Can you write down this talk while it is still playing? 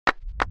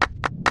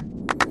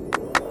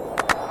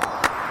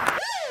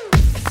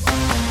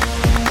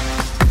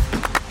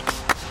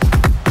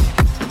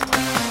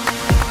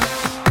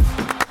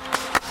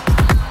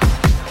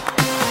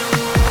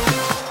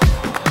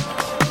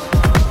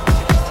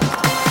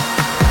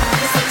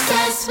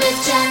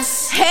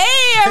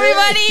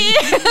everybody.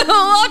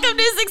 Welcome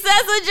to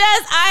Success with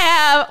Jess. I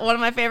have one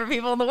of my favorite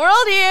people in the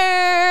world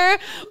here,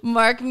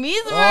 Mark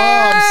Meismer.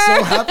 Oh, I'm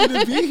so happy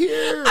to be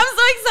here. I'm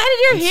so excited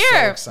you're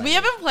here. So we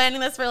have been planning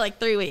this for like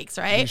 3 weeks,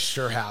 right? We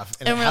sure have.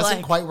 And it we're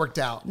hasn't quite worked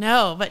out.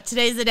 No, but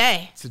today's the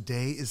day.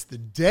 Today is the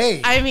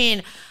day. I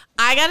mean,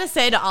 I got to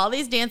say to all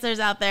these dancers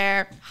out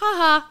there,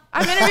 haha,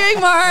 I'm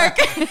interviewing Mark.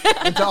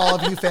 And to all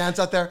of you fans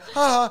out there,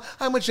 haha,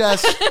 I'm with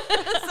Jess. So,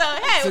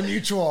 hey, It's a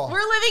mutual. we're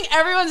living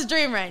everyone's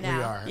dream right now.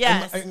 We are.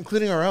 Yes.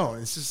 Including our own.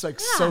 It's just like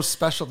so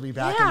special to be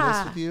back in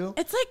this with you.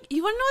 It's like,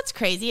 you want to know what's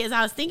crazy is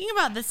I was thinking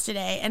about this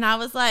today and I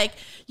was like,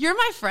 you're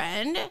my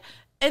friend.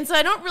 And so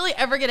I don't really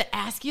ever get to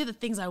ask you the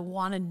things I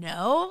want to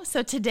know.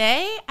 So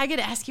today I get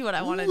to ask you what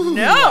I want to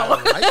know. I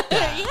like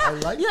that. Yeah. I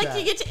like that.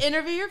 You get to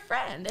interview your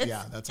friend. It's,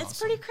 that's awesome. It's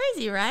pretty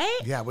crazy,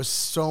 right? Yeah, it was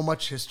so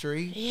much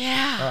history.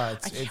 Yeah.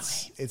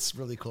 It's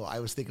really cool. I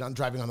was thinking, I'm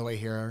driving on the way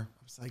here.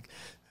 I was like,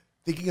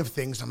 thinking of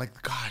things. I'm like,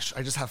 gosh,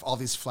 I just have all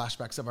these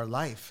flashbacks of our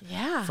life.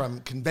 Yeah. From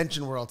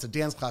convention world to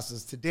dance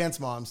classes to dance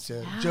moms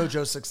to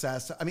JoJo's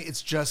success. I mean,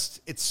 it's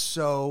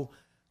so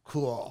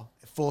cool.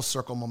 Full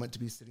circle moment to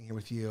be sitting here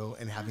with you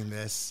and having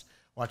this,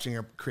 watching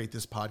her create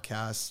this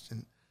podcast.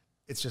 And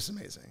it's just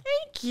amazing.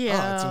 Thank you.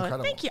 Oh, it's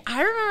incredible. Thank you.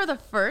 I remember the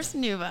first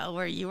Nouveau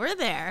where you were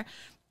there.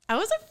 I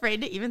was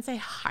afraid to even say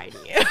hi to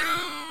you.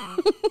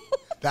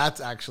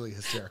 That's actually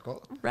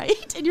hysterical.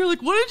 Right? And you're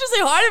like, why didn't you say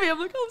hi to me? I'm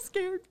like, I'm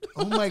scared.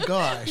 Oh my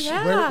gosh.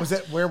 Yeah. Where was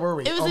it? Where were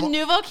we? It was in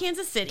Nouveau,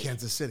 Kansas City.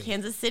 Kansas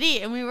City.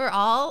 And we were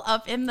all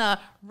up in the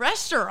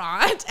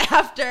restaurant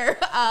after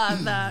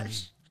the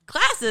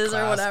classes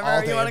or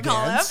whatever you want to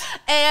call them.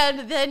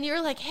 And then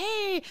you're like,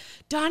 hey,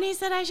 Donnie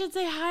said I should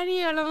say hi to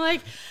you. And I'm like,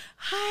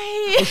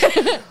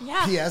 hi.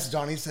 Yeah. P.S.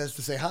 Donnie says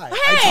to say hi. Hey.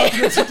 I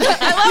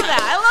love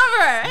that. I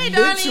love her. Hey,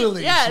 Donnie.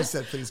 Literally, yes. she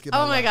said, please give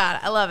Oh my God.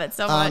 I love it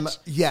so much.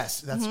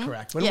 Yes, that's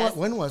correct.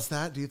 When was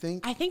that, do you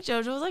think? I think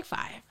JoJo was like 5.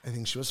 I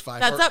think she was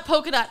 5. That's that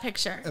polka dot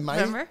picture.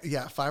 Remember?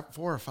 Yeah, 4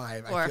 or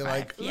 5. 4 I or feel 5.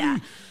 like. Yeah.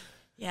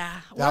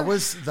 Yeah. That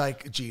was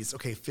like, geez,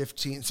 okay,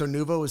 15. So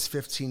Nouveau is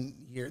 15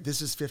 years.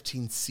 This is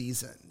 15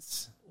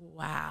 seasons.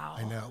 Wow.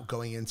 I know,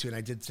 going into it.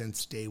 I did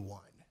since day 1.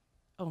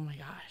 Oh my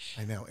gosh.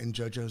 I know. And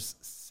JoJo's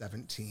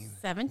 17.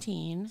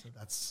 17. So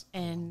that's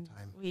and a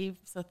long time.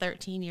 So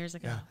 13 years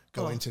ago. Yeah,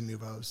 going to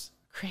Nouveau's.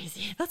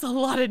 Crazy. That's a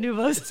lot of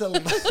Nouveaux. It's a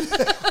lot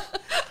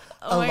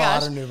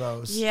of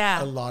Nouveaux.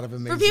 Yeah. A lot of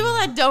amazing. For people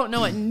that don't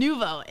know what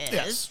Nouveau is,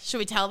 Yes. should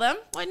we tell them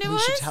what Nouveau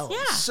is? We should tell them.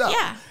 Yeah. So,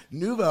 yeah.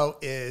 Nouveau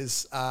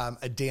is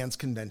a dance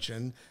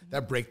convention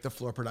that Break the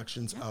Floor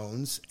Productions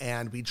owns,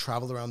 and we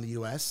travel around the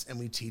U.S. and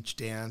we teach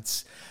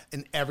dance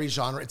in every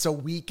genre. It's a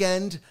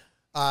weekend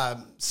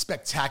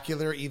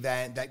spectacular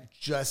event that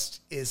just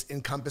is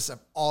encompass of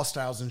all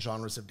styles and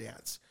genres of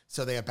dance.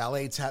 So they have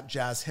ballet, tap,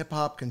 jazz, hip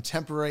hop,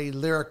 contemporary,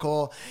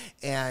 lyrical,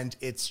 and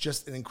it's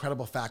just an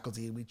incredible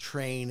faculty. We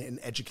train and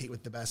educate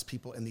with the best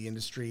people in the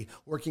industry,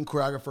 working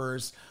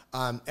choreographers,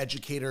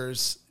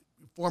 educators,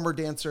 former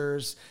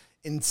dancers,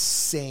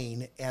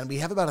 insane. And we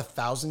have about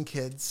 1,000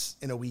 kids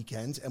in a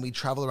weekend, and we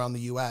travel around the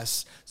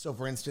U.S. So,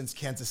 for instance,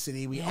 Kansas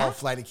City, we all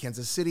fly to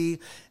Kansas City.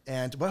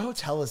 And what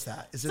hotel is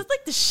that? Is it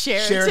like the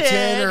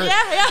Sheraton or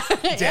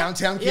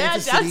downtown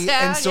Kansas City?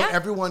 Downtown, and so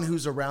everyone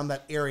who's around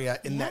that area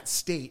in that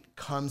state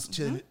comes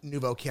to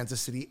Nouveau,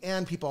 Kansas City,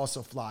 and people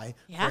also fly.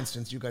 For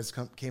instance, you guys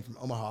came from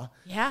Omaha.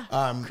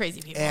 Yeah,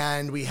 crazy people.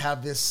 And we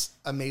have this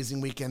amazing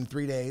weekend,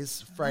 3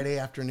 days, Friday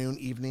afternoon,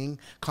 evening,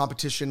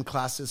 competition,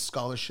 classes,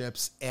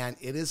 scholarships, and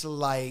it is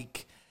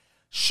like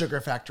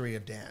Sugar Factory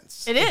of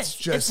dance. It's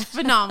just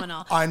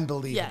phenomenal.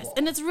 Unbelievable. Yes.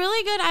 And it's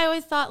really good. I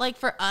always thought, like,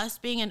 for us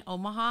being in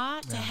Omaha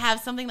to have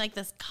something like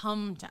this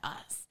come to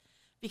us,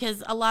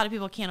 because a lot of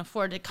people can't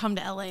afford to come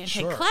to LA and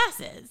take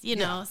classes, you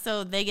know,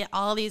 so they get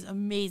all these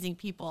amazing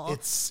people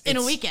in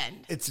a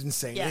weekend. It's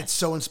insane. Yes. It's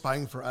so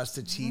inspiring for us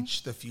to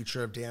teach the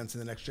future of dance in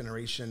the next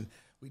generation.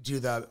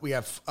 We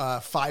have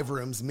 5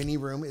 rooms. Mini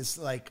room is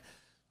like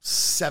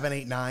 7,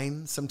 8,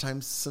 9.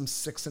 Sometimes some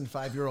 6 and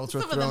 5-year-olds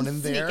are thrown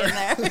in there.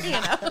 You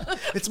know?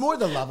 It's more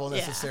the level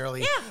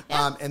necessarily.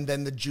 Yeah. And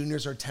then the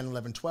juniors are 10,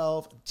 11,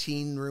 12.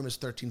 Teen room is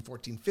 13,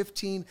 14,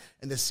 15.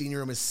 And the senior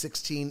room is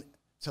 16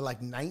 to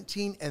like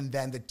 19. And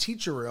then the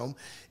teacher room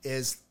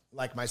is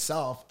like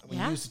myself. We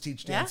used to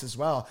teach dance as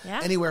well.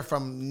 Yeah. Anywhere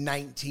from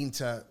 19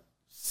 to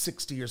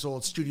 60 years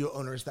old, studio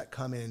owners that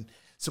come in.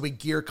 So we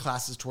gear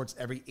classes towards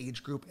every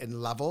age group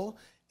and level.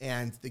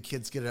 And the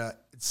kids get an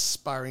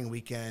inspiring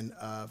weekend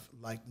of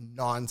like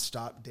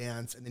nonstop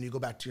dance. And then you go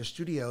back to your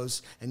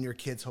studios and your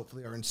kids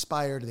hopefully are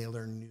inspired and they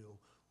learn new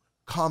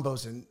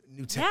combos and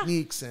new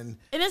techniques. And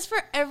it is for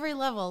every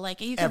level. Like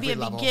you could be a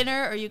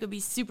beginner or you could be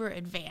super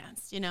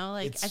advanced, you know,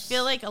 like I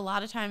feel like a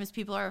lot of times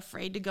people are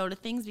afraid to go to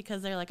things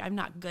because they're like, I'm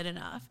not good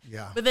enough.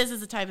 Yeah. But this is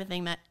the type of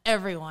thing that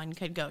everyone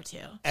could go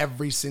to.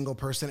 Every single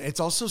person. It's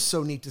also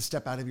so neat to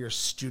step out of your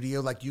studio.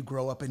 Like you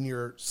grow up in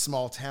your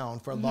small town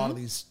for a lot of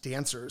these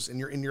dancers and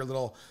you're in your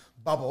little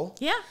bubble.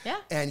 Yeah, yeah.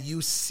 And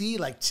you see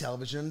like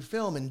television,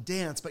 film, and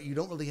dance, but you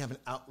don't really have an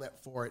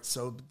outlet for it.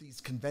 So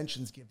these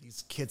conventions give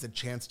these kids a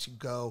chance to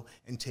go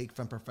and take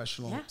from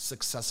professional,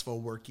 successful,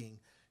 working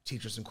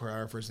teachers and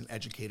choreographers and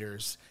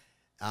educators,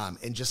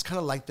 and just kind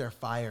of light their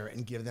fire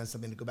and give them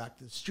something to go back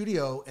to the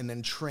studio and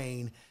then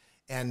train.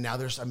 And now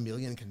there's a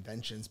million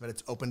conventions, but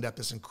it's opened up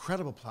this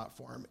incredible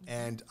platform.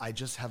 And I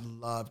just have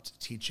loved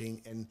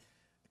teaching and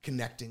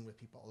connecting with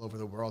people all over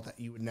the world that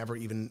you would never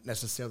even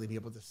necessarily be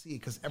able to see,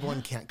 because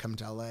everyone can't come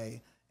to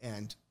LA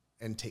and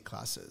take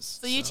classes.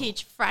 So you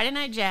teach Friday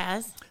night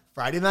jazz.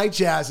 Friday night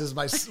jazz is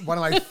one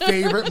of my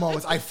favorite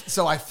moments. I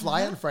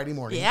fly on Friday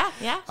morning. Yeah.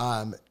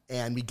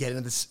 And we get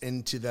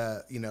into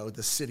the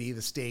the city,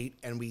 the state,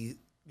 and we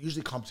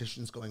usually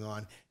competitions going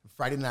on.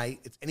 Friday night,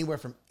 it's anywhere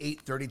from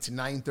 8:30 to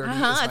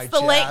 9:30. It's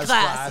the late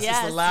class. Yes,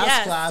 it's the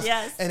last class.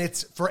 Yes. And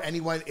it's for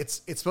anyone.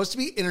 It's supposed to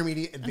be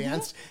intermediate,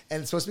 advanced,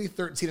 and it's supposed to be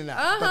 13 and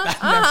up. But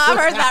I've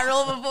heard that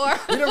rule before.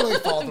 We don't really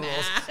follow the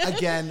rules.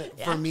 Again,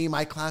 for me,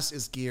 my class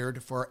is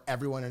geared for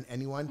everyone and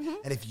anyone.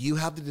 And if you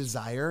have the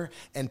desire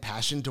and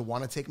passion to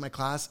want to take my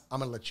class, I'm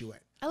going to let you in.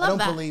 I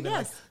don't believe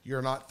in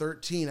you're not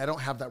 13. I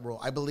don't have that rule.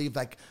 I believe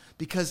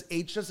because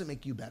age doesn't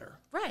make you better.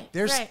 Right.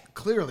 There's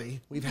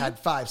clearly, we've had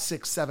 5,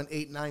 6, 7,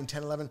 8, 9,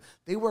 10, 11.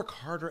 They work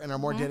harder and are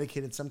more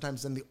dedicated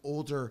sometimes than the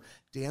older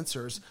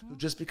dancers who,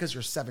 just because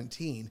you're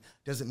 17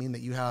 doesn't mean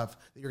that you're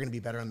going to be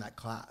better in that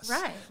class.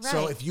 Right.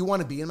 So if you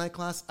want to be in my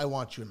class, I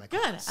want you in my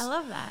class. Good. I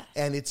love that.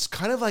 And it's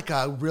kind of like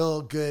a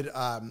real good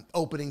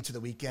opening to the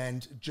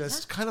weekend.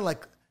 Just kind of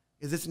like,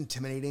 is this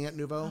intimidating at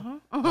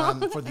Nouveau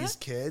for these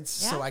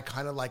kids? Yeah. So I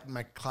kind of like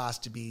my class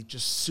to be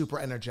just super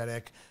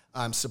energetic,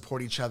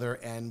 support each other,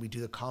 and we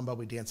do the combo,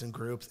 we dance in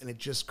groups, and it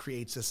just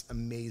creates this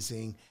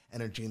amazing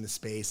energy in the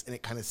space, and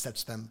it kind of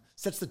sets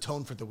the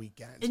tone for the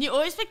weekend. And you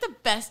always pick the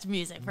best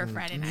music for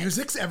Friday night.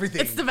 Music's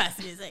everything. It's the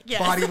best music. Yes.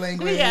 Body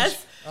language.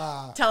 Yes.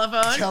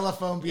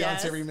 Telephone,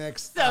 Beyonce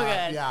remix. So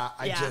good.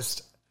 I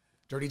just...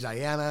 Dirty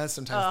Diana,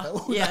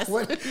 sometimes yes.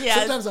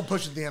 Sometimes I'm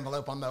pushing the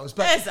envelope on those,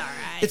 but it's all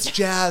right. It's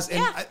jazz,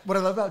 and what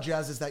I love about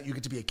jazz is that you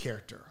get to be a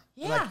character.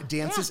 Yeah, like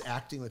dance is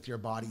acting with your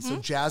body, so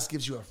jazz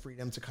gives you a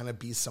freedom to kind of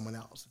be someone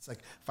else. It's like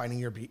finding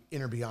your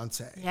inner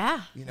Beyonce.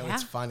 Yeah,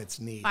 it's fun, it's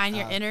neat. Find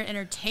your inner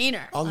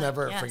entertainer. I'll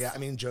never forget. I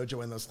mean,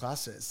 JoJo in those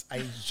classes, I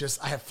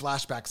have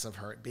flashbacks of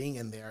her being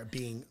in there,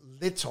 being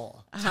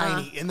little,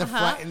 tiny, in the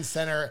front and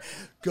center,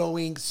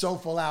 going so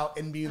full out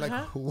and being like,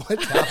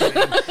 what's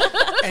happening?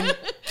 And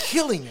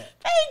killing it.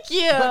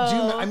 Thank you.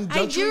 But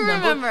don't you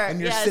remember? And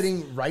you're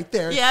sitting right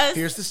there. Yes.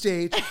 Here's the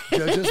stage.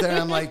 JoJo's there. And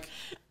I'm like,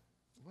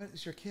 what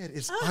is your kid?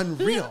 It's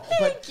unreal.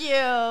 Thank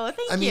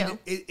you.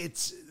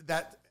 It's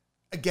that,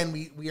 again,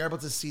 we are able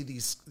to see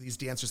these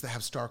dancers that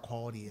have star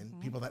quality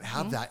and people that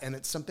have that. And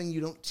it's something you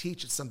don't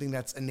teach. It's something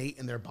that's innate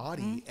in their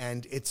body.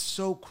 And it's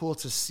so cool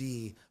to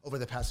see over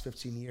the past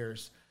 15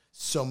 years,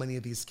 so many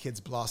of these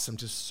kids blossom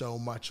to so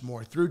much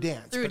more through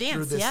dance.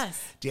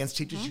 Dance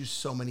teaches you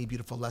so many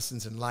beautiful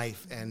lessons in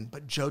life.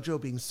 But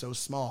JoJo being so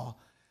small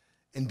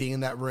and being in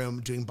that room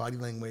doing body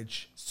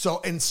language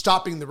and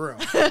stopping the room.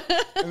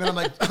 And then I'm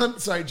like, I'm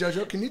sorry,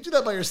 JoJo, can you do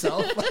that by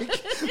yourself?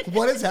 Like,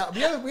 what is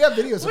happening? We have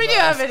videos of We do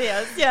have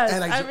videos, yes.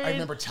 And I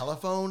remember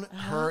Telephone,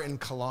 her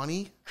and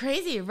Kalani.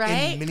 Crazy,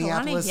 right? In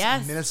Minneapolis,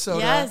 Minnesota.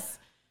 Yes.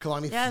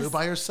 Kalani flew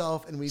by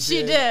herself, and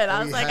She did.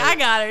 I was like, I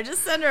got her.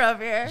 Just send her up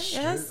here.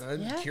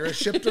 Kira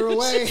shipped her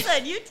away. She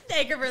said, you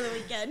take her for the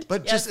weekend.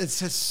 But it's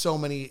just so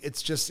many.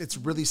 It's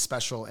really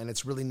special, and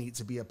it's really neat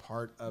to be a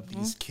part of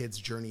these kids'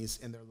 journeys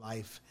in their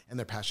life and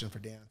their passion for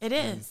dance. It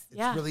is.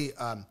 It's really,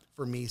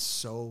 for me,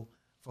 so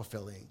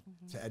fulfilling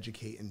to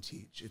educate and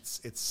teach.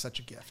 It's such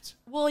a gift.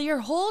 Well, your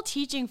whole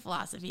teaching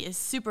philosophy is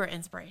super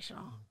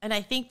inspirational. And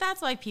I think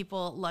that's why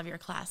people love your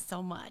class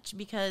so much,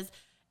 because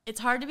it's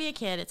hard to be a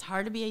kid. It's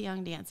hard to be a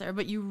young dancer,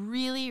 but you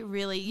really,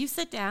 really, you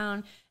sit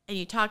down and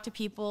you talk to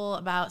people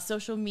about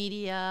social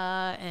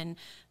media and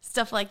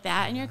stuff like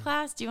that in your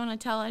class. Do you want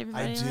to tell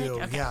everybody? I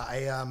do. Okay.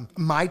 Yeah.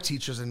 My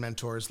teachers and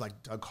mentors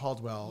like Doug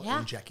Caldwell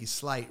and Jackie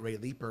Slight, Ray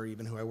Leeper,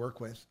 even who I work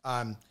with,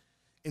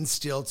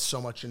 instilled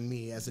so much in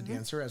me as a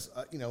dancer, as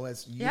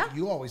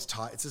you always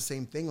taught. It's the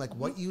same thing. Like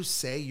what you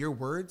say, your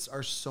words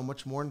are so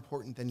much more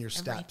important than your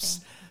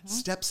steps.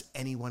 Steps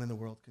anyone in the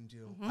world can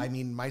do. I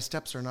mean, my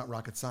steps are not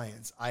rocket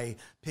science. I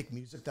pick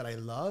music that I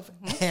love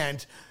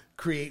and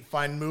create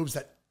fun moves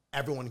that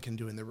everyone can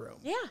do in the room.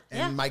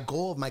 And my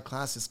goal of my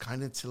class is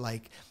kind of to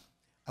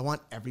I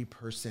want every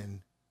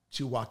person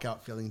to walk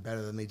out feeling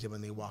better than they did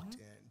when they walked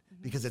in.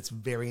 Because it's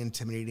very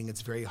intimidating,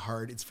 it's very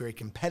hard, it's very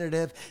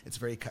competitive, it's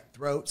very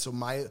cutthroat. So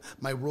my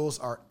rules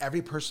are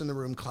every person in the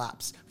room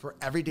claps for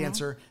every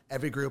dancer,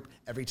 every group,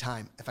 every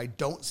time. If I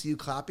don't see you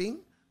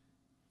clapping,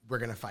 we're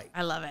gonna fight.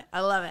 I love it.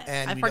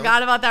 And I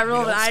forgot about that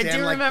rule, but I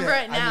do remember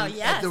it now.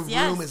 The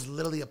room is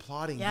literally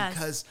applauding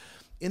because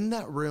in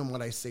that room,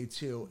 what I say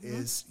too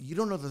is you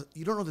don't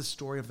know the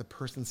story of the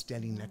person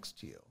standing next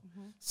to you.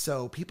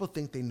 So people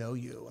think they know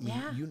you. I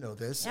mean, you know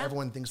this.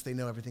 Everyone thinks they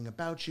know everything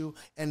about you.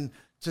 And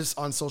just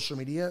on social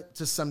media,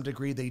 to some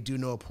degree, they do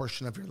know a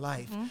portion of your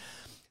life.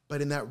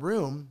 But in that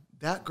room,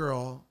 that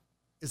girl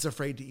is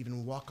afraid to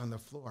even walk on the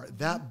floor.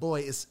 That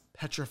boy is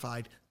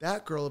petrified.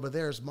 That girl over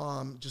there's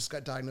mom just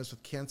got diagnosed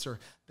with cancer.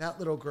 That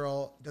little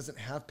girl doesn't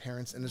have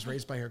parents and is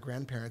raised by her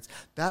grandparents.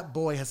 That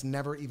boy has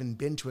never even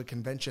been to a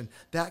convention.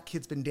 That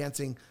kid's been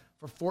dancing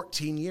for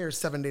 14 years,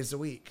 7 days a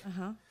week.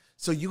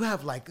 So you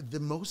have like the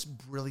most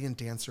brilliant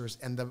dancers,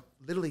 and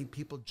literally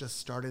people just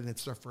started and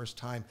it's their first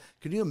time.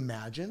 Can you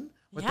imagine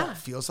what that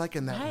feels like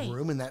in that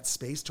room, in that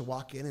space, to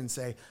walk in and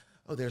say,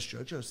 oh, there's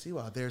JoJo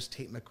Siwa, there's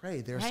Tate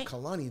McRae, there's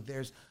Kalani,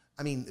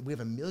 we have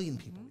a million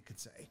people, we could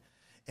say.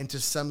 And to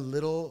some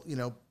little,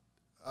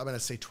 I'm going to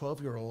say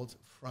 12-year-old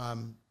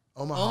from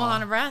Omaha,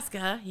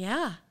 Nebraska,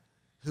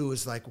 who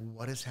was like,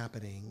 what is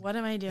happening? What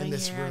am I doing in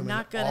this here? room? I'm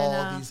not good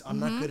enough. I'm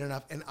not good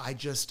enough. And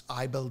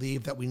I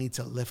believe that we need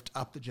to lift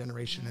up the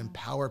generation,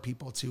 empower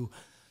people to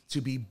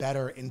be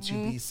better and to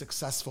be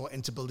successful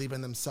and to believe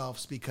in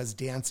themselves, because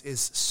dance is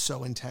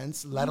so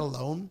intense, let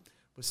alone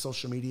with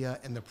social media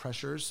and the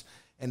pressures.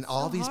 And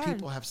all these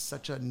people have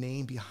such a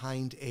name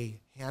behind a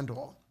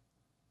handle.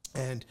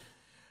 And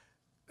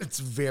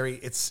it's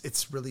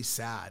really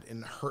sad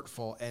and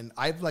hurtful. And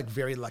I'm like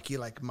very lucky,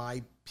 like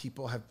my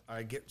people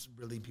I get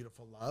really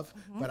beautiful love,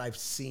 but I've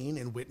seen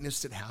and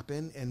witnessed it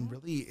happen. And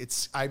really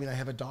I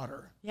have a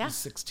daughter who's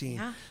 16.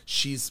 Yeah.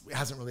 She's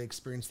hasn't really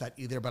experienced that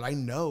either, but I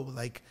know,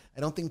 like,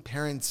 I don't think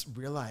parents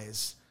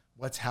realize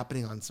what's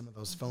happening on some of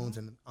those phones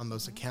and on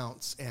those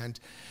accounts. And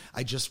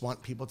I just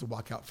want people to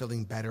walk out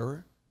feeling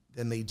better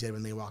than they did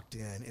when they walked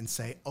in, and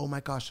say, oh my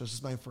gosh, this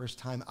is my first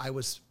time. I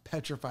was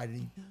petrified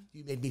and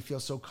you made me feel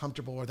so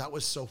comfortable, or that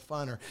was so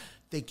fun, or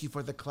thank you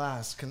for the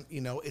class. And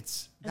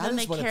then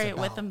they carry it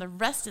with them the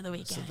rest of the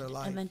weekend,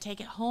 and then take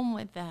it home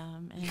with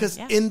them. Because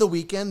in the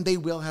weekend, they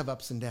will have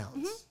ups and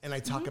downs. And I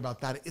talk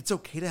about that. It's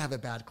okay to have a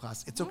bad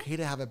class. It's okay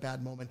to have a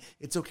bad moment.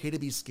 It's okay to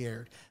be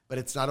scared, but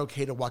it's not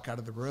okay to walk out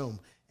of the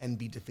room and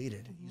be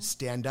defeated. You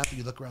stand up,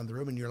 you look around the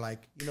room, and you're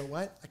like, you know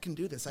what? I can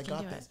do this. I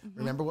got this.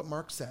 Remember what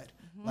Mark said.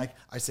 Like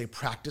I say,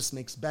 practice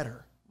makes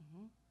better.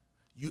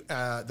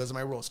 Those are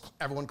my rules.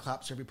 Everyone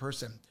claps for every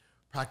person.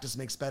 Practice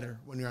makes better.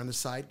 When you're on the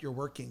side, you're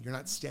working. You're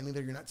not standing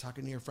there. You're not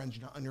talking to your friends.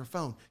 You're not on your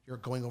phone. You're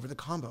going over the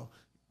combo,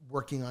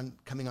 working on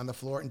coming on the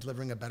floor and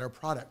delivering a better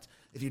product.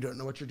 If you don't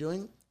know what you're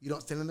doing, you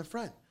don't stand in the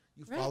front.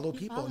 You follow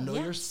people, know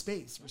your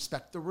space,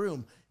 respect the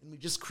room. And we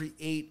just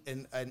create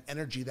an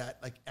energy that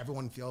like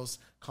everyone feels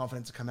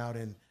confident to come out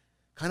and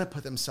kind of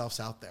put themselves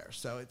out there.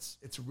 So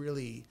it's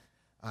really...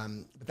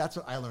 but that's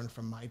what I learned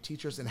from my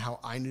teachers, and how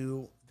I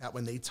knew that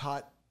when they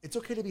taught, it's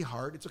okay to be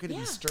hard. It's okay to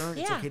be stern.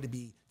 It's okay to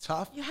be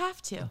tough. You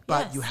have to.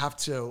 But you have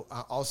to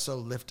also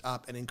lift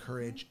up and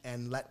encourage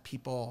and let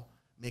people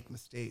make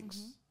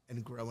mistakes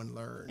and grow and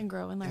learn.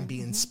 And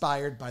be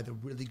inspired by the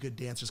really good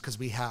dancers, because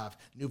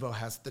Nuvo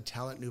has the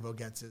talent Nuvo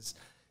gets is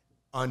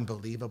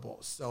unbelievable.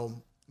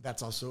 So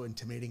that's also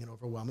intimidating and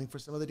overwhelming for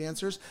some of the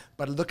dancers.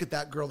 But look at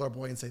that girl or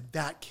boy and say,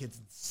 that kid's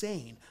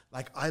insane.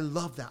 Like, I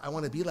love that. I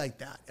want to be like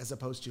that, as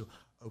opposed to,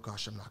 oh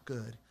gosh, I'm not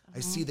good. I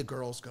see the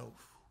girls go,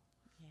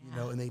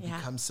 and they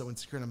become so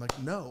insecure. And I'm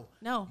like, no,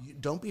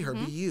 don't be her,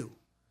 be you.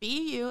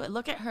 Be you.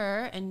 Look at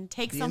her and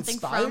take something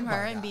from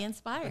her and be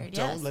inspired. And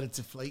don't let it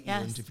deflate you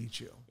and defeat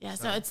you. Yeah,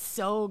 so it's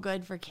so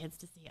good for kids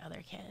to see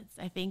other kids.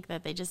 I think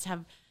that they just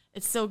have...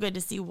 It's so good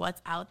to see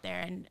what's out there.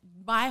 And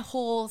my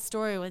whole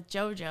story with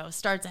JoJo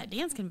starts at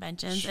dance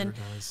conventions.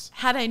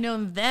 Had I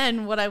known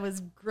then what I was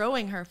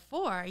growing her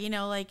for,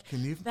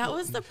 that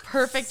was the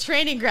perfect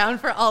training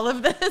ground for all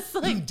of this.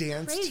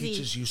 Dance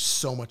teaches you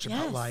so much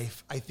about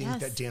life. I think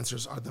that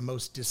dancers are the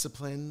most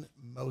disciplined,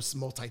 most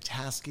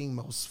multitasking,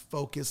 most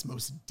focused,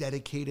 most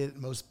dedicated,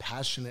 most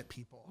passionate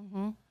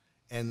people.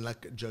 And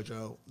look at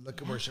JoJo,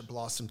 look at where she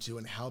blossomed to,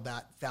 and how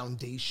that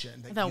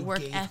foundation that you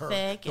gave her,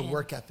 the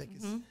work ethic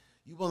is...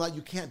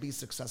 You can't be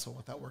successful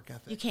without work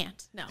ethic. You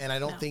can't, no. And I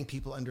don't think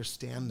people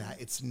understand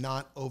that. It's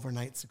not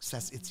overnight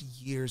success. It's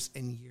years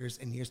and years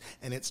and years.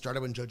 And it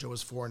started when JoJo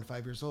was 4 and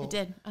 5 years old. It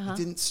did. It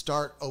didn't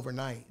start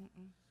overnight.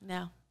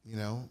 No.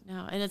 No.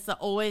 And it's the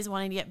always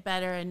wanting to get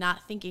better and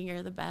not thinking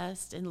you're the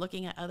best and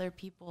looking at other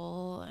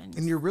people.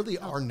 And you really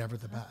are never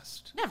the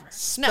best. Never.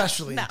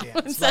 Especially in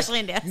dance. Especially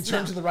in dance. You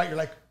turn to the right, you're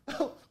like,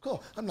 oh,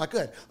 cool. I'm not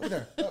good. Over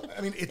there.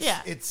 I mean,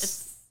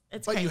 it's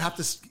but crazy. You have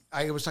to,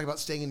 I was talking about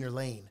staying in your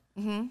lane.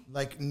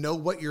 Like, know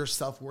what your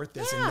self-worth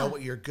is and know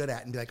what you're good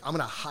at, and be like, I'm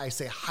going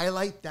to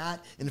highlight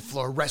that in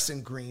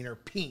fluorescent green or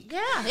pink.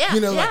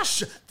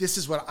 This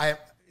is what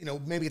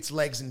maybe it's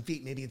legs and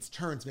feet, maybe it's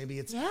turns, maybe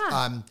it's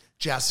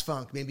jazz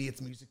funk, maybe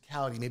it's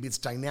musicality, maybe it's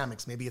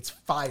dynamics, maybe it's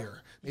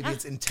fire, maybe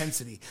it's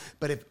intensity.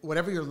 But if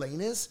whatever your lane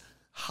is,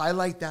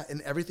 highlight that,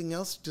 and everything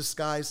else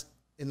disguise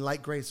in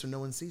light gray so no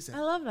one sees it. I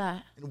love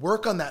that. And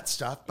work on that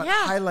stuff, but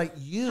highlight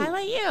you.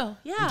 Yeah.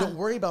 And don't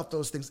worry about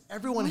those things.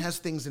 Everyone has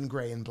things in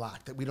gray and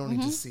black that we don't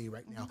need to see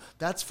right now.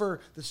 That's for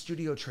the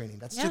studio training.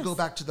 That's to go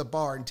back to the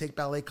bar and take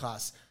ballet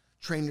class,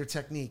 train your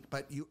technique.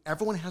 But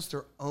everyone has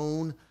their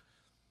own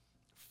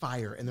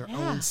fire and their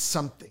own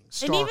something.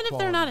 And even if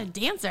they're not a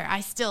dancer,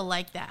 I still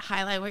like that.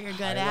 Highlight what you're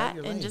good at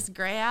and just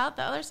gray out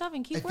the other stuff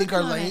and keep working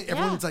on it.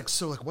 Everyone's like,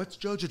 so like, what's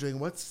JoJo doing?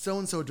 What's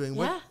so-and-so doing?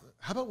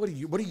 how about what are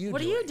you doing?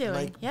 What are you doing?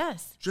 Like,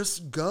 yes.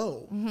 just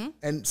go.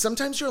 And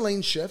sometimes your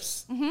lane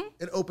shifts.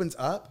 It opens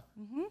up.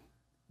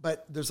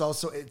 But there's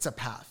also, it's a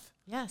path.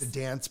 Yes. The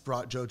dance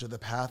brought JoJo the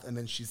path, and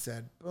then she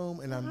said,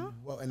 boom, and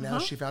and now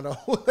she found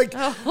out, like,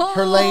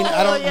 her lane,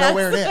 I don't know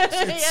where it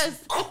is.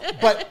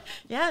 But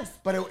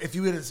if she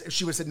would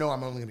have said, no,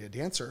 I'm only going to be a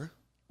dancer.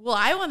 Well,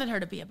 I wanted her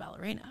to be a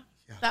ballerina.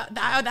 Yeah.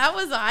 That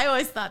was, I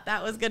always thought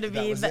that was going to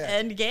be the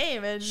end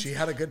game. And she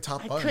had a good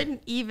top bun. I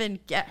couldn't even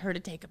get her to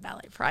take a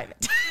ballet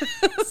private.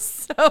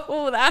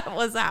 So that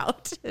was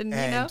out. And you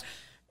know.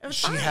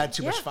 She had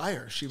too much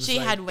fire. She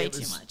had way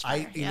too much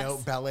fire. You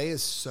know, ballet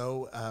is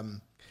so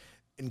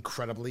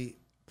incredibly,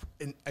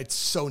 it's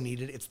so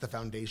needed. It's the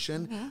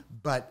foundation.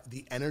 But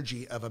the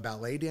energy of a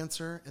ballet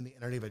dancer and the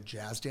energy of a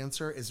jazz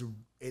dancer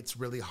it's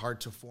really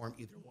hard to form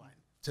either one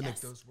to make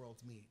those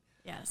worlds meet.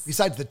 Yes.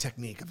 Besides the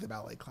technique of the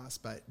ballet class,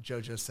 but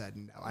JoJo said,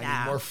 no, I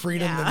need more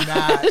freedom than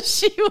that.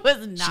 She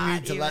was not she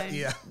needed to let,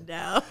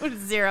 no,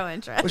 zero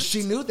interest. But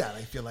she knew that,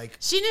 I feel like.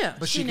 She knew.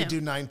 But she could do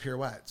 9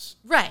 pirouettes.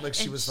 Right. Like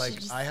she was like,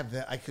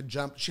 I could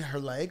jump. She had her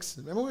legs.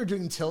 Remember we were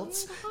doing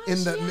tilts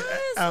in the,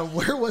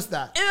 where was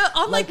that?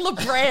 On like La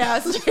Brea.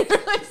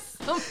 Like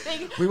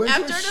something. We went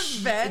after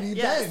to an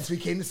event. We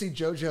came to see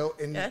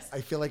JoJo, and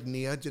I feel like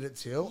Nia did it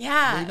too.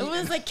 Yeah. Maybe. It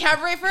was like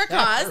Cabaret for a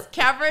Cause.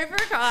 Cabaret for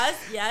a Cause.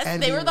 Yes.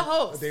 And they were the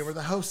hosts. They were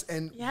the hosts.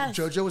 And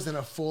JoJo was in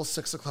a full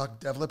 6 o'clock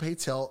développé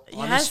tilt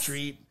on the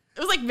street. It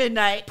was like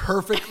midnight.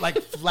 Perfect,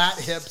 like flat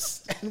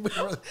hips. And we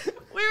were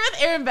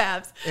with Erin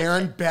Babs.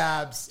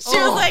 She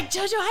was like,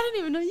 JoJo, I didn't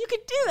even know you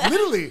could do that.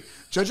 Literally.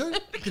 JoJo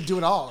could do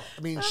it all.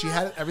 I mean, she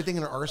had everything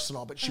in her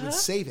arsenal, but she would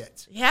save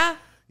it. Yeah.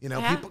 You know,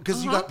 people,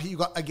 because you got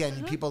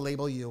people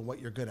label you what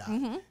you're good at.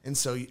 And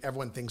so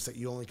everyone thinks that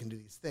you only can do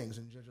these things.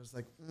 And JoJo's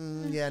like,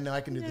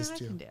 I can do this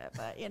too. I can do it,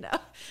 but you know.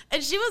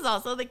 And she was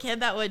also the kid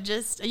that would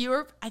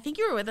I think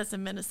you were with us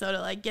in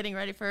Minnesota, like getting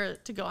ready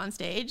to go on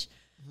stage.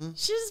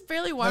 She just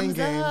barely warms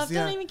up,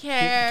 don't even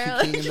care.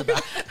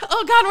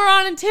 Oh God, we're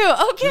on in 2.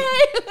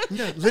 Okay.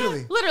 No,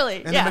 literally.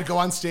 Literally. And then would go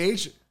on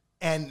stage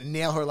and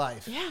nail her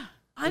life. Yeah.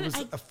 It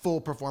was a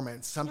full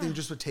performance. Something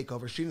just would take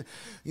over. She,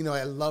 you know,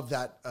 I love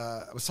that.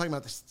 I was talking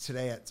about this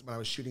today when I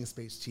was shooting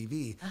Space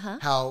TV,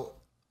 how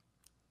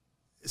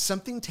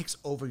something takes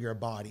over your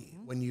body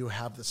when you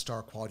have the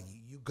star quality.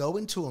 You go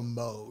into a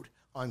mode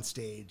on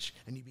stage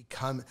and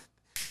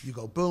you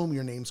go boom,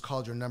 your name's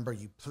called, your number,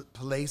 you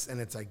place,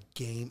 and it's a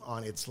game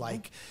on. It's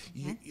like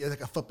you're like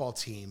a football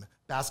team,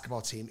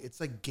 basketball team. It's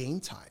like game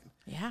time.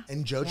 Yeah.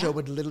 And JoJo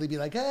would literally be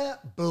like,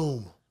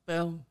 boom.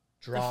 Boom.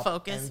 Drop, the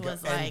focus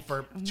was like... And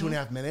for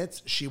 2.5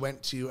 minutes, she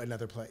went to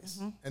another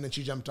place. And then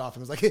she jumped off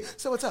and was like, hey,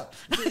 so what's up?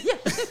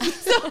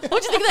 So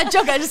what'd you think of that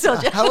joke I just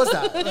told you? How was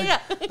that? Like,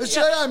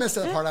 I messed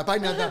that part up. I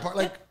know that part.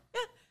 Like,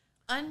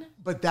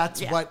 but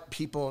that's what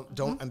people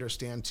don't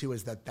understand, too,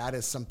 is that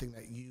is something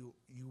that you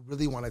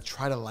really want to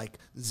try to, like,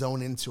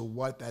 zone into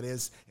what that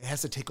is. It has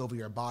to take over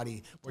your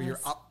body where you're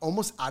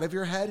almost out of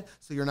your head,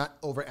 so you're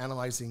not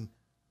overanalyzing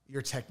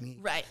your technique.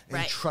 Right,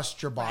 and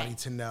trust your body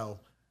to know.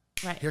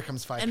 Right. Here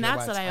comes 5 And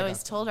that's what I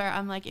always told her.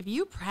 I'm like, if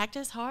you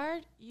practice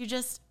hard, you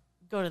just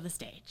go to the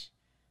stage.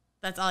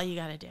 That's all you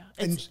got to do.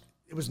 And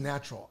it was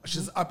natural.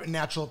 She's a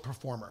natural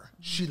performer.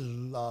 She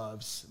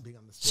loves being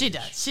on the stage. She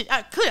does.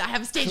 Clearly, I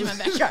have a stage in my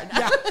backyard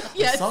now.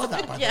 I saw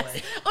that, by the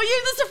way.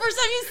 Oh, this is the first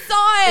time you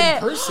saw it.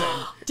 In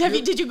person.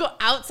 Debbie, did you go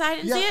outside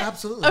and see it? Yeah,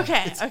 absolutely.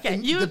 Okay.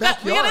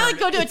 We gotta like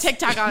go do a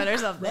TikTok on it or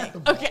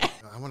something. Okay.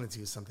 I wanted to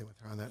do something with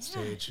her on that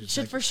stage. You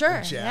should, like, for sure.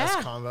 A jazz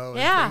combo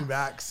and bring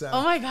back some.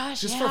 Oh my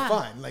gosh. Just for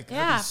fun. Like,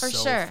 for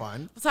sure.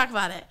 Fun. We'll talk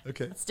about it.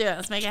 Okay. Let's do it.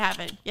 Let's make it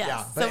happen. Yes.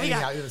 Yeah, so we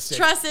got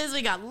trusses,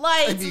 we got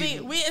lights,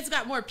 it's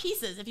got more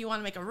pieces if you want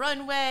to make a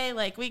runway.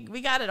 Like we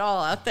got it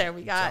all out there.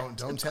 We got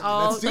don't tell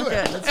me. Let's do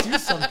it. Let's do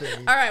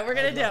something. All right, we're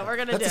gonna do it. We're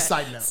gonna do it. That's a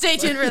side note. Stay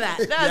tuned for that.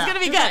 No, it's gonna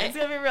be good. It's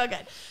gonna be real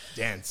good.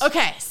 Dance.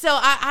 Okay, so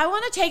I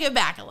want to take it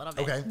back a little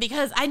bit. Okay.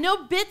 Because I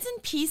know bits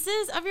and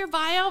pieces of your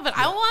bio, but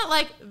I want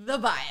like the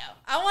bio.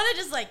 I want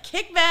to just like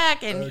kick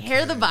back and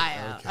hear the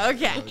bio.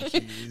 Okay. Oh,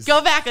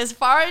 go back as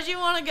far as you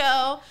want to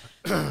go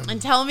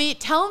and tell me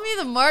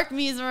the Mark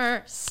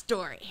Meismer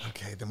story.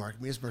 Okay, the Mark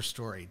Meismer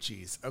story.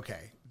 Jeez.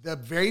 Okay. The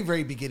very,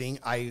 very beginning,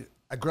 I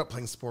grew up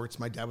playing sports.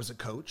 My dad was a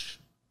coach.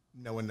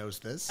 No one knows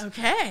this.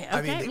 Okay.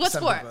 I mean, what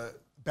sport?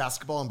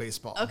 Basketball and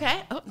baseball.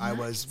 Okay. Oh, I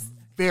was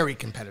very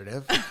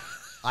competitive.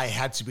 I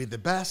had to be the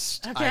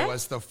best. Okay. I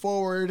was the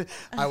forward.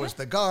 I was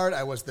the guard.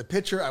 I was the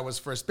pitcher. I was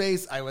first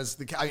base. I was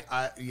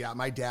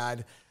my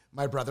dad,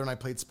 my brother and I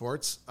played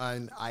sports,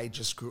 and I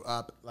just grew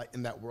up like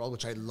in that world,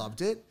 which I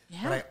loved it. Yeah.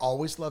 But I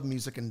always loved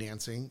music and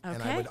dancing,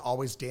 and I would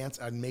always dance.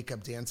 I'd make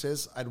up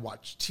dances. I'd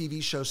watch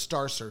TV shows,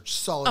 Star Search,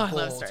 Solid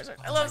Gold. I love Star Search.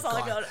 I love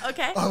Solid Gold.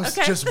 Okay. I was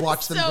just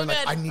watch them going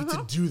like, I need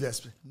to do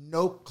this.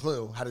 No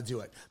clue how to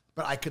do it.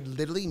 But I could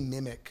literally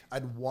mimic.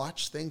 I'd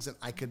watch things, and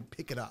I could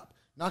pick it up.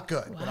 Not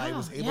good, but I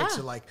was able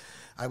to, like,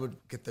 I would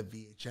get the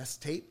VHS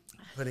tape,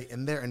 put it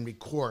in there, and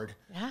record.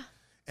 Yeah.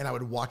 And I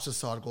would watch the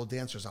Solid Gold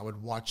dancers. I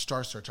would watch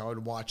Star Search. I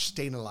would watch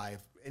Staying Alive.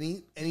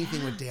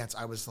 anything with dance,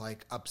 I was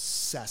like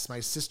obsessed. My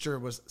sister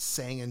was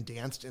sang and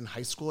danced in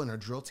high school in her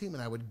drill team,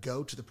 and I would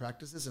go to the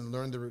practices and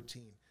learn the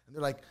routine. And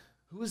they're like,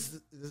 who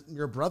is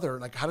your brother?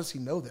 Like, how does he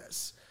know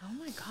this? Oh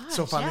my gosh.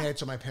 So finally I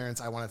told my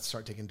parents I wanted to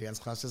start taking dance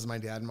classes. My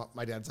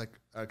dad's like,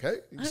 okay,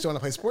 you still want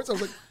to play sports? I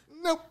was like,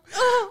 nope.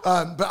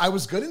 But I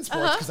was good in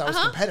sports because I was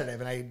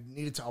competitive and I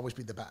needed to always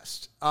be the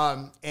best.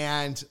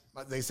 And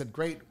they said,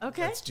 great,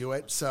 let's do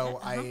it. So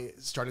I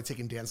started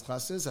taking dance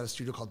classes at a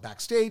studio called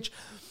Backstage.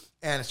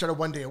 And I started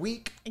 1 day a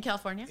week. In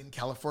California?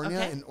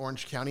 In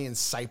Orange County, in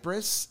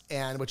Cypress,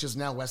 which is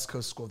now West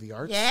Coast School of the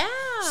Arts. Yeah.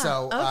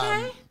 So,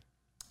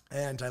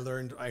 and I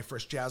learned my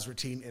first jazz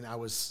routine, and I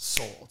was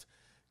sold.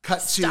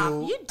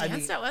 You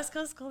danced at West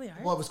Coast School of the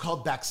Arts? Well, it was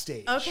called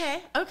Backstage.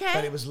 Okay.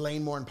 But it was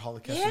Lane Moore and Paula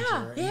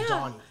Kessinger and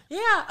Donnie. Yeah,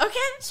 okay.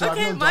 So I've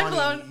known mind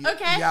Donnie, blown.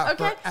 Okay.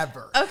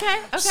 Forever.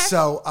 Okay.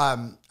 So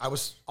I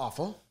was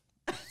awful.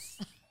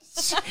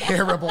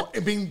 Terrible.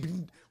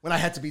 When I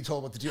had to be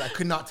told what to do, I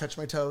could not touch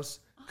my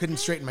toes. Couldn't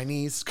straighten my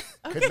knees,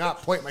 could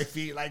not point my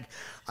feet. Like,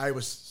 I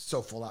was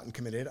so full out and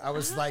committed. I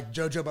was like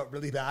JoJo, but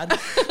really bad.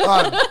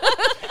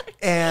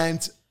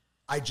 And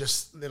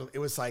it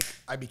was like,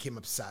 I became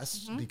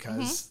obsessed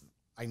because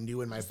I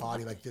knew in my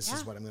body, like, this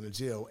is what I'm going to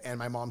do. And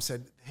my mom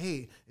said,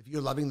 hey, if you're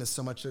loving this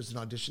so much, there's an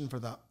audition for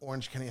the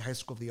Orange County High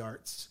School of the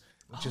Arts,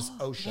 which is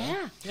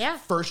OSHA. Yeah.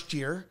 First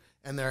year.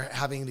 And they're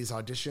having these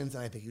auditions, and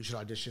I think you should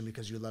audition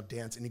because you love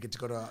dance, and you get to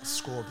go to a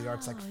school of the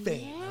arts like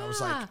Fame. Yeah. And I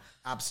was like,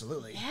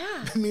 absolutely.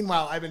 Yeah.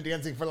 Meanwhile, I've been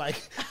dancing for like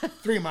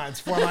 3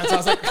 months, 4 months. I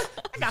was like,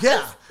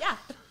 yeah.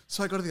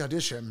 So I go to the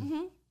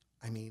audition.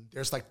 I mean,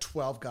 there's like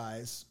 12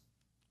 guys,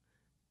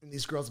 and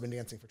these girls have been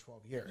dancing for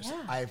 12 years.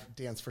 Yeah. I've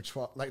danced for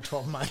 12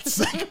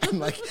 months.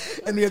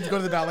 And we have to go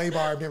to the ballet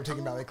bar. I've never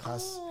taken ballet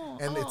class.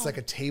 And it's like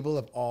a table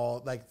of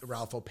all, like,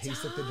 Ralph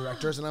O'Pace, like the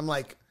directors, and I'm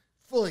like,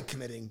 fully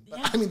committing.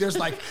 But, I mean, there's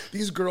like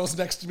these girls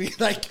next to me,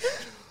 like,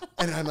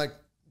 and I'm like,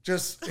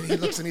 and he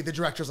looks at me, the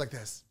director's like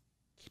this,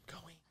 keep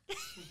going.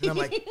 And I'm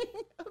like,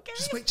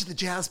 just wait to the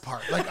jazz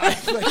part.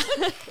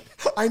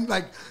 I'm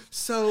like,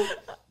 so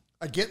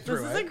I get through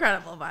it. This is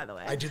incredible, by the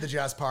way. I do the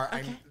jazz part.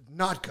 I'm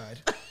not good,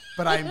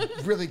 but I'm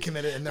really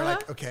committed. And they're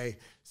like, okay.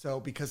 So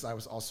because I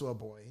was also a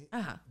boy,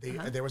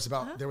 there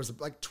was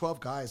like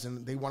 12 guys,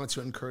 and they wanted to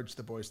encourage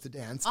the boys to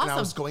dance. Awesome. And I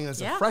was going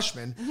as a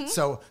freshman.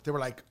 So they were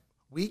like,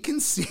 we can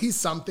see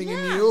something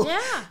in you.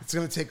 Yeah. It's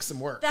going to take some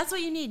work. That's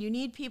what you need. You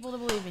need people to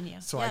believe in you.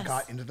 So I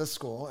got into the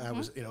school, and I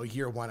was,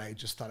 year one, I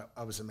just thought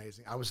I was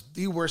amazing. I was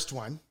the worst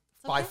one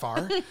by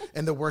far,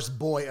 and the worst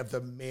boy of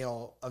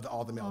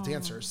all the male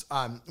dancers,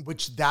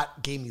 which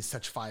that gave me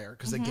such fire.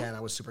 Because again, I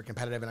was super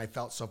competitive, and I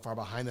felt so far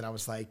behind that I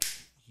was like,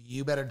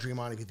 you better dream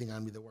on if you think I'm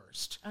going to be the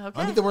worst. Okay.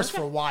 I'll be the worst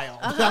for a while.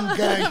 But I'm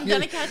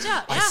going to catch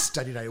up. Yeah. I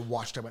studied, I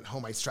watched, I went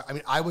home.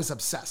 I was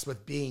obsessed with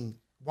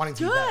wanting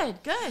to be better.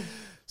 Good.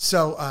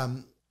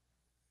 So,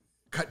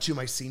 cut to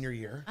my senior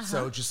year.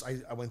 So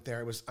I went there.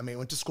 I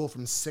went to school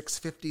from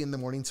 6:50 in the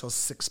morning till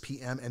 6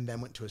 p.m. and then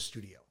went to a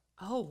studio.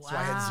 Oh, wow. So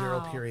I had 0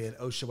 period.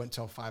 OSHA went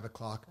till 5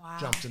 o'clock,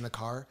 jumped in the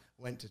car,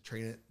 went to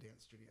train at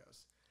dance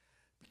studios.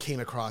 Came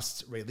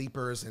across Ray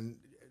Leapers and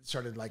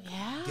started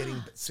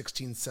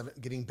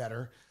getting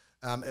better,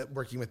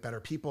 working with better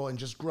people and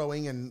just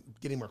growing and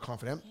getting more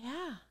confident.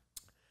 Yeah.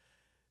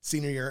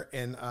 Senior year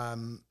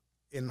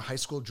in high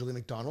school, Julie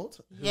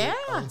McDonald, who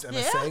owns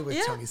MSA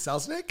with Tony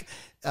Selznick,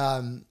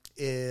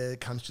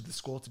 comes to the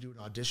school to do an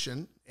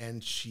audition,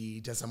 and she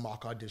does a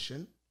mock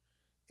audition.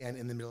 And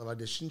in the middle of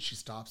audition, she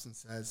stops and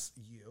says,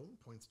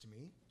 points to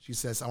me. She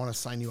says, I want to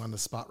sign you on the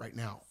spot right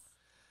now.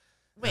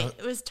 Wait,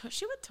 was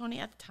she with Tony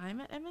at the time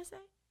at MSA?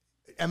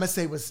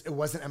 MSA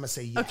wasn't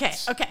MSA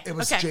yet. Okay. It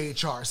was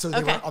JHR, so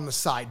they were on the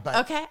side.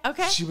 But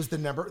okay. She was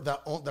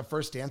the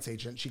first dance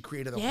agent. She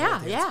created a whole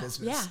dance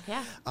business.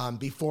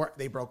 Before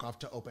they broke off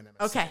to open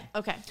MSA.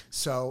 Okay.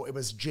 So it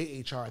was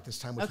JHR at this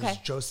time, which was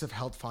Joseph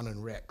Heldfon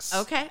and Ricks.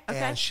 Okay.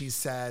 And she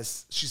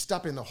says, she's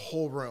stopping the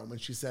whole room,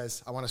 and she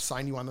says, I want to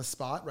sign you on the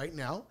spot right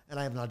now, and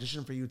I have an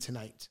audition for you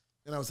tonight.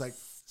 And I was like,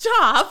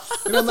 stop.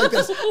 And I'm like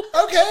this,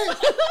 okay.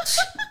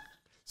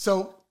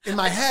 So in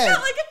my head,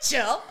 not like a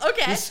chill.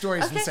 Okay. This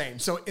story is insane.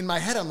 So in my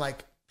head, I'm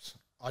like,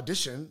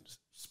 audition,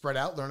 spread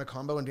out, learn a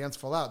combo, and dance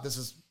full out. This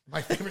is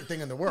my favorite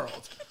thing in the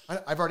world.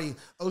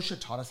 OSHA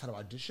taught us how to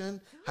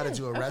audition, how to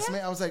do a resume.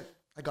 I was like,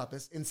 I got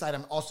this. Inside,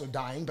 I'm also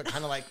dying, but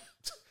kind of like,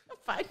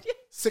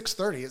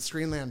 6:30 at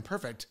Screenland,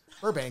 perfect.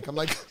 Burbank. I'm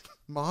like,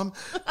 Mom.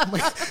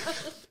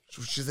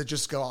 She said,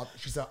 just go up.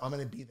 She said, I'm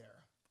going to be there.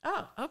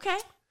 Oh, okay.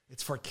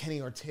 It's for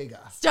Kenny Ortega.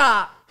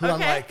 Stop. Who I'm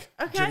like,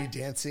 Dirty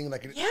Dancing.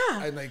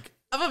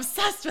 I'm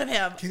obsessed with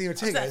him. Kenny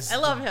Ortega is I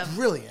love him.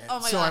 Brilliant. Oh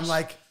my so gosh. I'm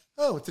like,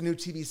 it's a new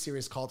TV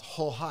series called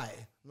Whole High.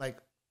 I'm like,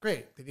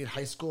 great. They need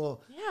high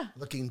school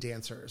looking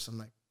dancers. I'm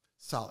like,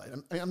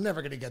 solid. I'm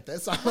never going to get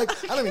this. I'm like,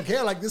 I don't even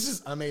care. Like, this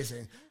is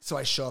amazing. So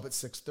I show up at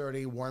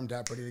 6:30, warmed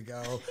up, ready to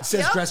go. It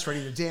says dressed,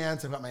 ready to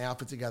dance. I've got my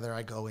outfit together.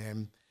 I go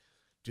in,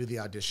 do the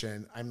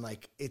audition. I'm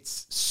like,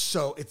 it's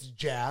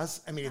jazz.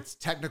 I mean, it's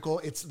technical.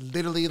 It's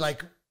literally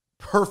like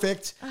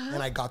perfect.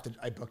 And I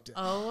booked it.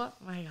 Oh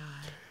my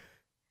God.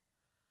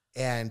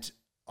 And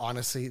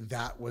honestly,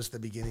 that was the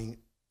beginning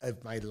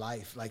of my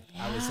life. Like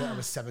I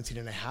was 17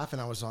 and a half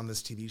and I was on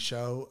this TV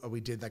show. We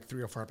did like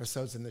 3 or 4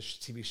 episodes and the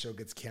TV show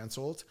gets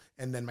canceled.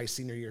 And then my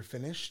senior year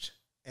finished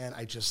and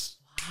I just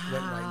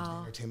went right into the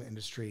entertainment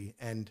industry.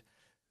 And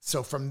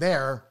so from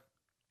there,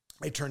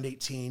 I turned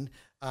 18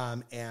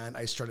 and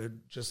I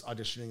started just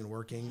auditioning and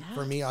working.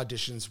 For me,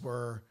 auditions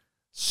were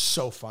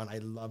so fun. I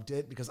loved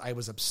it because I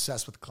was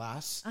obsessed with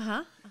class.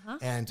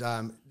 And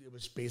it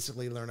was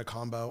basically learn a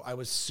combo. I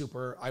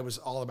was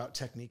all about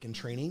technique and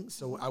training.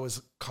 So I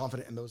was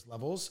confident in those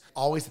levels.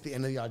 Always at the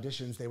end of the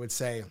auditions, they would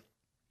say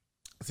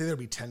there'd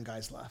be 10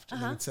 guys left.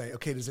 And they would say,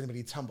 okay, does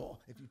anybody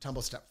tumble? If you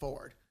tumble, step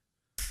forward.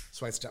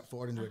 So I'd step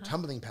forward and do a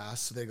tumbling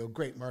pass. So they go,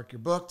 great, Mark, you're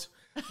booked.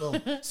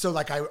 Boom. So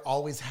like I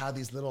always had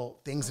these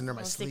little things under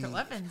my sleeve. Secret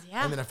weapons,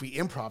 And then if we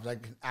improv, I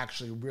could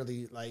actually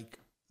really like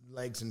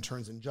legs and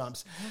turns and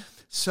jumps.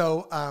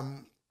 So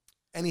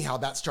anyhow,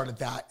 that started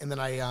that. And then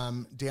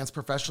I danced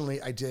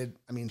professionally. I did,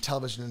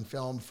 television and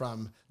film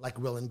from like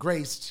Will and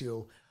Grace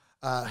to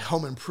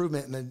Home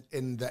Improvement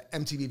in the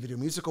MTV Video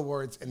Music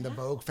Awards and the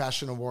Vogue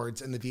Fashion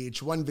Awards and the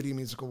VH1 Video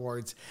Music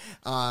Awards.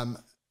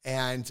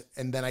 And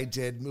then I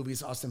did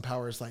movies, Austin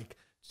Powers, like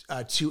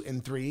 2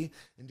 and 3,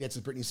 and danced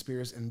with Britney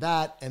Spears in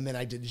that. And then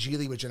I did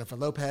Geely with Jennifer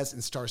Lopez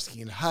and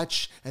Starsky and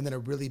Hutch. And then a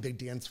really big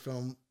dance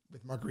film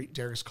with Marguerite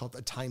Derricks called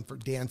A Time for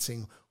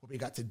Dancing, where we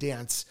got to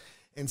dance.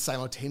 And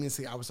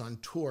simultaneously, I was on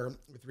tour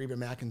with Reba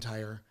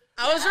McEntire.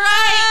 I was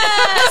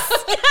right.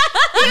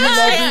 You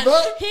love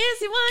Reba?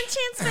 Here's your one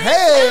chance.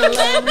 Hey,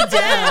 let me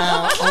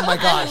down. Oh my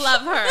gosh. I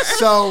love her.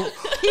 So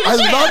I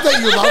love that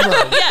you love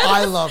her. Yes.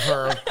 I love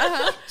her.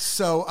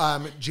 So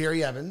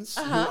Jerry Evans,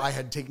 who I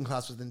had taken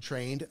classes with and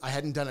trained. I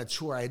hadn't done a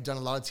tour. I had done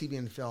a lot of TV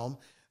and film.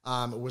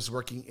 Was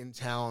working in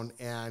town,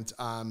 and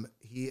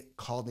he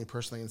called me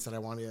personally and said, I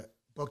want to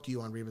book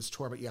you on Reba's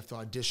tour, but you have to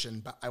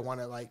audition. But I want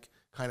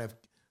to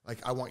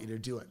I want you to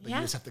do it. But you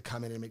just have to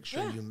come in and make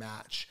sure you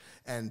match.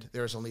 And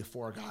there's only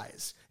 4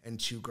 guys and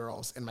 2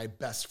 girls. And my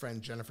best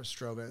friend, Jennifer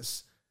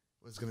Strovis,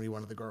 was going to be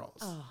one of the girls.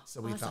 Oh, so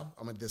we thought,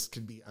 this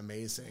could be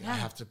amazing. Yeah. I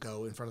have to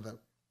go in front of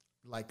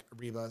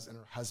Reba's and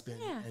her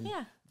husband.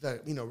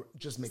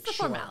 Just make the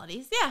sure. The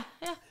formalities.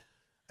 Yeah.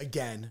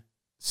 Again,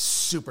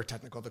 super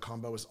technical. The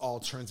combo is all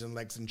turns and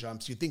legs and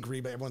jumps. You think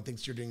Reba, everyone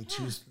thinks you're doing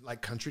 2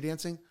 country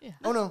dancing. Yeah.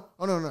 Oh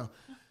no.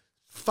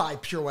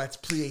 5 pirouettes,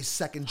 plie,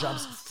 second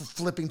jumps,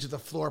 flipping to the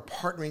floor,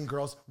 partnering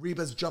girls.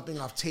 Reba's jumping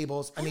off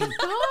tables. You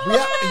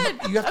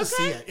have to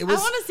see it. I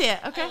want to see it.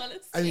 Okay.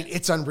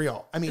 It's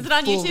unreal. Is it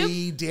on fully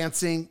YouTube?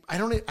 Dancing. I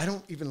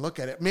don't even look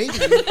at it. Maybe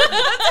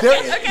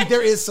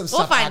there is some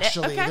stuff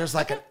actually. Okay. There's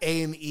an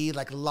A&E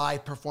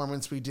live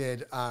performance we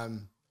did. I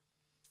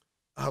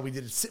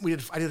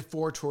did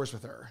 4 tours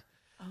with her.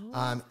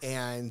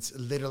 And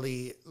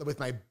literally with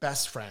my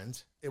best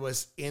friend, it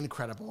was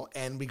incredible.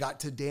 And we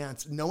got to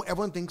dance.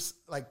 Everyone thinks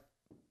like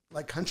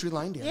country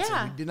line dancing.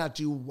 Yeah. We did not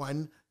do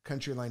one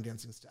country line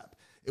dancing step.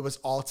 It was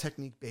all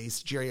technique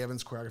based. Jerry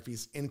Evans choreography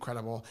is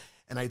incredible.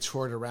 And I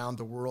toured around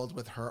the world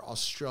with her,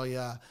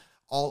 Australia,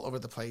 all over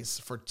the place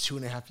for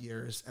 2.5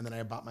 years. And then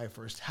I bought my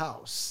first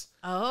house.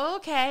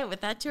 Okay, with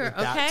that tour.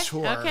 That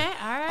tour. Okay,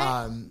 all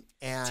right.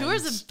 And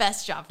tour's the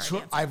best job for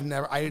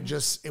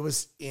it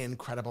was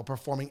incredible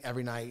performing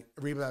every night.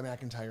 Reba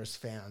McEntire's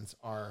fans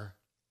are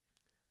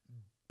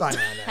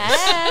bananas.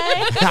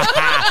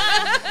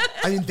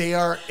 Hey. They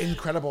are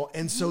incredible.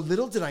 And so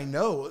little did I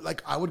know,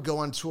 I would go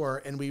on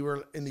tour and we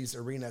were in these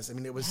arenas.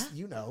 It was,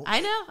 I know.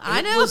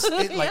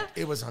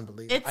 It was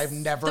unbelievable. It's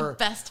the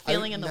best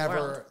feeling in the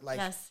world.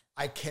 Yes.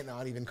 I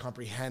cannot even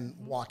comprehend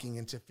walking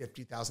into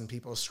 50,000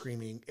 people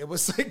screaming. It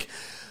was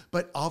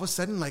but all of a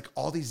sudden,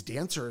 all these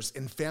dancers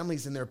and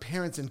families and their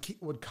parents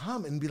would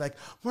come and be like,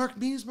 Mark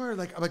Meismer, I'm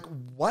like,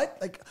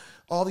 what?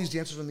 All these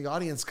dancers in the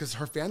audience, because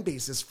her fan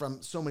base is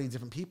from so many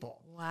different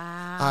people.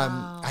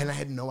 Wow. And I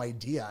had no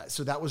idea.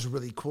 So that was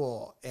really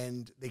cool.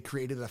 And they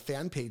created a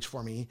fan page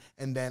for me.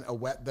 And then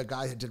the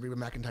guy that did Reba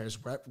McEntire's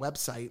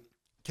website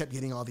kept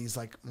getting all these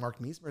Mark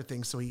Meismer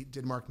things. So he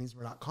did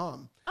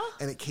markmeismer.com.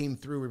 And it came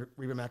through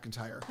Reba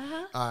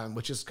McEntire,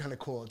 which is kind of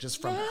cool,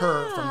 just from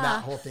her, from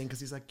that whole thing. Because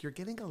he's like, you're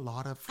getting a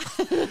lot of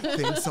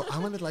things, so I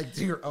want to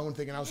do your own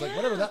thing. And I was like,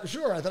 whatever,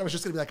 sure. I thought it was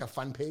just going to be a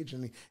fun page,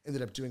 and he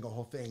ended up doing a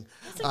whole thing.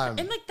 And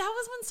that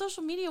was when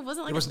social media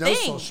wasn't there was a no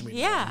thing. social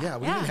media. Yeah,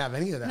 we didn't have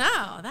any of that.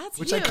 No, that's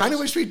which huge. I kind of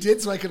wish we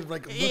did, so I could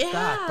look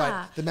back.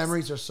 But the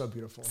memories are so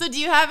beautiful. So, do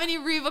you have any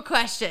Reba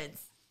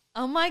questions?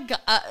 Oh my God.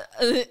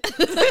 Reba?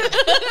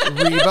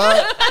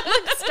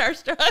 I'm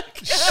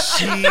starstruck.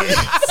 She is.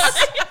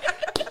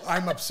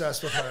 I'm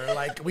obsessed with her.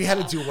 We had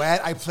a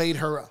duet. I played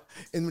her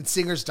in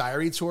Singer's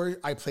Diary tour.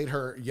 I played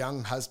her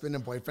young husband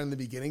and boyfriend in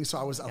the beginning. So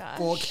I was a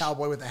full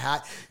cowboy with a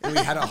hat. And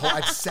we had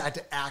I sat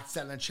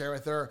in a chair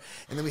with her.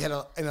 And then we had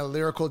in a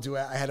lyrical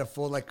duet, I had a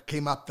full,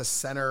 came up the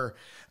center,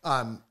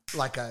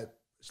 like a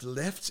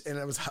lift. And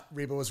it was,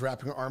 Reba was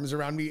wrapping her arms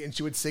around me and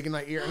she would sing in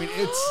my ear.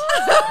 It's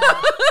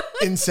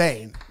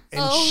insane.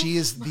 And she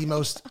is the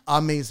most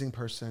amazing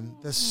person,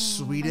 the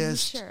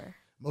sweetest,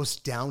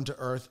 most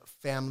down-to-earth,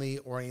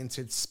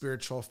 family-oriented,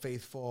 spiritual,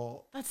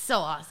 faithful. That's so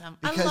awesome.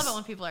 I love it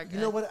when people are good. You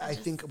know what I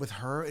think with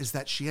her is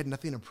that she had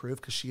nothing to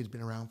prove because she had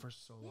been around for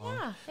so long.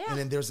 Yeah. And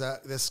then there's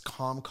this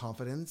calm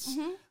confidence.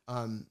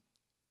 And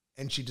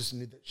she just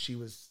knew that she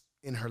was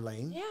in her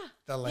lane. Yeah.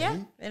 The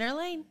lane. Yeah, in her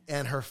lane.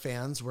 And her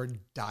fans were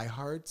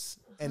diehards.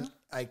 And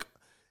like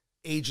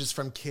ages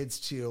from kids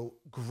to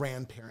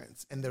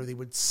grandparents. And they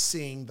would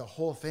sing the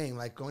whole thing,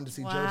 like going to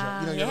see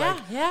JoJo. You know, you're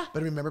like,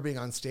 but I remember being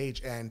on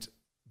stage and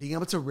being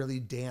able to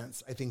really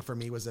dance, I think for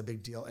me was a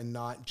big deal, and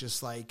not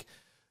just like,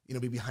 you know,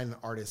 be behind an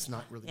artist,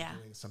 not really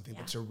doing something,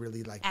 but to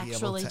really like actually be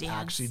able to dance.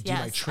 actually do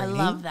my training.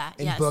 I love that.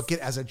 And book it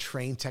as a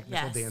trained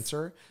technical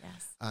dancer.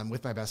 Yes.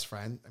 With my best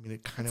friend. I mean,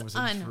 it kind of was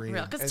a dream.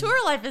 Because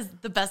tour life is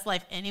the best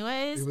life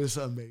anyways. It was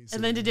amazing.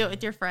 And then to do it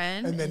with your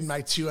friend. And then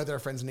my two other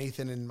friends,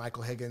 Nathan and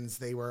Michael Higgins,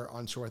 they were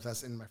on tour with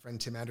us, and my friend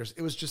Tim Anders.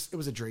 It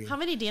was a dream. How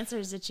many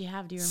dancers did she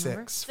have? Do you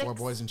remember? 6, 4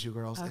 boys and 2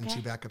 girls, and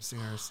 2 backup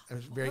singers. It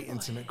was a very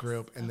intimate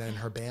group. And then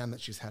her band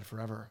that she's had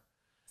forever.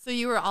 So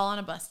you were all on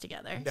a bus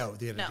together? No,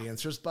 they had a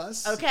dancer's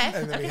bus. Okay.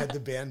 And then we had the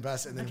band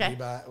bus, and then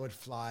Reba would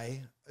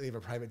fly. They have a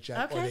private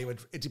jet, or they would.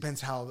 It depends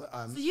how.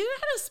 So you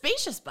had a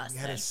spacious bus. We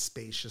had a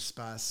spacious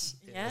bus.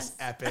 It was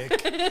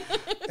epic,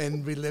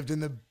 and we lived in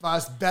the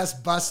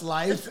best bus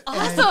life.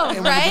 Awesome,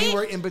 and right? We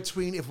were in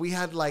between. If we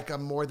had like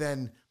more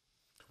than.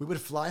 We would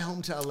fly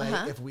home to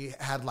LA if we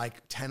had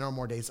like 10 or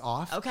more days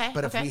off. Okay.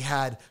 But if we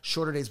had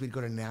shorter days, we'd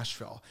go to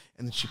Nashville,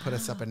 and then she put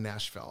us up in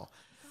Nashville.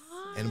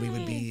 And we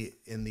would be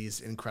in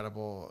these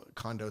incredible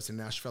condos in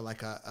Nashville,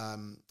 like a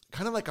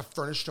kind of like a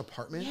furnished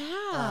apartment,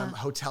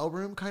 hotel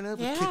room, kind of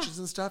with kitchens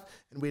and stuff.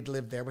 And we'd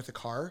live there with a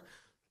car.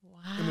 Wow!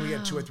 And then we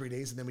had 2 or 3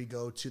 days, and then we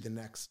go to the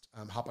next,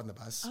 hop on the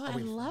bus. Oh, I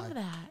love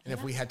that. And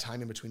if we had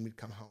time in between, we'd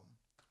come home.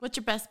 What's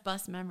your best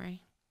bus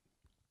memory?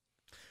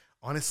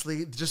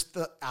 Honestly, just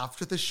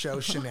after the show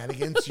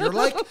shenanigans, you're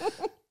like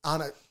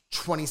on a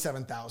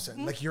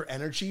 27,000. Like your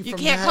energy you from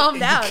can't that, calm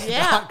down. You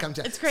cannot come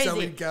down. It's crazy. So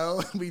we'd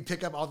go, we'd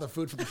pick up all the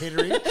food from the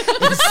catering and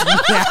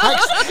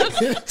snacks.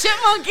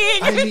 Chipmunking.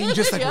 I mean,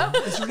 just like,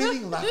 is there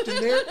anything left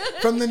in there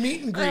from the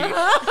meet and greet?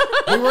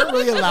 We weren't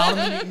really allowed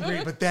in the meet and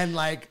greet, but then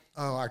like,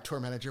 our tour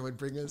manager would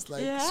bring us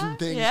like some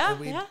things,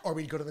 or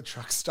we'd go to the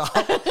truck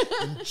stop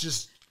and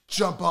just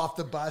jump off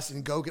the bus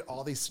and go get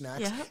all these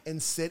snacks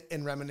and sit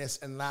and reminisce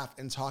and laugh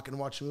and talk and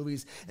watch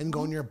movies and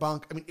go in your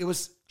bunk. I mean, it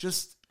was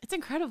just... It's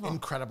incredible.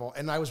 Incredible.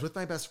 And I was with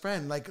my best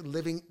friend, like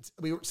living,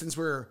 we grew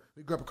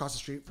up across the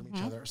street from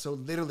each other. So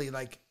literally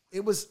like,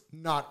 it was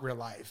not real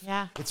life.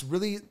 Yeah. It's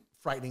really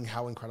frightening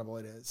how incredible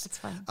it is. It's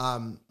fun.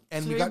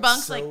 And so we your got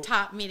bunks like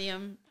top,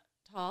 medium,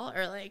 tall,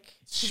 or like,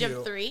 did you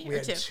have 3 we or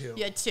had 2? 2.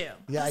 You had 2.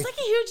 Yeah. It's like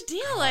a huge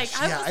deal. Like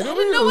I don't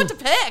didn't know know. what to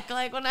pick.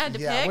 Like when I had to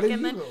pick. What did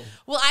and you then, do?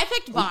 well, I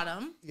picked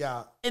bottom.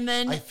 Yeah. And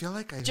then I feel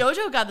like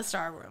JoJo got the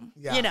star room.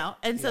 Yeah. You know,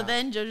 and so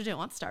then JoJo didn't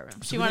want the star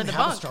room. So she we wanted didn't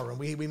the have bunk. a star room.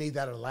 We made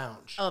that a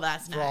lounge. Oh,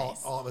 that's for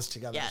nice. all of us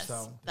together. Yes,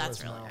 So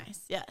that's really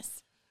nice.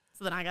 Yes.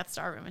 So then I got the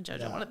star room and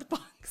JoJo wanted the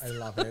bunks. I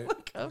love it.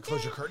 Like, okay.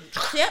 Close your curtain.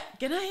 Yep.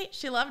 Good night.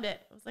 She loved it.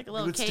 It was like a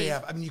little We would cave. stay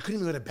up. I mean, you couldn't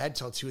even go to bed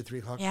till 2 or 3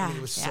 o'clock. Yeah, I mean,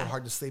 it was so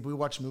hard to sleep. We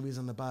watched movies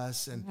on the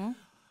bus, and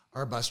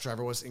our bus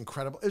driver was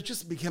incredible. It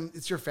just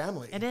it's your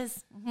family. It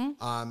is.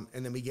 And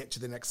then we get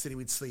to the next city,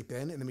 we'd sleep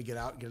in, and then we get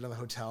out, get another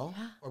hotel,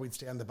 or we'd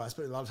stay on the bus.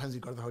 But a lot of times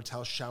we'd go to the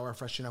hotel, shower,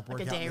 freshen up,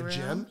 work out in the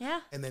gym,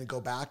 and then go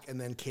back, and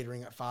then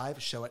catering at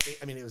 5, show at 8.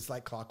 I mean, it was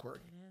like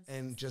clockwork.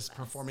 And just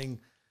performing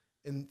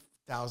in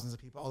thousands of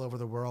people all over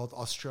the world.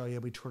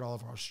 Australia, we toured all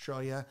over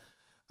Australia.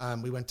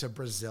 We went to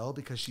Brazil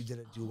because she did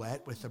a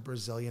duet with a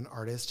Brazilian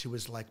artist who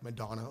was like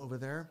Madonna over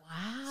there.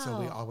 Wow. So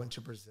we all went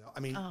to Brazil. I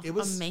mean, it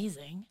was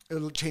amazing.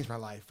 It changed my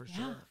life for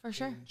sure. Yeah, for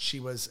sure. And she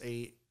was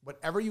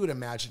whatever you would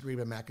imagine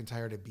Reba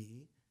McEntire to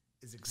be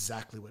is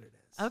exactly what it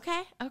is.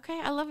 Okay.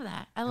 I love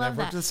that. I've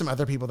worked with some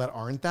other people that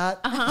aren't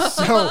that.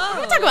 So we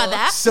can talk about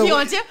that if you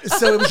want to.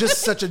 So it was just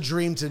such a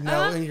dream to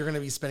know, and you're going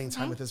to be spending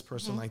time with this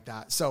person like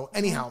that. So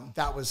anyhow,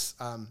 that was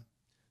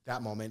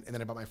that moment. And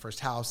then I bought my first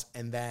house,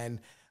 and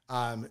then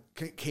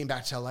came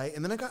back to LA,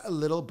 and then I got a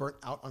little burnt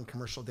out on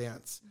commercial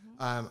dance.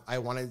 I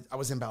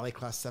was in ballet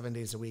class 7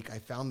 days a week. I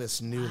found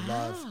this new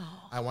love.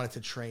 I wanted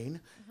to train,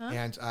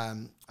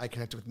 and I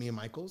connected with Mia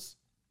Michaels.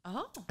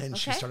 Oh, and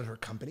she started her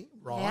company,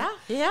 Raw.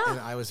 Yeah.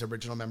 And I was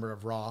original member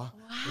of Raw,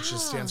 which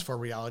just stands for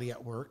Reality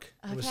at Work.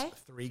 It was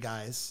 3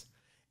 guys,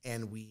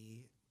 and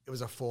it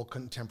was a full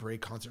contemporary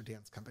concert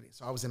dance company.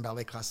 So I was in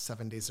ballet class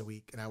 7 days a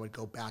week, and I would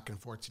go back and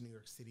forth to New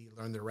York City,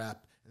 learn the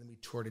rep, and then we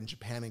toured in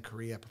Japan and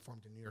Korea,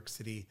 performed in New York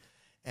City,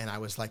 and I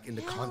was like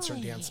into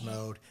concert dance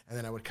mode. And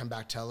then I would come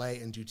back to LA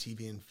and do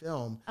TV and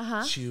film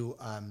to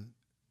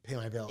pay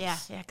my bills. Yeah,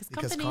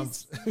 because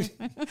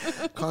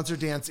concert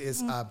dance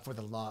is for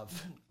the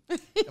love.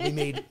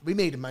 we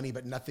made money,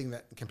 but nothing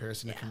that in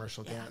comparison to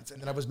commercial dance. And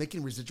then I was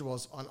making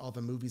residuals on all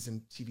the movies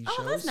and TV shows.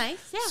 Oh, that's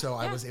nice. Yeah. So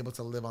I was able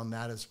to live on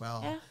that as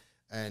well. Yeah.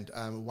 And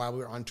while we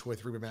were on tour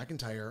with Reba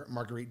McEntire,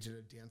 Marguerite did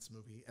a dance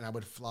movie, and I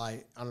would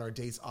fly on our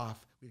days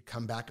off. We'd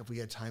come back if we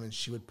had time, and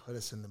she would put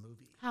us in the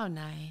movie. How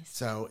nice.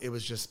 So it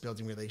was just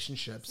building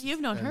relationships. So you've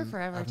known her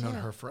forever, I've known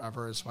her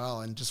forever as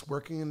well, and just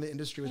working in the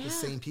industry with the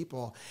same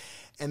people.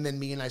 And then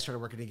me and I started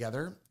working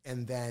together,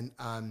 and then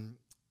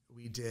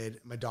we did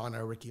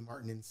Madonna, Ricky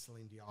Martin, and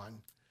Celine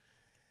Dion.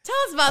 Tell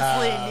us about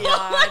Celine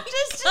Dion.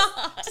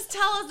 Just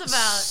tell us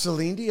about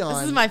Celine Dion.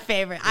 This is my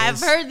favorite. I've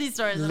heard these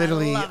stories.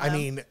 Literally, I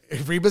mean,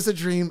 if Reba's a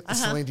dream,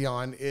 Celine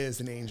Dion is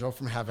an angel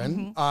from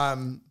heaven.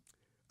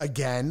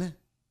 Again,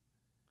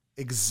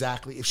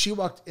 exactly. If she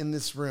walked in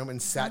this room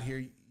and sat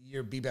here,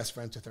 you'd be best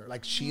friends with her.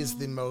 Like, she is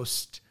the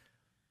most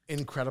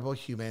incredible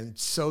human,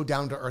 so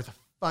down to earth,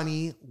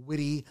 funny,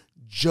 witty,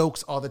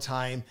 jokes all the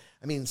time.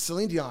 I mean,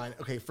 Celine Dion,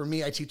 okay, for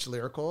me, I teach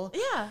lyrical.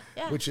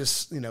 Yeah. Which is,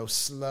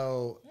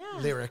 slow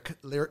lyric,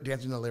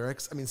 dancing the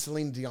lyrics. I mean,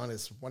 Celine Dion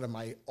is one of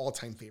my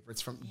all-time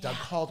favorites from Doug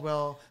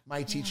Caldwell,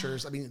 my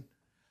teachers. I mean,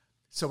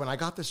 so when I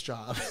got this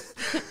job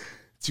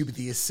to be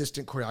the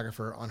assistant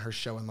choreographer on her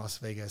show in Las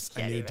Vegas,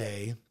 A New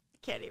Day.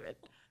 Can't even.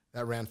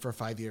 That ran for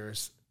 5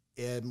 years.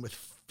 And with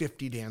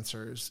 50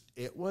 dancers,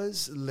 it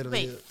was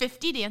literally... Wait,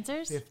 50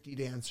 dancers? 50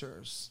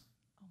 dancers.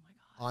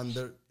 On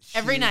the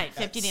every night,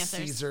 50 dancers.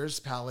 Caesar's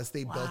Palace.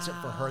 They built it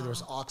for her. There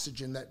was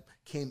oxygen that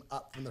came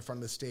up from the front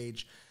of the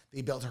stage.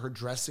 They built her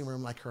dressing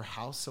room like her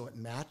house, so it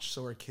matched.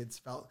 So her kids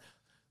felt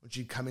when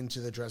she'd come into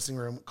the dressing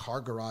room,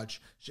 car garage,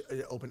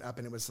 it opened up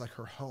and it was like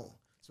her home.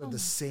 So the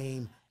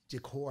same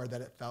decor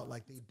that it felt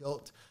like. They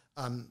built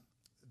at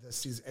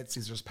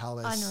Caesar's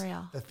Palace,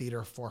 Unreal. The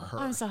theater for her.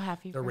 I'm so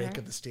happy the for rake her.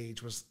 of the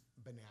stage was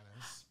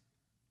bananas.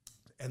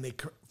 And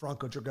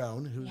Franco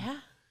Dragone, who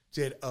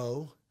did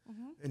O,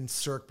 and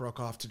Cirque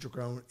broke off to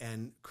Dragone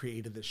and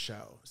created this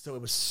show. So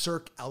it was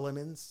Cirque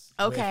elements,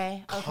 with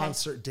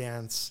concert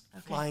dance,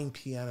 flying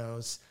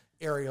pianos,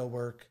 aerial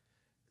work.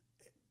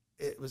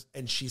 It was,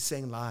 and she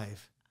sang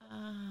live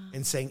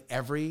and sang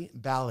every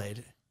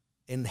ballad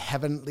in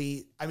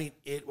heavenly. I mean,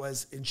 it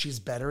was, and she's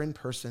better in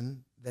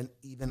person than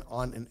even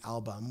on an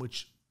album,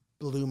 which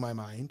blew my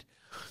mind.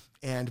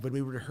 And when we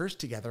rehearsed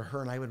together,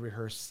 her and I would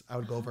rehearse. I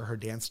would go over her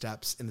dance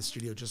steps in the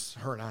studio, just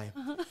her and I.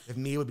 If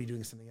Mia would be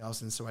doing something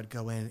else, and so I'd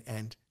go in,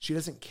 and she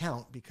doesn't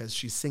count because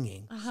she's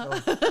singing.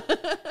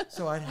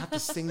 So I'd have to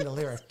sing the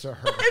lyric to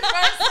her.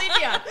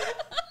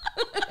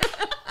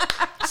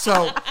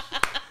 So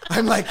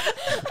I'm like,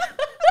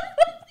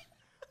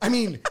 I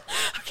mean,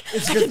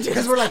 it's good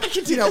because we're like,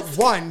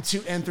 1,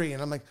 2, and 3,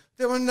 and I'm like,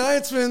 there were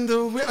nights when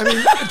just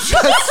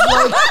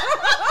like,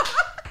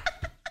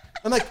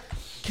 I'm like,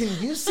 can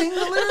you sing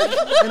the lyric?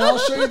 And I'll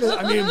show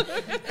you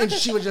and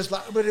she would just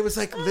laugh. But it was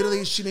like,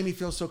 literally, she made me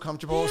feel so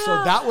comfortable. Yeah.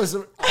 So that was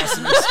an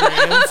awesome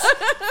experience.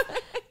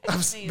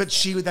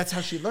 That's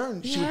how she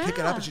learned. She would pick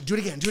it up and she'd do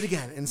it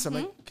again. And so I'm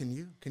like, can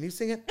you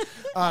sing it?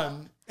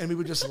 And we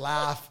would just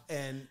laugh.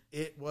 And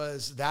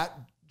that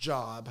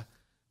job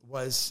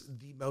was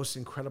the most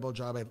incredible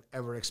job I've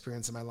ever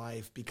experienced in my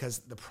life because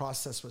the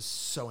process was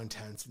so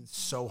intense and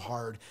so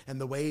hard. And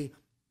the way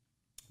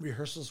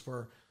rehearsals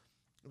were,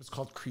 it was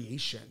called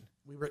creation.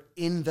 We were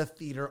in the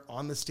theater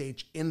on the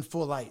stage in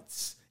full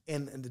lights,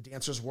 and the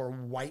dancers wore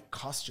white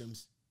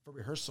costumes for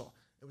rehearsal.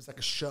 It was like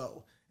a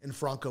show, and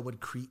Franco would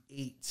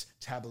create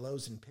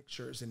tableaus and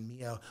pictures, and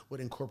Mia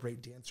would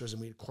incorporate dancers,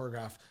 and we'd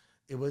choreograph.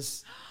 It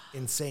was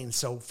insane.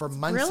 So for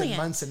months and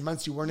months and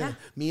months, you weren't in.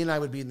 Me and I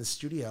would be in the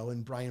studio,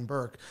 and Brian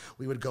Burke,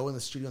 we would go in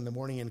the studio in the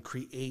morning and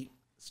create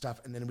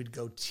stuff, and then we'd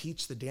go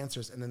teach the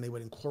dancers, and then they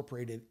would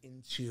incorporate it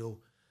into...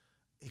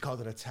 He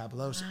called it a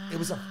tableau. So it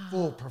was a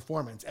full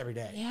performance every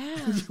day.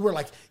 Yeah. You were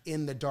like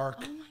in the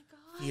dark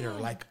theater,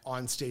 like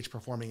on stage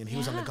performing, and he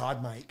was on the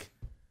God mic.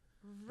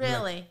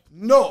 Really? Like,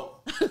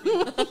 no.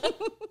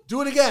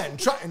 Do it again.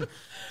 Try and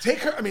take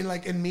her. I mean,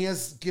 like, and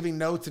Mia's giving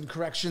notes and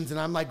corrections, and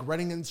I'm like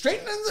running and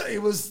straightening.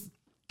 It was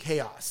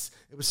chaos.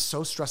 It was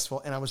so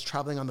stressful. And I was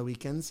traveling on the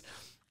weekends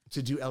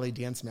to do LA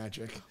Dance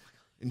Magic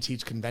and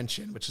teach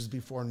convention, which was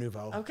before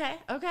Nouveau. Okay.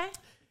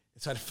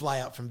 So I'd fly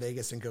out from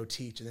Vegas and go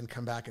teach and then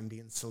come back and be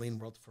in Celine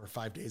World for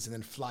 5 days and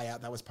then fly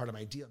out. That was part of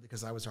my deal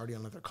because I was already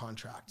on another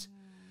contract.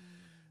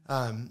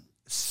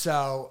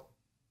 So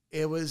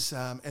it was,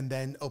 and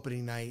then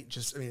opening night,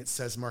 it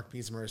says Mark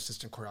Meismer,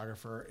 assistant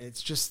choreographer.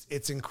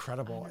 It's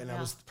incredible. And I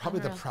was probably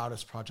the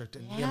proudest project.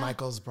 And Mia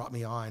Michaels brought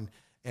me on,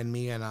 and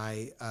Mia and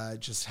I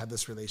just had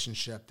this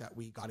relationship that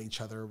we got each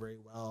other very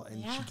well.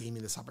 And she gave me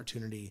this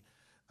opportunity.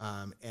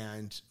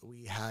 And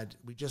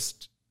we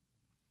just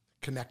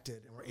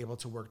connected and we're able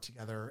to work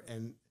together,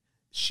 and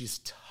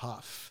she's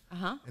tough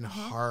and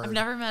hard. I've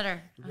never met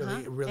her.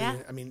 Really.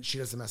 I mean, she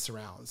doesn't mess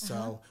around.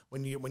 So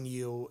when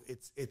you,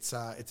 it's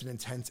an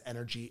intense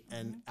energy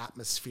and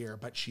atmosphere,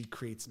 but she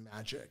creates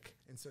magic.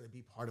 And so to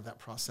be part of that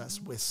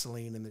process with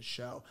Celine in the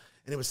show,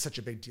 and it was such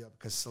a big deal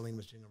because Celine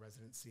was doing a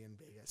residency in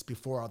Vegas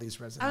before all these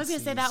residencies. I was gonna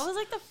say that was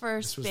like the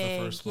first. This was the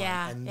first one,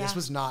 and this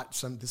was not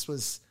some. This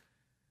was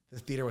the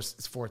theater was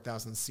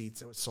 4,000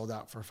 seats. It was sold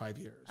out for 5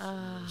 years. It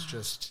was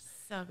just.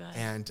 So good.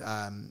 And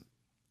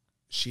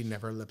she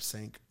never lip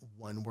sync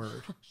one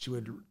word. She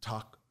would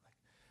talk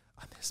like,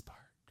 on this part.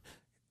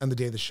 On the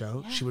day of the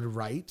show, she would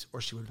write, or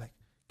she would be like,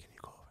 can you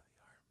go over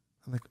the arm?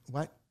 I'm like,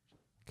 what?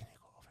 Can you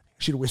go over there?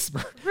 She'd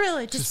whisper.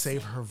 Really? To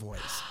save her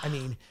voice. I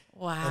mean,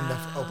 wow. And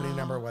the opening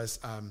number was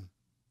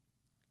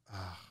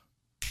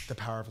The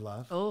Power of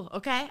Love. Oh,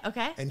 okay.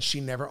 And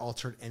she never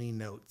altered any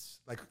notes.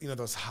 Like, you know,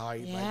 those high,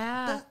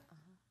 like,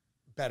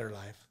 Better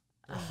Life.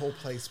 The whole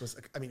place was,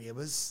 I mean, it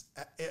was,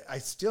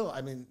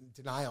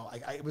 denial.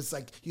 It was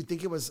like, you'd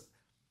think it was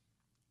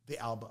the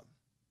album.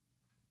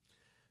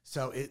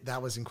 So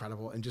that was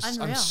incredible. And just,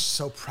 Unreal. I'm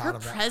so proud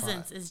of that. Her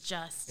presence is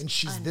just. And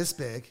she's this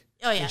big.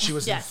 Oh, yeah. And she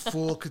was in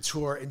full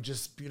couture and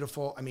just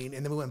beautiful. I mean,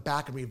 and then we went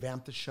back and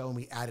revamped the show and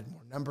we added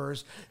more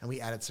numbers and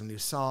we added some new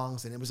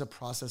songs. And it was a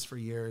process for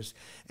years.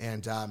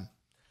 And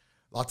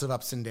lots of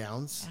ups and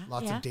downs,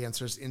 lots of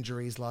dancers,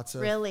 injuries, lots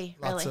of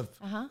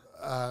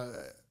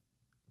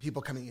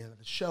people coming into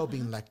the show,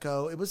 being let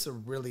go. It was a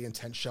really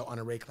intense show on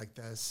a rake like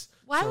this.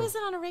 Why was it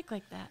on a rake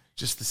like that?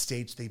 Just the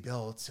stage they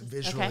built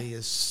visually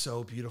is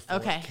so beautiful.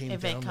 Okay, it came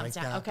if down it comes like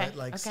down. that. Okay, But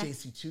like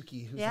Stacey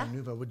Tukey, who's on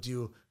Nuva, would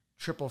do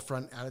triple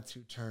front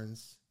attitude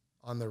turns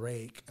on the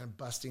rake and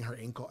busting her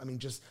ankle. I mean,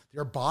 just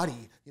your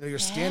body, you know, you're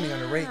standing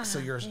on a rake, so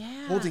you're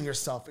holding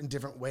yourself in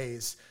different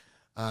ways.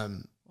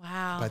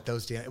 Wow. But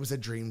it was a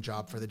dream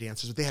job for the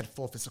dancers. They had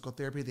full physical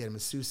therapy. They had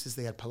masseuses.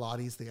 They had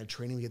Pilates. They had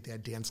training. They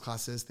had dance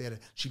classes.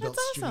 She built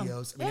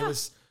studios. I mean, it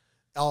was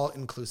all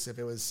inclusive.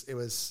 It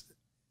was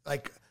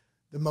like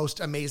the most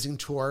amazing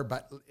tour,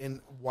 but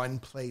in one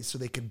place, so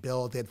they could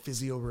build. They had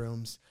physio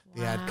rooms.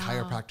 They had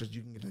chiropractors.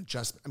 You can get an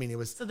adjustment. I mean, it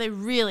was. So they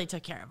really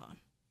took care of them.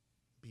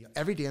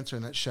 Every dancer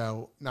in that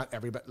show, not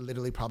every, but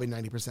literally probably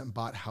 90%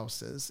 bought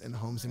houses and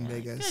homes in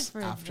Vegas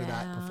after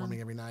that,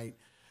 performing every night.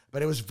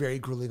 But it was very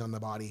grueling on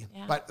the body.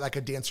 Yeah. But like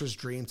a dancer's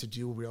dream to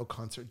do real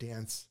concert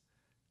dance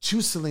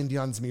to Celine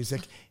Dion's music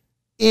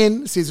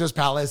in Caesar's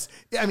Palace.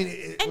 I mean,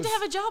 and to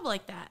have a job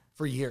like that.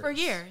 For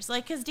years.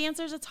 Like, because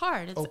dancers, it's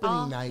hard. It's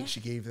opening night,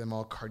 she gave them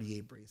all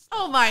Cartier bracelets.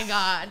 Oh my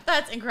God.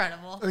 That's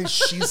incredible. I mean,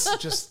 she's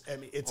just, I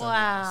mean, it's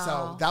unreal.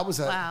 So that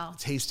was a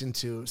taste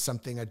into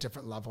something, a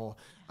different level.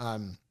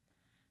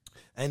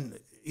 And,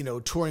 you know,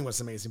 touring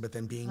was amazing, but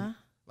then being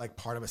like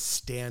part of a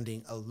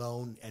standing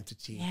alone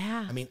entity.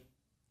 Yeah. I mean,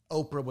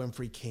 Oprah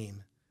Winfrey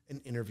came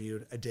and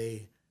interviewed a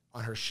day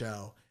on her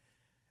show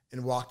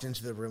and walked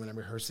into the room and I'm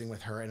rehearsing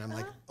with her. And I'm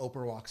like,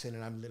 Oprah walks in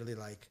and I'm literally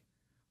like,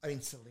 I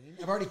mean, Celine,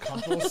 I've already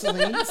comfortable with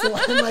Celine. So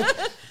I'm like,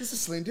 this is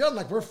Celine Dion.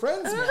 Like, we're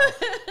friends now.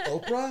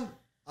 Oprah,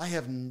 I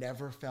have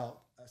never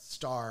felt a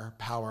star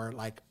power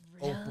like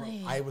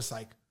Oprah. I was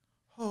like,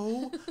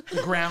 oh,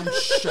 the ground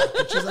shook.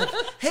 And she's like,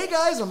 hey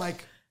guys. I'm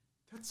like,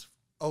 that's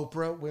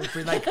Oprah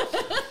Winfrey. Like,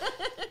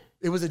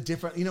 it was a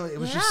different, you know, it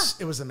was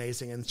just, it was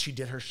amazing. And she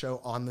did her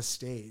show on the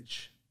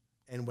stage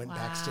and went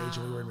backstage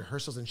and we were in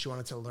rehearsals and she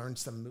wanted to learn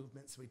some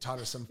movements. So we taught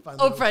her some fun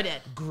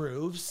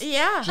grooves.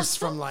 Yeah. Just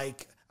from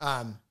like,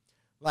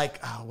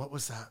 what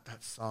was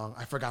that song?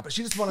 I forgot, but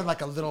she just wanted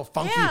like a little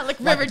funky. Yeah, like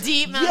River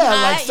Deep.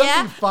 Like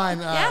something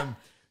fun.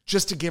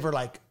 Just to give her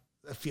like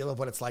a feel of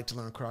what it's like to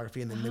learn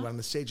choreography. And then they went on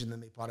the stage and then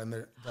they brought in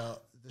the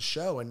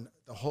show and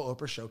the whole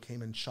Oprah show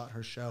came and shot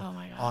her show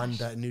on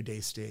the New Day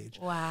stage.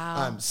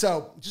 Wow.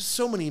 So just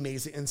so many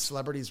amazing, and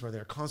celebrities were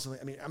there constantly.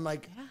 I mean, I'm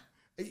like,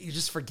 you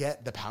just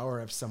forget the power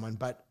of someone,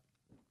 but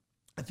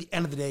at the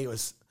end of the day, it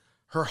was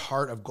her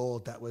heart of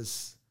gold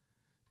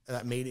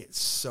that made it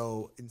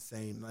so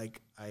insane. Like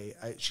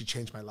she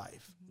changed my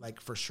life, like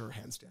for sure,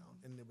 hands down.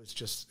 And it was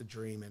just a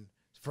dream and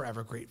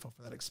forever grateful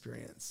for that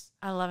experience.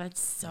 I love it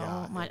so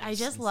much. I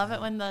just love it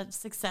when the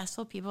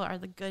successful people are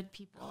the good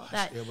people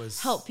that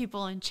help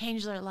people and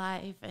change their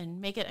life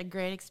and make it a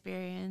great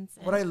experience.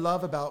 What I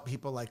love about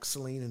people like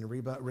Celine and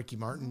Reba, Ricky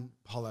Martin,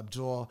 Paul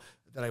Abdul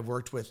that I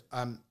worked with,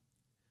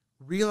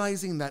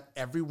 realizing that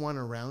everyone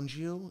around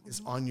you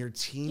is on your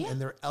team and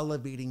they're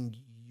elevating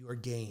your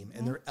game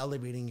and they're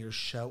elevating your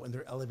show and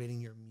they're elevating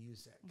your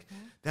music.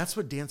 That's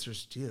what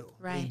dancers do.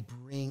 Right. They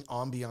bring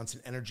ambiance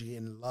and energy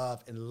and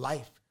love and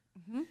life.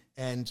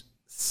 And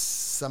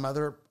some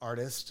other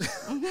artist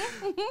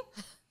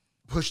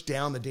pushed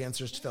down the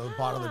dancers to the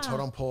bottom of the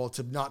totem pole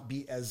to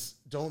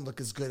don't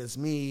look as good as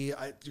me.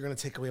 You're going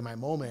to take away my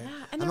moment.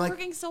 Yeah. And they're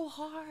working so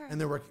hard.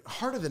 And they're working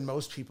harder than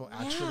most people,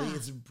 actually.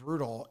 It's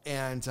brutal.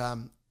 And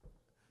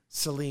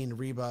Celine,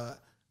 Reba,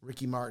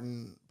 Ricky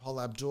Martin, Paul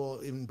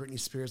Abdul, even Britney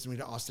Spears, and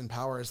Rita Austin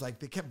Powers, like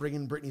they kept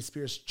bringing Britney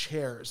Spears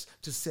chairs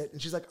to sit,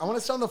 and she's like, "I want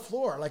to sit on the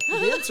floor." Like the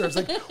dancers,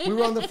 like we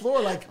were on the floor,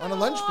 like on a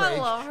lunch break,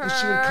 and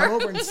she would come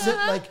over and sit.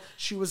 Like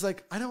she was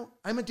like,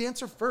 I'm a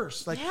dancer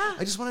first. Like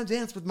I just want to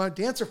dance with my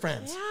dancer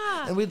friends.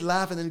 Yeah. And we'd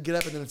laugh and then get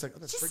up, and then it's like,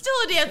 she's still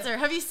a dancer.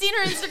 Have you seen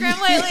her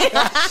Instagram lately?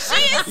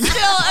 She's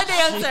still a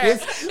dancer.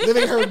 She is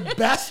living her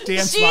best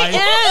dance life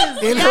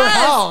in her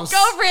house.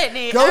 Go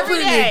Brittany. Go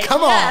Brittany.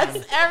 Come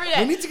on. Every day.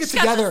 We need to get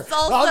together.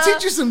 I'll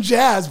teach you some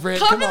jazz, Britt.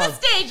 Come to the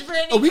stage,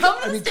 Brittany.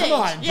 Come to the stage. Come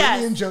on.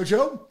 Yes. Brittany and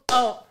JoJo.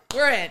 Oh,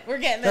 We're in. We're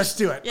getting this. Let's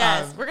do it.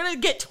 Yes. We're going to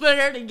get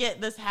Twitter to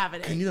get this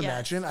happening. Can you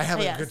imagine? I have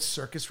a good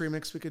circus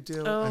remix we could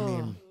do. Oh, I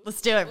mean,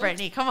 let's do it,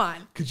 Brittany. Come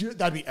on. Could you?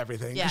 That'd be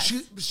everything. Yes.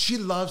 She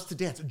loves to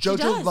dance.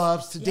 JoJo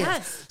loves to dance.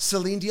 Yes.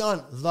 Celine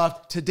Dion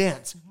loved to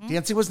dance.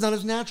 Dancing was not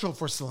as natural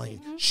for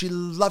Celine. She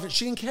loved it.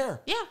 She didn't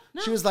care. Yeah.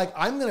 No. She was like,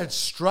 I'm going to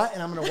strut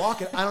and I'm going to walk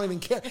and I don't even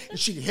care. And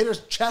she'd hit her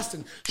chest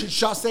and she'd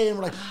chasse and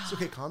we're like, it's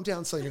okay, calm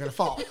down, Celine, you're going to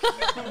fall.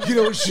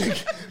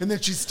 And then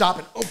she'd stop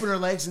and open her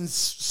legs and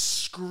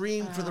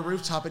scream for the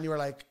rooftop and you were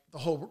like, the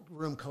whole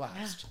room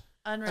collapsed.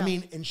 Yeah. Unreal. I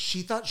mean, and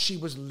she thought she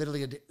was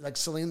literally like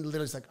Celine literally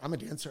was like, I'm a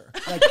dancer.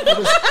 Like it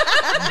was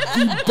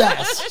the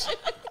best.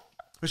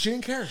 But she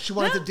didn't care. She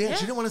wanted to dance.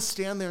 She didn't want to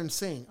stand there and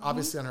sing.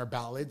 Obviously on her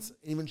ballads,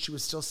 even she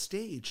was still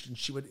staged and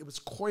it was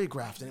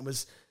choreographed and it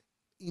was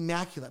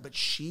immaculate, but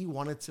she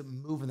wanted to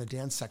move in the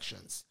dance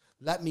sections.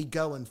 Let me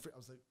go. And I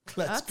was like,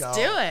 let's go. Do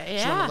it. She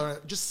Yeah. wanted to learn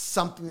just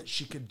something that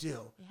she could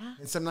do. Yeah.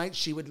 And some nights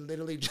she would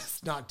literally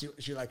just not do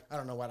it. She's like, I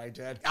don't know what I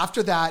did.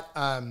 After that,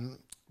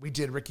 we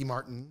did Ricky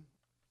Martin.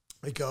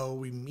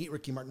 We meet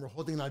Ricky Martin. We're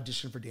holding an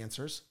audition for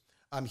dancers.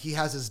 He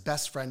has his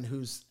best friend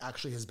who's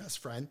actually his best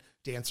friend,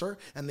 dancer,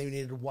 and they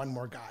needed one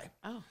more guy.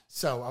 Oh.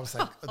 So I was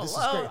like, this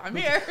hello, is great. I'm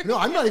here. No,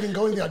 I'm not even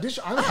going to the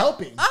audition. I'm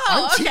helping.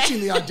 I'm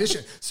teaching the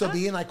audition. So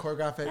me and I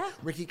choreograph it. Yeah.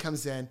 Ricky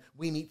comes in.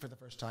 We meet for the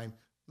first time.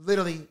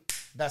 Literally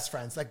best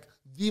friends. Like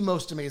the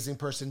most amazing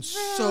person.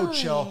 So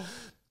chill.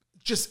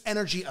 Just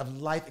energy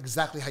of life,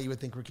 exactly how you would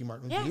think Ricky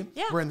Martin would be.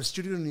 Yeah. We're in the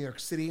studio in New York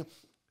City.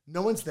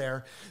 No one's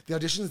there. The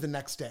audition is the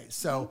next day.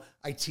 So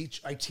I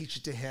teach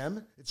it to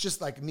him. It's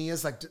just like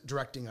Mia's like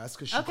directing us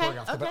because she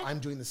choreographed it, but I'm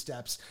doing the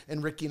steps.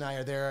 And Ricky and I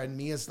are there and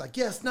Mia's like,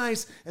 yes,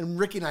 nice. And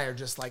Ricky and I are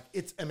just like,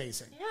 it's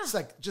amazing. Yeah. It's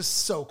like just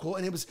so cool.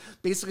 And it was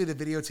basically the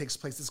video takes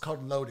place. It's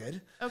called Loaded.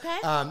 Okay.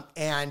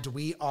 And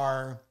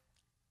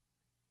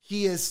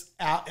he is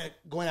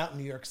going out in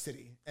New York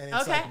City. And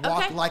it's like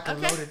walk like a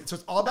loaded. So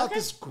it's all about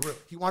this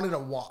group. He wanted to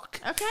walk.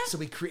 Okay. So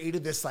we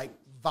created this like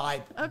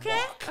vibe walk.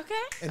 Okay.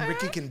 And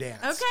Ricky can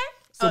dance. Okay.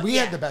 So we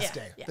had the best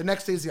day. Yeah. The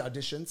next day is the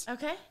auditions.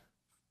 Okay.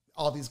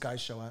 All these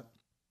guys show up.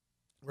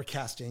 We're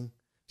casting,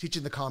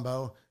 teaching the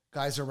combo.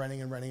 Guys are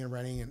running, and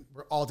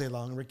we're all day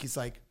long. And Ricky's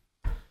like,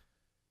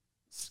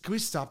 "Can we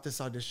stop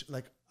this audition?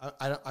 Like,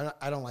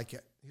 I don't like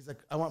it." He's like,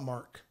 "I want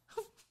Mark,"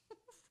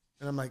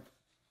 and I'm like,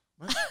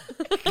 "What?"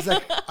 He's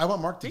like, "I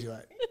want Mark to do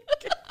it."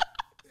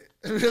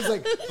 And it was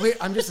like, wait,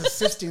 I'm just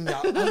assisting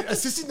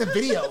the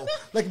video.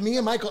 Like me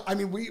and Michael, I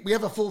mean, we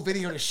have a full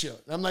video to shoot.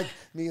 And I'm like,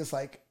 Mia's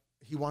like,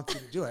 he wants you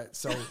to do it.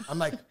 So I'm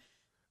like,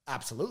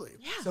 absolutely.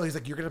 Yeah. So he's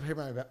like, you're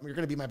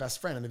gonna be my best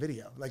friend in the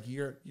video. Like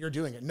you're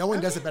doing it. No one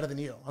does it better than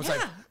you. I was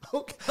like,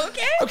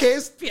 okay,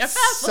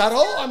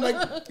 subtle. I'm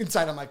like,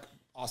 inside, I'm like,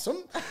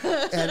 awesome.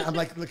 And I'm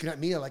like looking at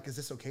Mia, like, is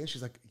this okay? And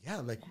she's like,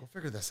 yeah, like we'll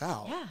figure this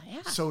out.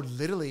 Yeah. So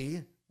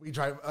literally, we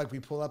drive, like we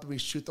pull up and we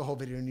shoot the whole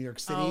video in New York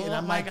City. Oh, and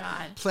I'm like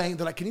playing,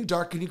 they're like, can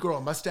you grow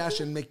a mustache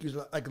and make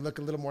you like look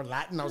a little more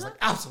Latin? I was like,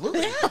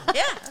 absolutely.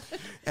 Yeah.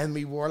 And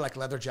we wore like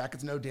leather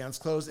jackets, no dance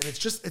clothes. And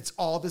it's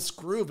all this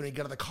groove. And we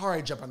get out of the car,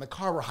 I jump on the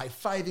car, we're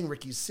high-fiving,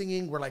 Ricky's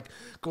singing. We're like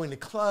going to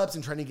clubs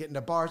and trying to get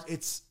into bars.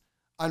 It's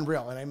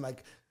unreal. And I'm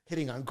like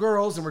hitting on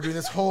girls and we're doing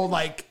this whole,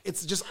 like,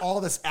 it's just all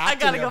this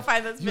acting. I gotta go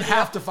find this video. You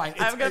have to find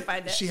it. I'm gonna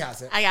find it. She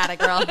has it. I got it,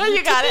 girl.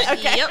 You got it?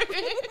 Okay. Yep.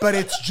 But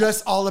it's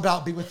just all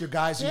about being with your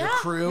guys and your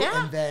crew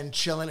yeah. and then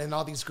chilling and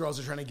all these girls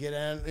are trying to get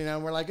in, you know,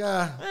 and we're like,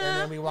 and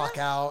then we walk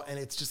out and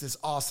it's just this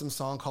awesome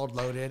song called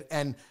Loaded.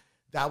 And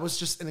that was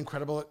just an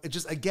incredible, it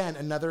just, again,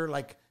 another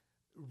like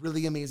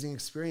really amazing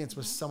experience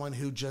with someone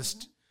who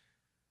just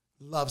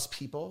loves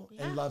people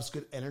and loves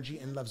good energy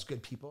and loves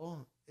good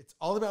people. It's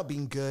all about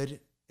being good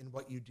in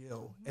what you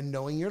do and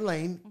knowing your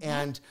lane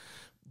and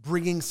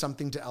bringing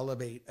something to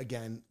elevate,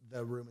 again,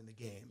 the room in the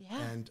game. Yeah,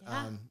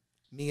 and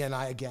Mia and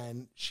I,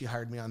 again, she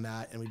hired me on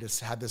that and we just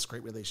had this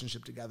great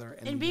relationship together.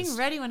 And being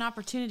ready when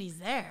opportunity's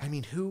there. I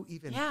mean, who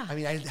even, I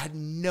mean, I had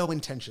no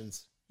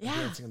intentions of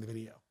dancing in the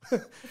video.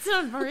 It's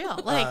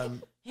unreal. Like,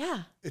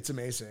 It's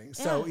amazing.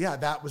 So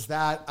that was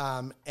that.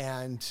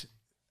 And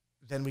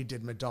then we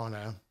did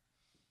Madonna.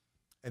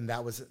 And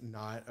that was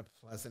not a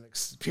pleasant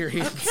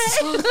experience.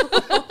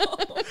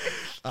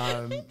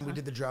 Okay. We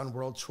did the Drowned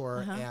World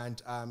Tour,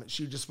 and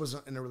she just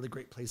wasn't in a really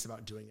great place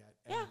about doing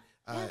it.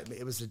 And,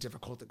 it was a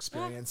difficult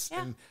experience,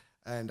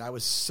 and I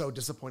was so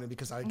disappointed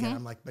because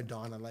I'm like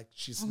Madonna, like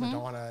she's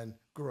Madonna, and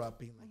grew up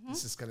being like,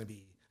 this is going to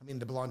be. I mean,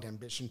 the Blonde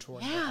Ambition tour.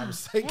 I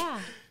was like,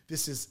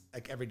 this is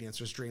like every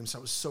dancer's dream. So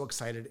I was so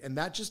excited, and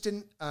that just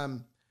didn't.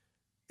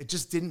 It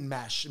just didn't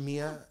mesh.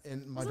 Mia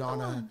and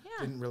Madonna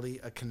didn't really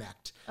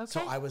connect. Okay.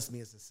 So I was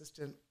Mia's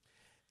assistant.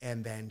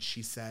 And then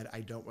she said,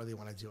 I don't really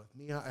want to deal with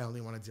Mia. I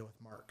only want to deal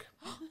with Mark.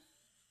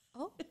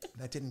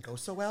 That didn't go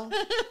so well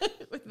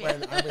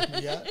when I'm with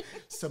Mia.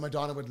 So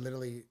Madonna would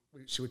literally,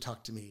 she would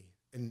talk to me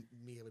and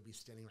Mia would be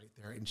standing right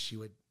there and she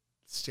would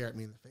stare at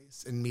me in the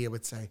face. And Mia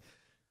would say,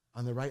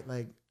 on the right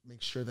leg,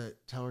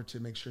 tell her to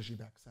make sure she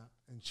backs up.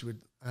 And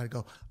I'd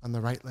go, on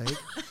the right leg,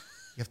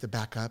 you have to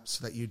back up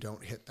so that you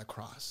don't hit the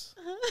cross.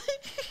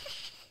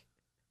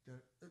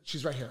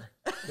 She's right here.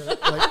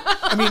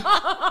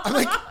 I'm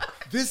like,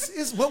 this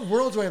is what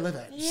world do I live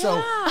in? Yeah. So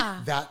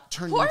that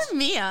turned Poor into,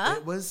 Mia.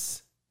 It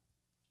was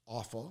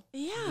awful.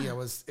 Yeah. It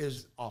was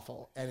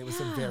awful. And it was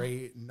a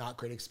very not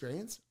great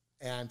experience.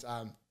 And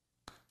I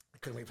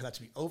couldn't wait for that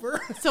to be over.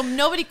 So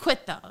nobody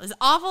quit though. As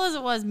awful as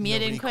it was, Mia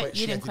Nobody didn't quit.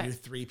 She You had didn't to do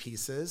quit. 3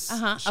 pieces.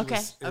 Okay.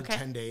 It was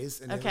 10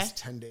 days. And it was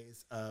 10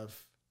 days of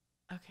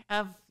Okay.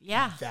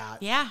 that.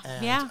 Yeah.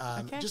 And,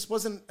 Yeah. It just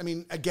wasn't,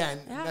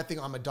 again, nothing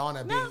on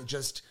Madonna being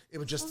it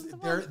was just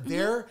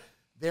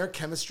their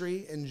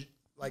chemistry and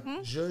like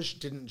Zhuzh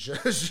didn't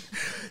Zhuzh.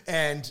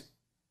 And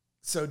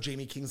so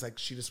Jamie King's like,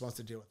 she just wants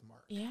to deal with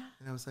Mark. Yeah.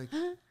 And I was like,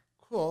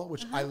 cool,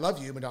 which I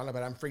love you, Madonna,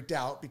 but I'm freaked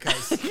out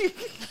because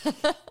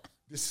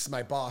this is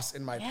my boss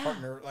and my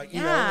partner, like,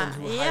 and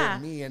who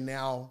hired me. And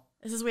now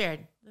this is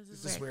weird.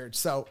 This is weird.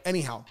 So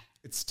anyhow,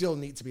 it's still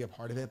neat to be a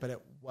part of it, but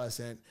it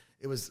wasn't.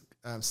 It was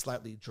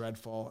slightly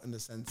dreadful in the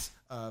sense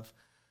of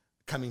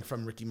coming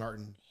from Ricky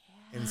Martin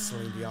and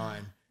Celine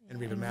Dion and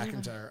Reba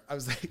McEntire. I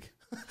was like,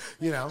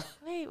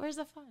 Wait, where's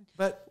the fun?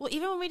 But well,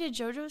 even when we did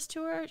JoJo's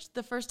tour,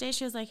 the first day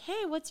she was like,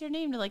 "Hey, what's your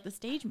name?" to like the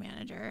stage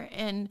manager,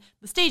 and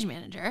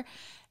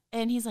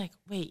he's like,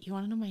 "Wait, you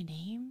want to know my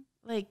name?"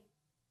 Like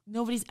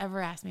nobody's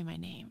ever asked me my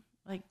name.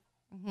 Like,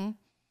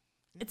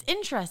 It's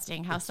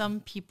interesting how some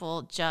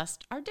people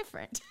just are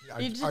different.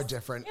 Are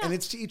different, and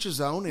it's to each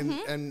his own.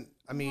 And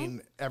I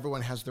mean,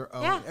 everyone has their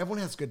own. Yeah. Everyone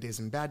has good days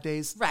and bad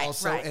days. Right.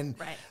 Also, right.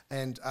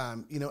 and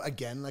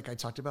again, like I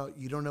talked about,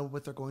 you don't know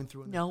what they're going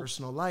through in their Nope.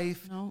 personal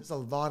life. Nope. There's a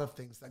lot of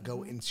things that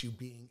go into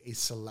being a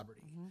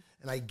celebrity,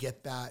 and I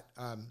get that.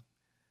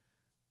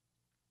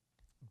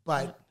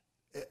 But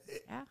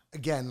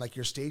again, like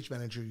your stage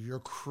manager, your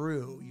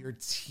crew, your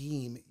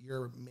team,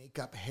 your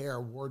makeup, hair,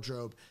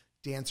 wardrobe,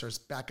 dancers,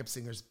 backup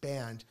singers,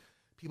 band,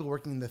 people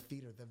working in the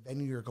theater, the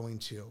venue you're going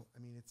to. I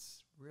mean,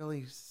 it's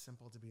really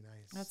simple to be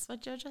nice. That's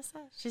what JoJo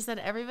said. She said,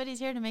 everybody's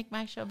here to make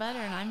my show better,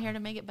 and I'm here to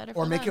make it better for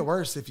or them. make it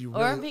worse if you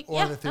really,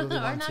 or if they really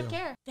or want not to.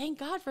 care. Thank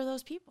God for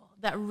those people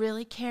that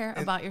really care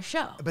about your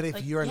show. But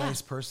if you're a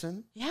nice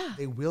person, Yeah.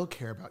 they will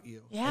care about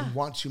you and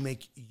want to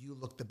make you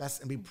look the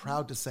best and be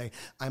proud to say,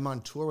 I'm on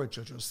tour with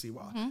JoJo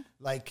Siwa.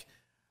 Like,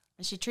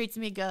 and she treats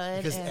me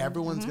good. because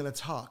everyone's going to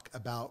talk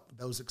about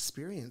those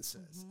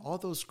experiences, all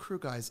those crew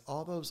guys,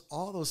 all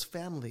those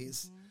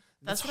families.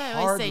 That's what I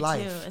always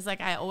say too. Is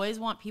like I always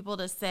want people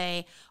to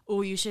say,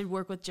 "Oh, you should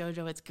work with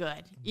JoJo. It's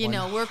good.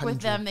 Work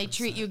with them. They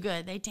treat you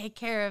good. They take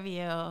care of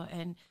you,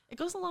 and it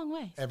goes a long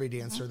way." Every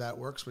dancer that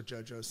works with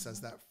JoJo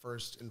says that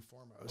first and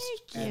foremost.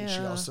 Thank and you.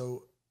 she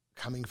also,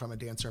 coming from a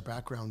dancer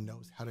background,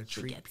 knows how to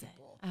treat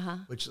people,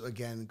 which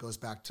again goes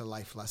back to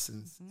life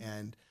lessons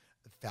and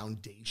the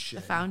foundation.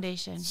 The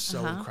foundation.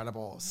 So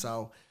incredible.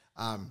 So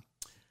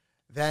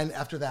then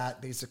after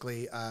that,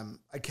 basically,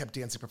 I kept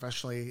dancing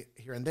professionally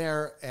here and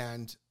there,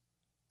 and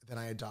then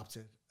I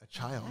adopted a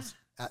child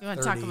at 30. You want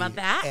to talk about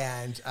that?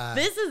 And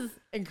this is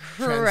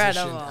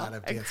incredible. out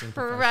of dancing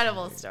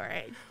Incredible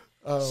professionally.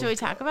 story. Should we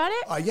talk about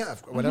it? Yeah,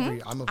 whatever.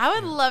 I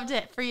would love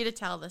for you to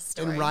tell this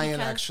story. And Ryan,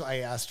 actually, I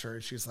asked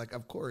her. She's like,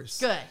 "Of course."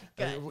 Good.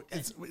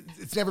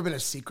 It's never been a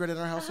secret in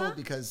our household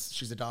because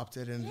she's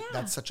adopted, and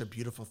that's such a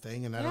beautiful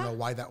thing. And I don't know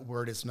why that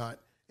word is not.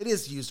 It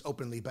is used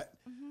openly, but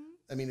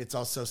I mean, it's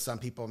also some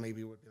people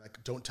maybe would be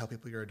like, "Don't tell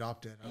people you're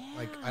adopted."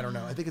 Like, I don't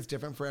know. I think it's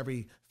different for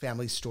every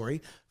family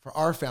story. For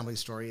our family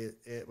story,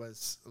 it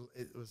was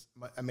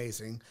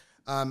amazing.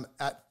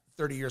 At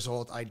 30 years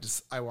old, I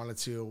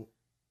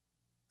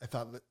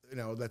thought,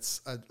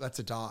 let's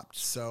adopt.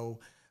 So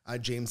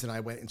James and I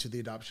went into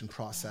the adoption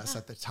process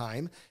at the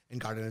time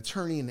and got an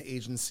attorney and an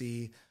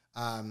agency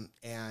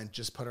and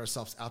just put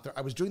ourselves out there.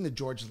 I was doing the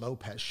George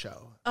Lopez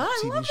show.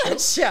 Oh, TV I love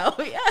that show.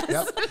 Yes.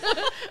 Yep.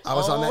 I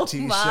was on that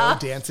TV show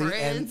dancing,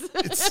 and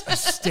it's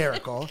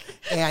hysterical.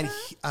 And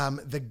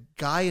the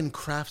guy in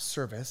craft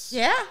service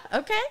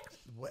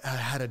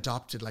had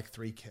adopted like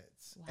 3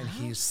 kids. Wow. And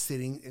he's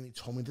sitting and he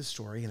told me the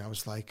story, and I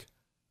was like,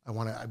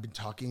 I've been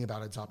talking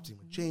about adopting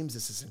with James.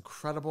 This is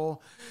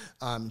incredible.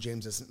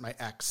 James isn't my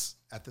ex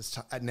at this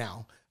time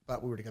now,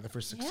 but we were together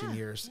for 16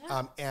 years.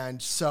 Yeah.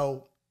 And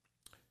so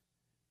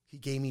he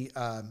gave me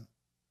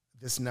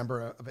this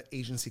number of an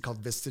agency called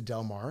Vista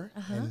Del Mar.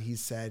 And he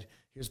said,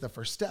 here's the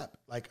first step.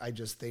 Like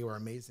they were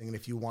amazing. And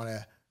if you want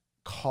to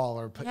call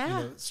or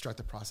start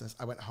the process,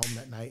 I went home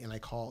that night and I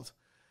called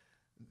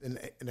and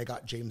I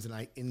got James and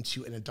I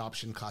into an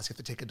adoption class. You have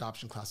to take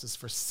adoption classes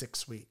for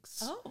 6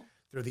 weeks. Oh.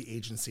 Through the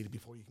agency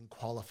before you can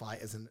qualify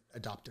as an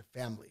adoptive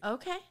family.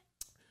 Okay.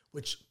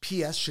 Which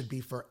PS should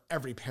be for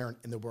every parent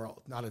in the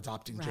world, not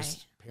adopting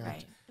just parent.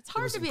 Right. It's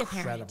hard to be a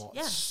parent. Incredible.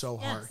 Yes. So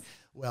hard.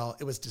 Well,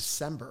 it was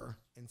December,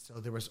 and so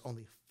there was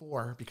only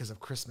 4 because of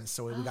Christmas.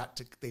 So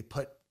they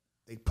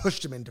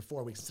pushed him into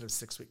 4 weeks instead of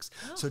 6 weeks.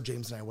 Oh. So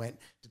James and I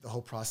did the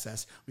whole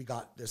process. We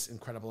got this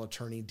incredible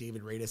attorney,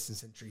 David Radis in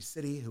Century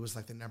City, who was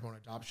like the #1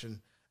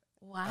 adoption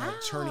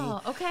attorney.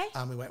 Okay.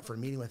 We went for a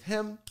meeting with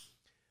him.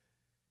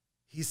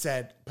 He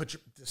said, put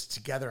this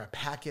together a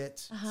packet.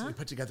 So we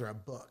put together a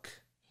book.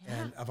 Yeah.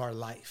 and of our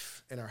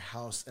life and our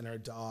house and our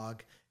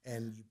dog.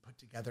 And you put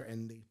together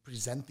and they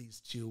present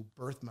these to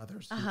birth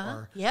mothers who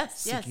are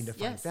seeking to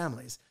find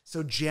families.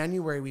 So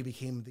January, we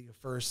became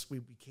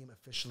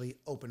officially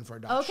open for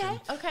adoption.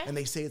 Okay. And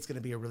they say it's going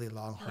to be a really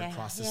long, hard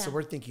process. So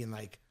we're thinking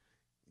like,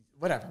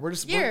 whatever, we're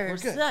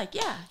good. Like,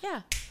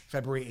 yeah.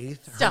 February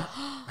 8th,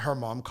 her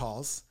mom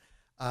calls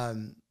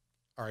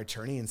our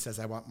attorney and says,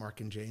 I want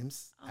Mark and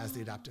James as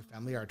the adoptive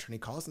family. Our attorney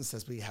calls and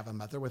says, we have a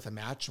mother with a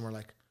match. And we're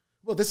like,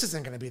 well, this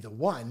isn't going to be the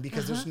one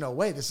because there's no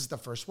way this is the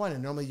first one.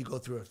 And normally you go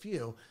through a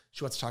few.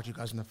 She wants to talk to you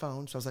guys on the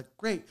phone. So I was like,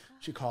 great.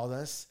 She called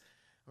us.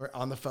 We're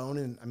on the phone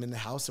and I'm in the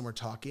house and we're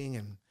talking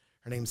and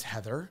her name's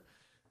Heather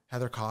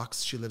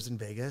Cox. She lives in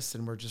Vegas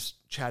and we're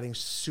just chatting,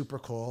 super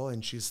cool.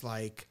 And she's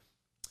like,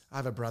 I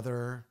have a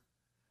brother.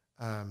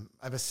 I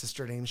have a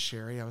sister named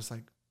Sherry. I was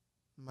like,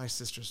 my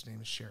sister's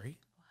name is Sherry.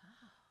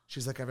 Wow.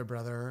 She's like, I have a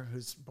brother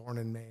who's born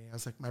in May. I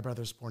was like, my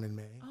brother's born in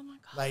May. Oh my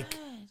God. Like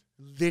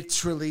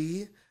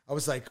literally, I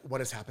was like,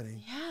 what is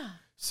happening? Yeah.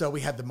 So we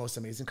had the most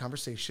amazing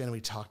conversation. We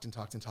talked and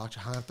talked and talked.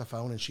 She hung up the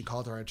phone and she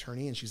called our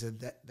attorney and she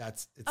said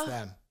it's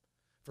them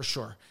for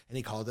sure. And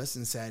he called us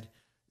and said,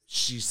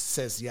 she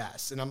says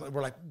yes. And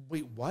we're like,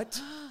 wait,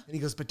 what? And he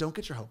goes, but don't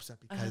get your hopes up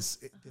because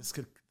this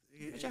could,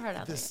 put your heart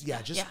out there.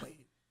 Yeah, just wait.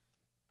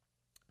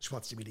 She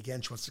wants to meet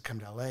again. She wants to come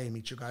to LA and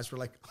meet you guys. We're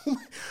like,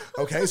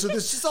 okay, so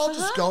this is all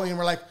just going. And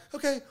we're like,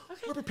 okay,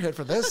 we're prepared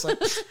for this.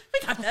 Like, we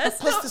got this.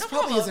 Plus, this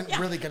probably isn't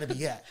really going to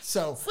be it.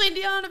 So, Celine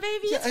Dion, a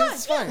baby.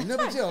 It's fine. No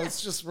big deal. It's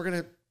just, we're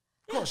going to,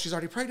 cool. She's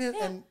already pregnant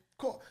and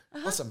cool.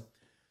 Awesome.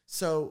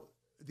 So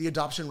the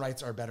adoption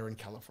rights are better in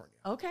California.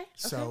 Okay.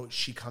 So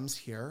she comes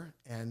here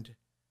and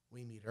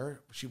we meet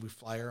her. We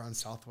fly her on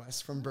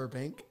Southwest from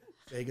Burbank,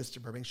 Vegas to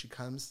Burbank. She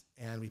comes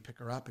and we pick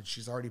her up and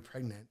she's already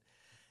pregnant.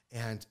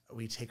 And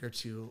we take her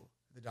to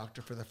the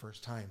doctor for the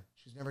first time.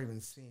 She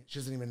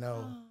doesn't even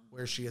know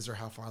where she is or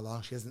how far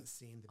along. She hasn't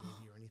seen the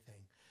baby or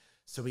anything.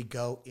 So we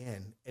go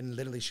in and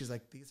literally she's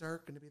like, these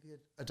are going to be the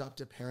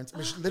adoptive parents. I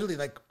mean, she's literally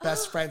like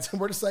best friends.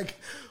 And we're just like,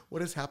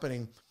 what is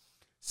happening?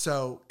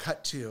 So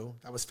cut to,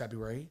 that was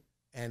February.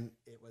 And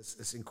it was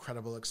this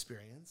incredible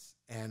experience.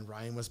 And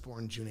Ryan was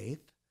born June 8th.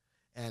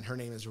 And her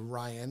name is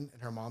Ryan,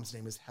 and her mom's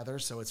name is Heather.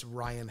 So it's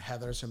Ryan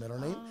Heather's her middle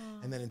name.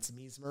 And then it's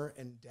Meismer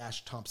and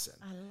Dash Thompson.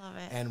 I love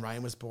it. And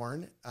Ryan was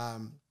born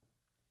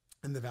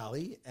in the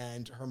Valley.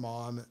 And her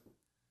mom,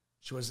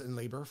 she was in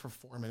labor for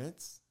 4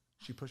 minutes.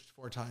 She pushed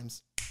 4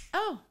 times.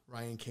 Oh.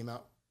 Ryan came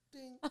out,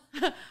 ding.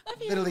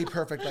 Literally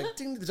perfect. Like,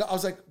 ding. I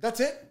was like,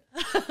 that's it.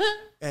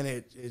 And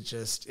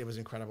it was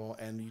incredible.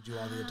 And you do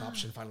all the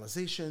adoption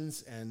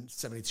finalizations. And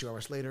 72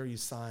 hours later, you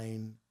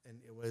sign. And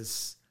it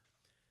was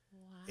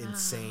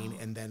insane.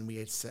 And then we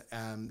had,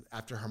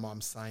 after her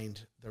mom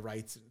signed the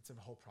rights, it's a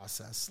whole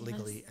process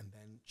legally. And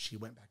then she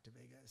went back to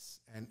Vegas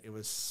and it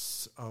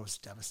was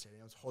devastating.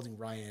 I was holding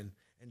Ryan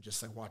and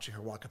just like watching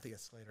her walk up the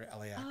escalator at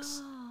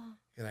LAX.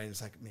 And I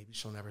was like, maybe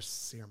she'll never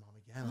see her mom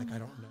again. Like, I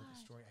don't know the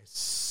story. I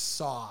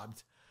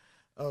sobbed.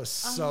 Oh,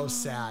 so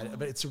sad,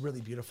 but it's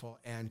really beautiful.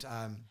 And,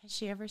 has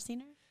she ever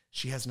seen her?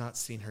 She has not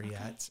seen her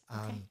yet.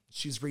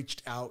 She's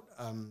reached out,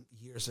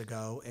 years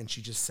ago and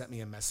she just sent me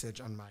a message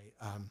on my,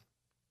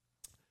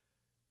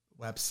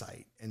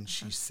 website and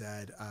she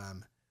said,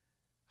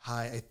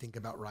 hi, I think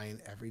about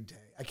Ryan every day.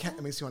 It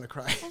makes me want to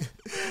cry.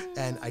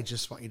 And I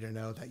just want you to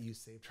know that you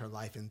saved her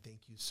life and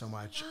thank you so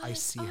much. I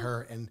see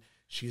her and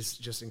she's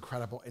just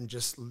incredible and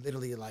just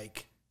literally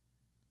like,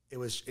 it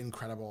was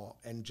incredible.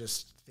 And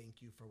just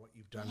thank you for what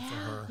you've done for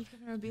her.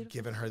 You've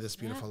given her this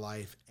beautiful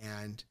life.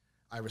 And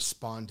I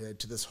responded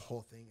to this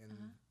whole thing and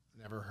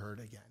never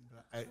heard again.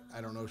 But I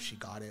don't know if she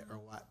got it or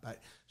what, but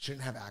she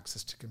didn't have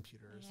access to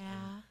computers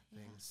and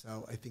things.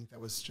 So I think that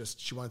was just,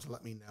 she wanted to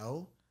let me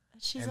know.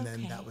 She's and okay.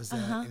 then that was it.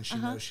 And she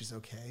knows she's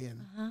okay.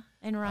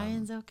 And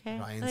Ryan's okay.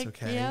 Ryan's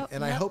okay.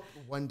 And I hope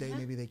one day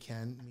maybe they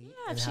can meet.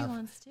 Yeah, if she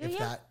wants to. If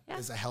that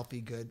is a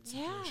healthy, good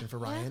situation for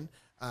Ryan.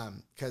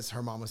 Because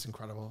her mom was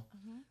incredible.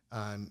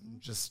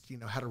 Just,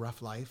 had a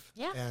rough life.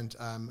 Yeah. And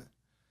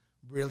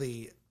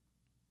really,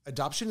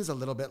 adoption is a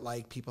little bit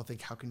like people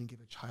think, how can you give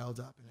a child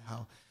up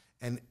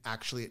and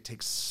actually it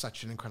takes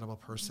such an incredible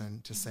person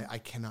to say, I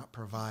cannot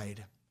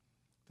provide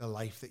the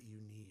life that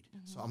you need.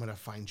 So I'm going to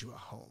find you a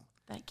home.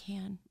 That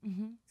can.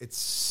 It's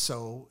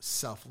so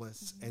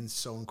selfless and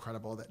so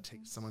incredible that it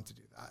takes someone to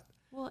do that.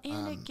 Well,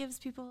 and it gives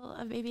people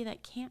a baby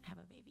that can't have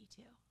a baby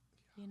too.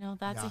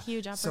 That's a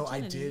huge opportunity. So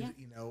I did,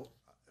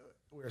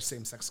 we're a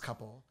same-sex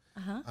couple.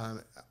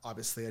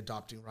 Obviously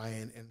adopting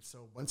Ryan. And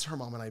so once her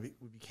mom and I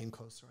we became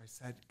closer, I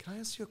said, can I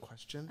ask you a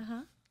question?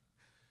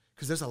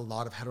 Because there's a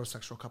lot of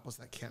heterosexual couples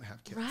that can't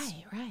have kids.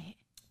 Right.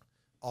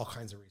 All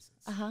kinds of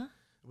reasons.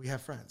 We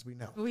have friends. We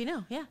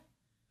know. Yeah.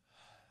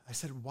 I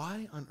said,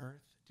 why on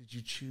earth did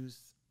you choose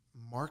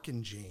Mark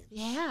and James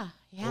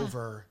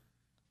over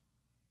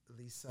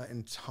Lisa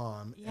and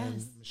Tom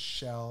and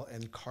Michelle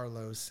and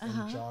Carlos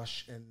and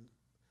Josh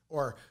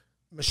or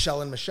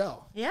Michelle and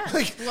Michelle? Yeah.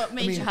 What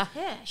made you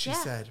pick? She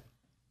said,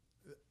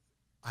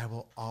 I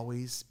will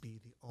always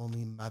be the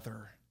only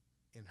mother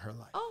in her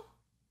life.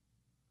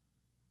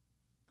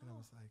 And I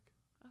was like,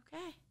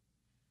 Okay.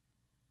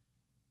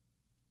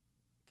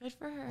 Good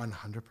for her.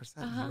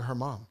 100%. You were her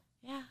mom.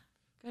 Yeah.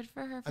 Good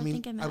for her for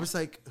thinking that. I was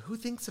like, who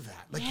thinks of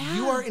that? Like, Yeah.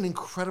 you are an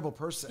incredible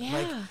person. Yeah.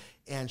 Like,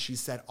 and she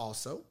said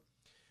also,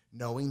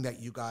 knowing that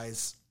you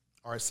guys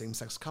are a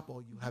same-sex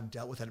couple, you have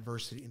dealt with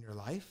adversity in your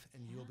life,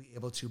 and you will be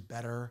able to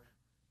better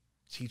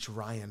teach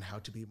Ryan how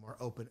to be more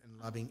open and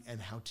loving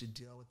and how to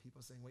deal with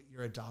people saying, wait,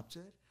 you're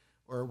adopted?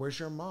 Or where's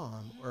your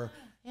mom? Or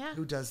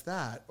who does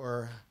that?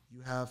 Or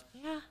you have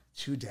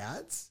 2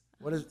 dads?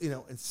 What is,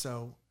 and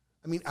so,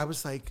 I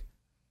was like,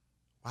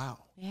 wow.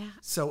 Yeah.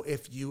 So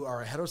if you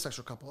are a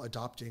heterosexual couple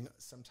adopting,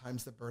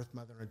 sometimes the birth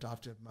mother and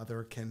adoptive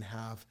mother can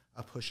have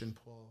a push and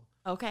pull.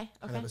 Okay.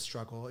 Kind of a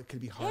struggle. It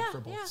could be hard for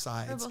both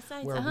sides.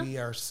 Where we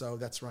are,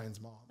 that's Ryan's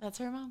mom. That's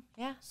her mom.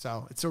 Yeah.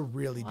 So it's a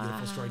really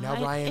beautiful story. Now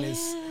It Ryan is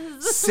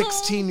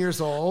 16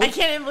 years old. I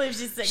can't even believe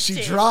she's 16.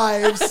 She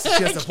drives.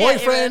 She has a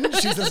boyfriend.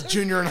 She's a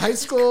junior in high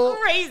school.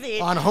 Crazy.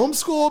 On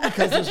homeschool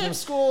because there's no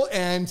school.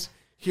 And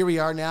here we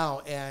are now.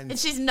 And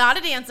she's not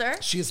a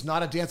dancer. She is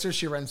not a dancer.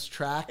 She runs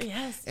track.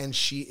 Yes. And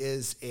she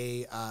is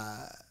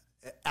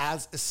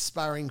as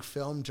aspiring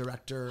film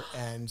director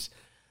and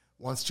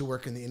wants to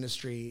work in the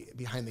industry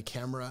behind the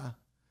camera.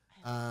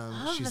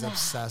 She's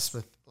obsessed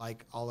with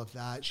like all of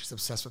that. She's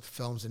obsessed with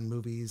films and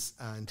movies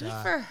and Good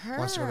for her.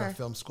 Wants to go to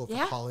film school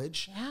for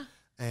college. Yeah.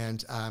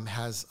 And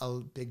has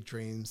big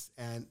dreams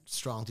and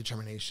strong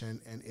determination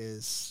and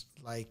is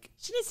like...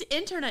 She needs to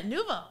intern at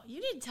Nuvo.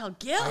 You need to tell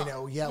Gil. I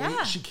know,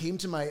 yeah. She came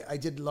to I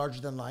did Larger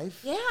Than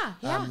Life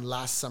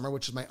last summer,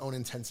 which is my own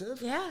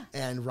intensive. Yeah.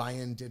 And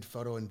Ryan did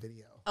photo and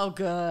video. Oh,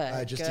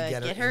 good. Just good. to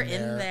get her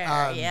in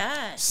there.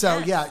 Yes.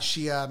 So,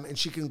 she and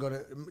she can go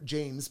to...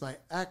 James, my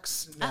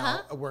ex,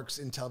 now works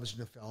in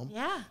television and film.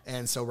 Yeah.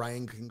 And so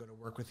Ryan can go to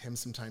work with him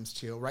sometimes,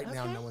 too. Right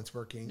now, no one's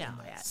working. No, in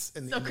the so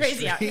industry.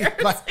 crazy out here.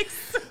 But, it's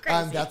so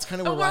crazy. That's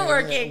kind of where we're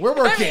working. We're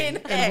working.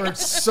 And we're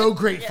so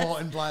grateful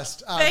and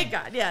blessed. Thank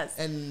God, yes.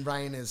 And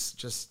Ryan is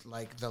just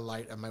like the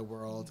light of my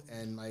world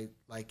and my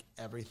like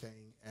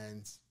everything.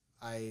 And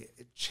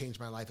it changed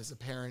my life as a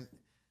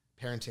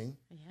parenting.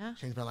 Yeah.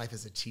 Changed my life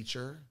as a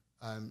teacher.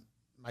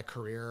 My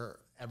career,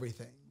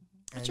 everything.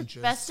 What's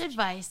your best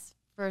advice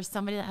for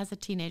somebody that has a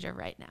teenager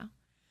right now?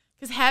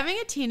 Because having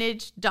a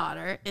teenage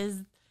daughter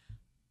is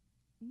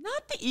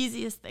not the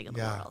easiest thing in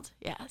the world.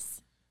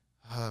 Yes.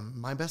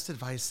 My best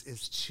advice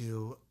is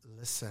to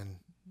listen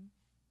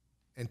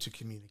and to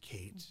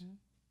communicate.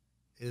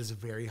 It is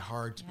very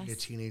hard to be a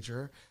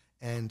teenager.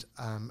 And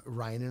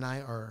Ryan and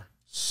I are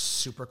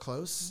super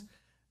close,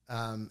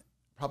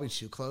 probably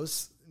too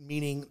close,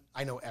 meaning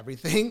I know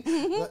everything.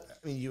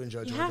 You and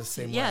JoJo are the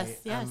same way.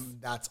 Yes.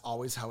 That's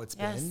always how it's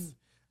been.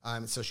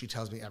 So she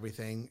tells me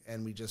everything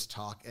and we just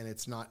talk and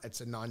it's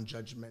a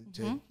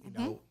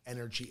non-judgmental,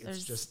 energy.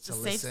 It's just to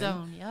listen. Safe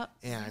zone. Yep.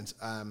 And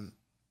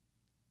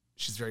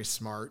she's very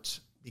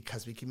smart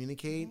because we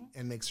communicate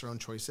and makes her own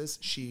choices.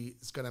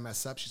 She's going to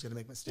mess up. She's going to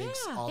make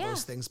mistakes,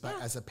 those things.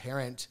 But as a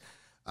parent,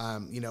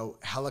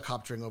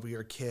 helicoptering over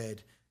your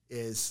kid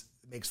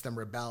makes them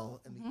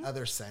rebel in the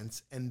other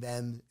sense. And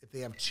then if they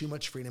have too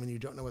much freedom and you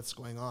don't know what's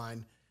going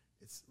on,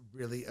 it's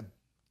really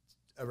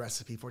a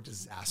recipe for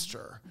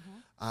disaster.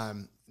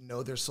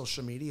 Know their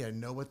social media,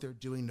 know what they're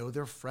doing, know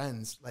their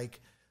friends.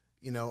 Like,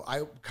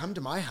 I come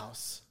to my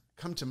house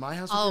with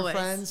your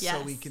friends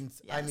so we can,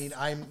 I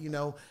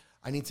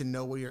need to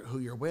know who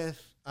you're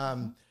with.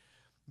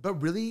 But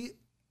really,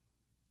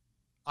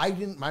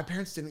 my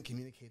parents didn't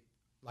communicate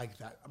like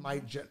that.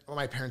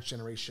 My parents'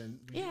 generation,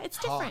 it's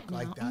different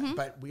like that.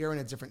 But we are in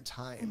a different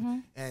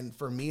time. And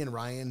for me and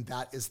Ryan,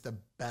 that is the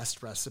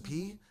best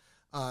recipe.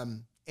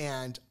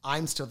 And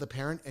I'm still the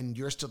parent and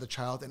you're still the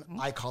child and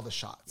I call the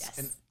shots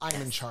and I'm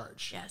in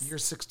charge. Yes. You're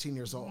 16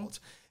 years old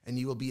and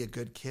you will be a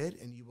good kid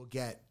and you will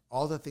get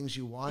all the things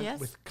you want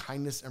with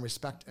kindness and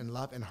respect and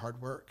love and hard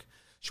work.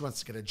 She wants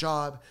to get a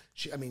job.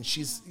 Where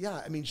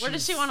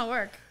does she want to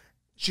work?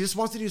 She just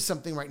wants to do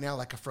something right now,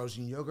 like a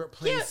frozen yogurt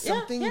place,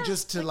 something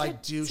just to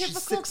like do. She's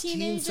 16,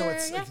 teenager, so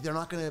it's like they're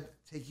not going to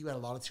take you at a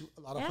lot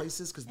of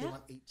places because they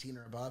want 18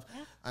 or above.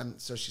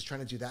 So she's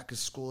trying to do that because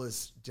school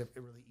is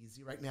really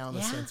easy right now in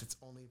the sense it's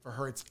only for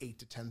her it's 8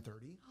 to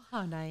 10:30.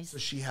 Oh, nice. So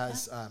she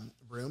has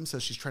room. So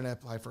she's trying to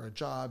apply for a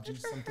job, do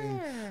something,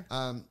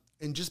 and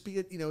just be.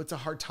 It's a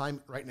hard time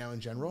right now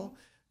in general,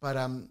 but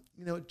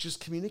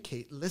just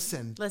communicate,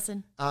 listen.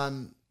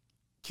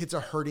 Kids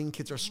are hurting.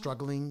 Kids are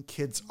struggling.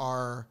 Kids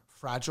are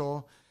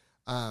fragile.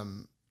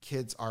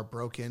 Kids are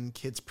broken.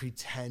 Kids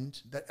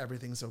pretend that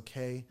everything's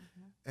okay.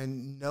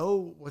 And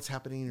know what's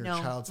happening in your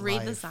child's life.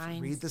 Read the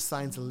signs. Read the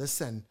signs.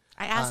 Listen.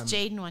 I asked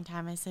Jaden one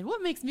time, I said,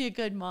 what makes me a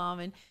good mom?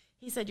 And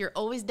he said, you're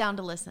always down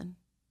to listen.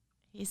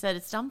 He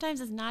said,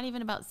 sometimes it's not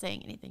even about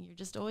saying anything. You're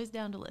just always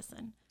down to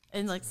listen.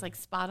 And it's like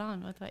spot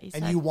on with what you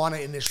said. And you want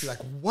to initially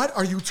like, what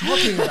are you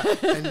talking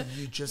about? And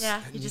you just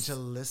need to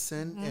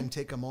listen and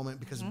take a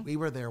moment because we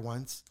were there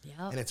once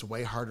and it's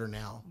way harder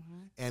now.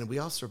 And we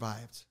all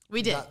survived.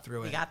 We did. Got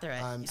through it. We got through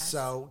it.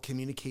 So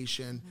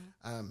communication,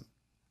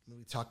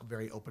 We talk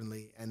very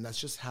openly, and that's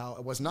just how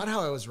it was. Not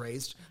how I was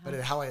raised, but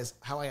how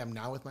I am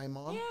now with my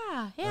mom.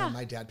 Yeah.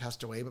 My dad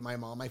passed away, but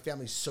my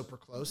family's super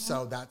close,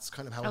 so that's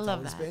kind of how it's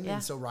always been. Yeah.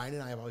 And so Ryan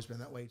and I have always been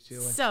that way too.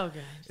 And So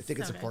good. I think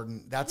it's good.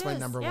 important. That's my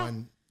number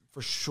one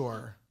for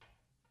sure.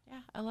 Yeah,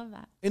 I love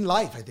that. In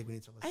life, I think we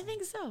need to listen. I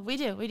think so. We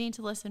do. We need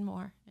to listen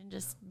more and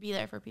just be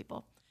there for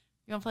people.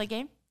 You want to play a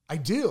game? I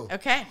do.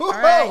 Okay. Whoa. All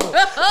right.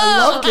 I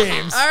love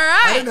games. All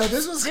right. I didn't know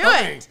this was do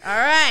coming. it. All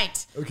right.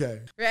 Okay.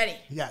 Ready?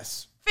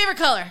 Yes. Favorite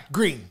color?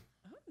 Green.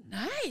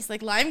 Nice.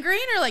 Like lime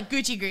green or like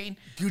Gucci green?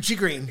 Gucci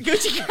green.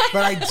 Gucci green.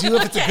 But I do,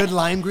 if it's a good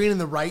lime green in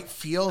the right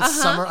field,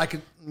 summer, I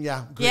could, green.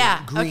 Yeah.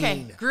 Green.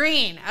 Okay.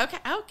 Green. Okay.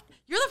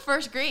 You're the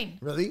first green.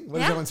 Really? What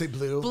does everyone say?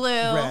 Blue? Blue.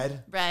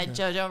 Red?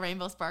 JoJo,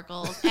 rainbow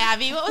sparkles.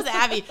 Abby. What was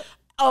Abby?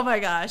 Oh my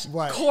gosh.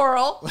 What?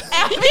 Coral.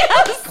 Abby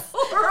has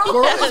coral.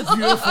 Coral is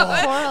beautiful.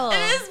 Coral. It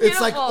is beautiful.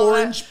 It's like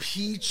orange,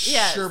 peach,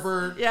 Yes.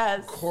 sherbet,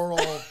 Yes. coral.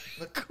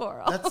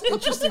 Coral. That's an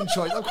interesting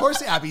choice. Of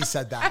course, Abby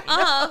said that.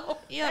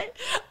 Yeah.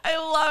 I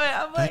love it.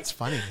 I'm like, That's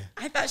funny.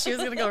 I thought she was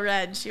going to go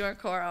red and she went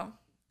coral.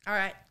 All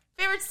right.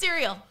 Favorite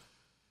cereal?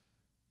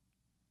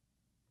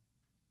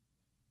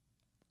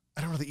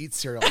 I don't really eat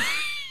cereal,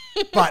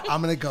 but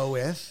I'm going to go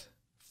with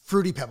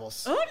Fruity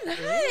Pebbles. Oh, nice.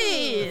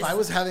 If I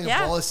was having a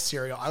bowl of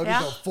cereal, I would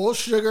go full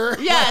sugar.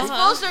 Yes,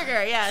 full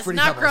sugar. Yes, Fruity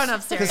not Pebbles.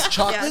 grown-up cereal. Because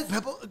chocolate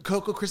Yes.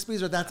 Cocoa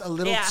Krispies, or that's a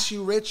little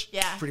too rich.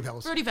 Yeah. Fruity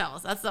Pebbles. Fruity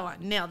Pebbles. That's the one.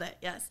 Nailed it.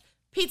 Yes.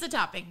 Pizza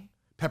topping.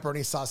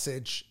 Pepperoni,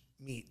 sausage,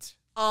 meat.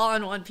 All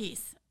in one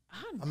piece.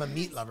 Oh, I'm a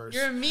meat lover.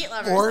 You're a meat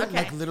lover. Or okay.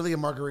 like literally a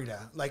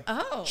margarita, like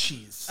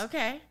cheese.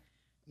 Okay.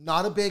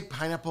 Not a big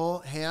pineapple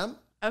ham.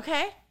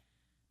 Okay.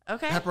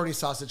 Okay. Pepperoni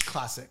sausage,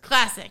 classic.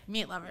 Classic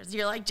meat lovers.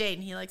 You're like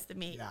Jaden. He likes the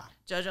meat. Yeah.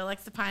 JoJo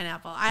likes the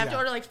pineapple. I have to Yeah.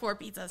 order like 4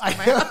 pizzas for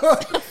my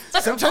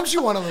house. Sometimes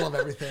you want a little of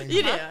everything.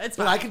 You do. It's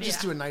But fine. I could just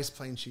do a nice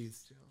plain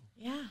cheese too.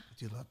 Yeah. I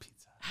do love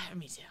pizza.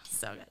 Me too.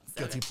 So good. So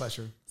Guilty good.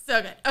 pleasure.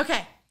 So good.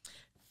 Okay.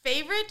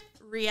 Favorite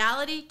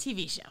reality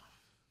TV show?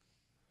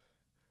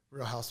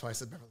 Real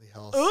Housewives of Beverly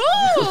Hills.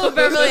 Ooh,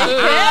 Beverly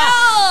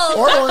Hills.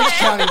 Or Orange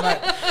County, but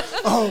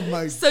oh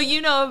my. So you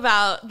know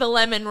about the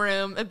Lemon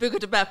Room at Buca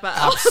de Beppo.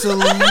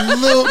 Absolutely. The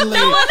lemon room,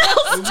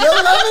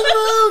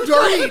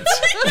 Dorit.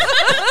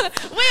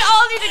 We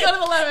all need to go to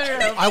the lemon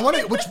room. I want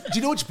to. Do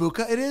you know which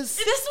buka it is?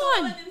 This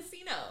one.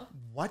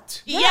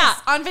 What? Yes,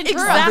 on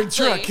Ventura. On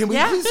Ventura. Can we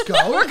please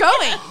go? We're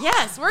going.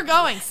 Yes, we're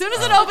going. As soon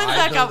as it opens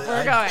back up,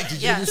 we're going.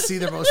 Did Yes. you just see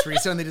the most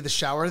recent when they did the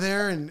shower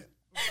there and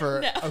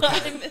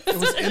it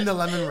was in the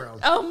lemon room.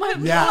 Oh my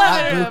God. Yeah,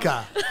 at room.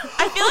 Buka.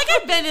 I feel like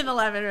I've been in the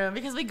lemon room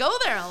because we go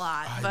there a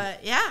lot.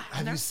 But yeah.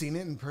 Have you seen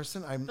it in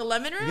person? The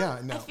lemon room? Yeah,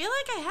 no. I feel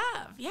like I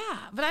have. Yeah.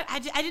 But I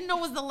didn't know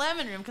it was the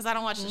lemon room because I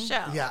don't watch the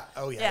show. Yeah.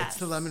 Oh yeah. Yes. It's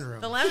the lemon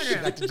room. The lemon room. You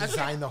have to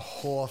design the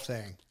whole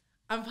thing.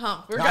 I'm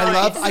pumped. We're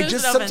going.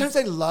 Sometimes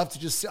I love to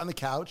just sit on the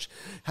couch,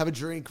 have a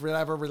drink,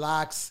 whatever,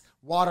 relax,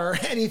 water,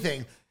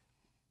 anything.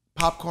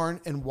 Popcorn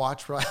and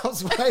watch Real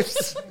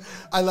Housewives.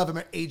 I love them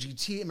at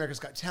AGT, America's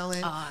Got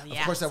Talent. Yeah,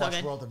 of course, I so watch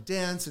good. World of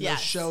Dance and Yes,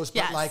 those shows,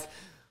 but yes. like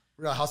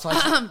Real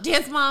Housewives,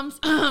 Dance Moms.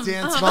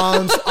 Dance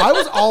Moms. I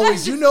was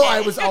always,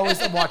 I was always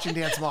watching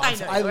Dance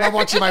Moms. I know I you love were.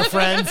 watching my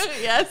friends.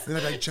 Yes. And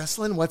they're like,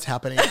 Jesselyn, what's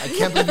happening? I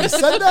can't believe you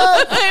said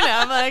that. I know.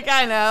 I'm like,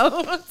 I know.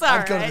 It's all I'd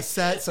right. go to the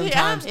set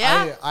sometimes.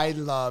 Yeah. I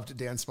loved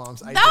Dance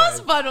Moms. That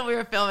was fun when we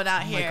were filming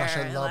out Oh here. my gosh,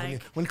 I love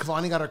it. When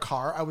Kalani got her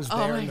car, I was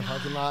there in the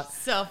parking lot.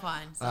 So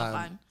fun. So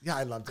fun. Yeah,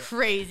 I loved it.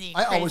 Crazy.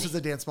 I always was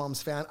a Dance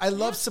Moms fan. I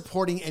love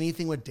supporting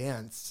anything with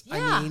dance.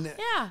 I mean,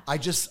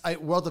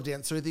 World of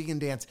Dance, so anything in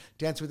dance,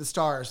 Dance with the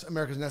Stars,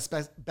 America's Next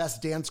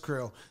Best Dance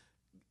Crew,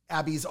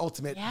 Abby's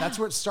Ultimate. Yeah. That's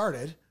where it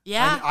started.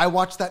 Yeah. I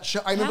watched that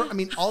show. I remember,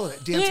 Yeah. all of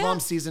it. Dance Yeah.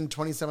 Moms season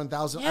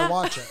 27,000. Yeah. I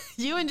watch it.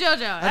 You and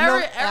JoJo. I've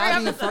known Every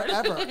Abby episode.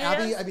 forever.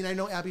 Yes. Abby, I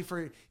know Abby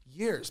for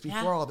years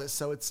before all this,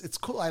 so it's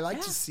cool. I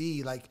like to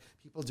see like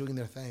people doing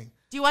their thing.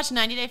 Do you watch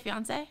 90 Day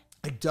Fiancé?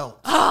 I don't.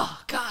 Oh,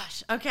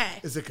 gosh. Okay.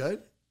 Is it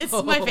good? It's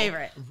my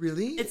favorite.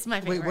 Really? It's my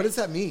Wait, favorite. what does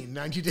that mean?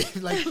 90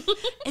 days? Like,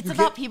 It's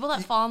about people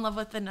that fall in love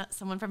with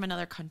someone from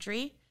another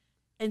country.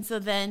 And so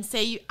then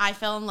I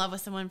fell in love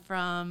with someone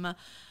from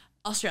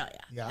Australia.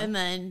 Yeah. And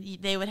then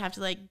they would have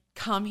to like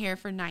come here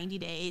for 90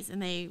 days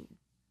and they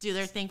do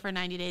their thing for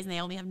 90 days and they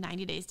only have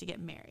 90 days to get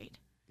married.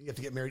 You have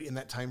to get married in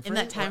that time frame? In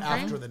that time frame?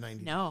 After the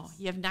 90 No,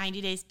 you have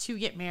 90 days to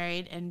get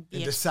married and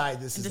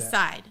decide this is it.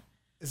 decide.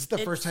 Is it the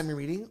first time you're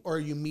meeting or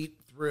you meet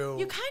through?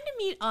 You kind of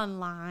meet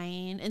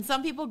online and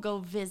some people go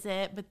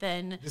visit, but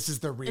then This is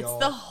the real.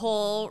 it's the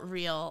whole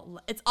real.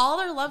 It's all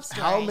their love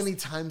stories. How many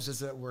times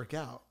does it work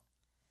out?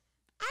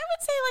 I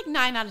would say like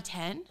 9 out of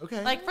 10.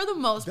 Okay. Like for the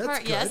most That's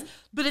part, yes. good.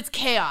 But it's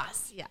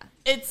chaos. Yeah.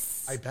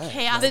 It's I bet.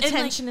 chaos. The And, like,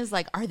 tension is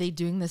like, are they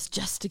doing this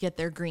just to get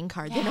their green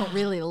card? They don't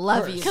really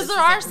love you. because This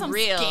there are isn't some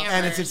real. scammers.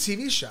 And it's a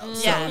TV show,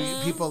 so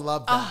Yes. people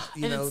love that.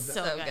 And it's so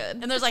So good. good.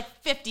 And there's like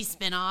 50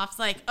 spin-offs.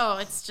 Like,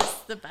 it's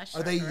just the best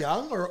show Are they ever.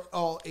 young or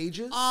all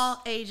ages?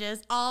 All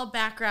ages, all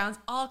backgrounds,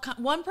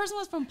 one person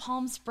was from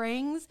Palm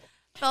Springs,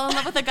 fell in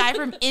love with a guy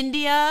from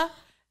India.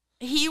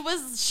 She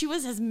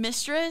was his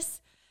mistress.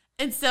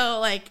 And so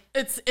like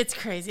it's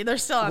crazy. They're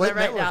still on What there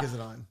right network now. is it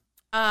on?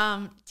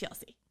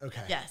 TLC.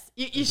 Okay. Yes,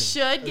 you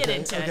should get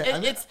into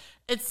it.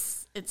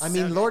 It's. I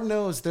mean, Lord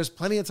knows there's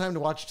plenty of time to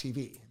watch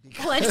TV.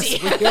 Plenty.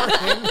 We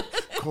are in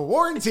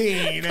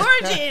quarantine.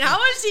 How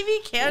much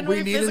TV can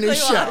we need a physically new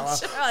show.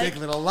 watch? Big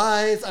Little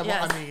Lies.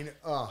 Yes. I mean,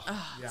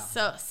 yeah.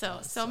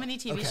 So many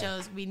TV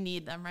shows. We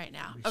need them right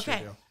now. We sure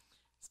do.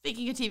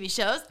 Speaking of TV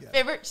shows,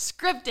 favorite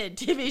scripted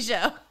TV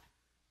show?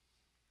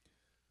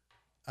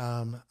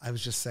 I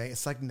was just saying,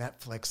 it's like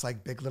Netflix,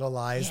 like Big Little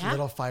Lies,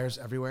 Little Fires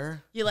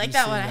Everywhere. You like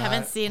that one? I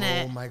haven't seen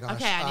it. Oh my gosh.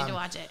 Okay, I need to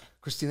watch it.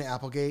 Christina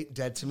Applegate,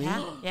 Dead to Me.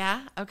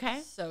 Yeah. Okay.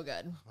 So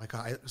good. Oh my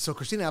God. So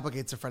Christina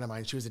Applegate's a friend of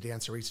mine. She was a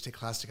dancer. We used to take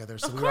class together.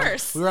 So of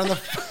course. We were on the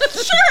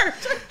sure.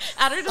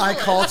 Add her to I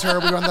called her.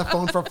 We were on the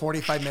phone for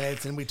 45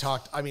 minutes and we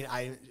talked. I mean,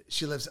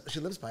 she lives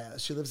by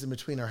us. She lives in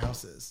between our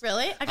houses.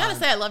 Really? I gotta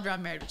say, I loved her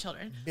on Married with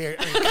Children.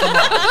 Come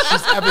on.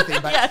 She's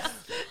everything. But Yes.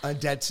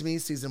 Dead to Me,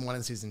 season 1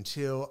 and season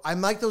 2.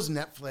 I'm like those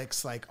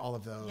Netflix, like all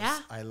of those. Yeah.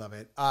 I love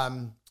it.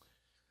 I'm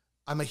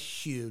a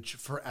huge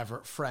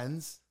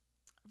Friends.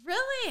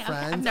 Really?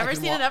 Friends, okay. I've never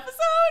seen an episode.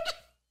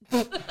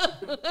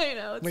 I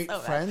know. It's Wait, so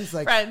bad. Friends?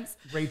 Like Friends.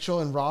 Rachel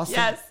and Ross?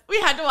 Yes.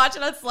 We had to watch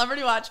it on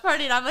Celebrity Watch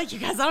Party, and I'm like, you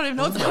guys, I don't even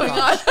know what's going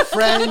on.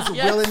 Friends,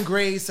 Will and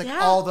Grace, like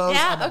all those.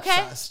 I'm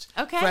obsessed.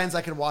 Okay. Friends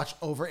I can watch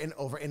over and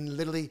over and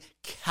literally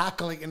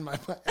cackling in my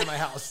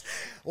house.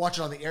 Watch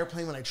it on the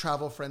airplane when I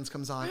travel. Friends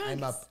comes on.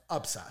 Nice. I'm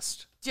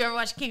obsessed. Do you ever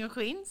watch King of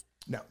Queens?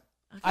 No.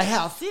 Okay. I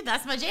have. See,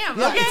 that's my jam.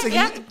 Yeah,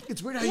 Okay.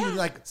 it's weird how you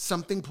like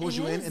something pulls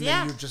you in and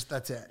then you're just,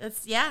 that's it.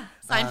 It's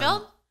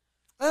Seinfeld?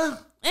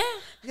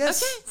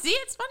 Yes. Okay. See,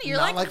 it's funny. You're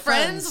Not like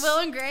Friends, Will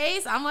and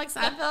Grace. I'm like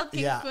Seinfeld,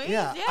 King of Queens.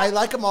 Yeah. I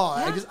like them all.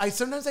 I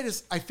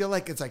feel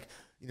like it's like,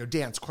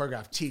 dance,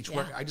 choreograph, teach,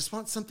 work. I just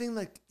want something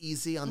like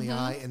easy on the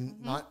eye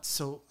and not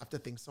so have to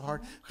think so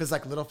hard. Because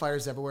like Little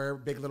Fires Everywhere,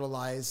 Big Little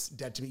Lies,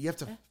 Dead to Me, you have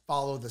to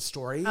follow the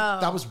story.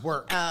 That was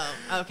work. Oh,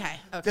 okay.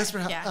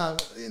 Desperate,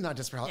 not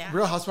Desperate.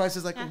 Real Housewives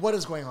is like, what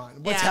is going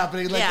on? What's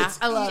happening? Like,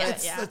 I love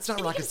it. It's not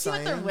and rocket you can see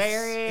science. what they're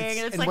wearing,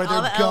 and it's like where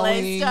all the they're LA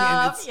going,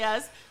 stuff.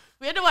 Yes.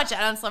 We had to watch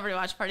that on Celebrity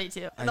Watch Party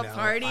too. I The know,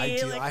 party. I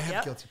do. Like, I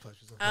have guilty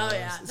pleasures. Of oh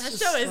yeah, that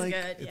show is like,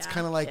 good. It's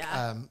kind of like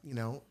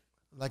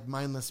like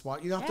mindless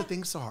watch. You don't have to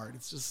think so hard.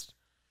 It's just.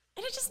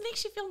 And it just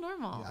makes you feel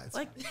normal. Yeah,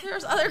 like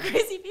there's other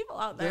crazy people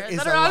out there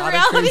that are on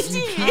reality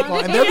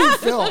TV. And they're being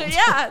filmed.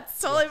 Yeah, it's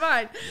totally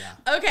fine.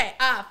 Yeah. Okay,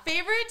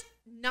 favorite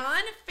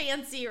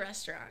non-fancy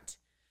restaurant.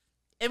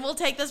 And we'll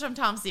take this from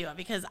Tom Siwa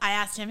because I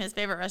asked him his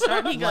favorite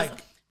restaurant. He goes,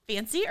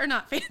 fancy or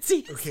not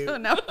fancy? Okay. So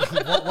no.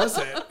 What was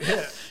it?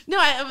 Yeah. No,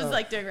 I was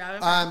like doing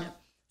rabbit.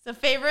 So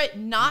favorite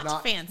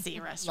not fancy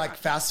restaurant. Like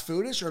fast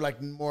foodish or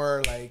like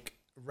more like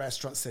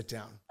restaurant sit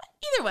down?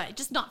 Either way,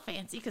 just not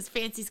fancy because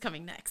fancy's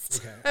coming next.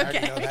 Okay. I already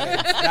know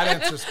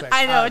that answer's quick.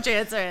 I know what your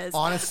answer is.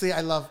 Honestly,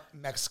 I love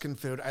Mexican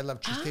food. I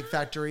love Cheesecake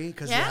Factory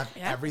because they have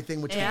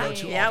everything, which we go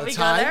to all the we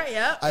time. Go there.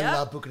 Yep, I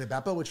love Buca de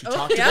Beppo, which we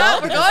talked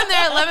about. We're going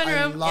there. Lemon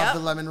Room. I love the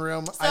Lemon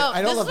Room. So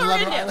I don't love the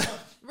Lemon Room.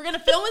 We're going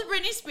to film with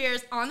Britney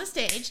Spears on the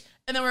stage,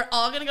 and then we're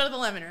all going to go to the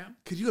Lemon Room.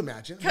 Could you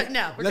imagine?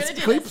 No, we're going to do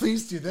this. Can we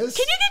please do this?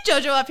 Can you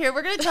get JoJo up here?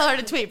 We're going to tell her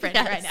to tweet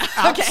Britney right now.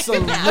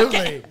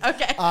 Absolutely.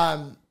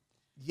 Okay.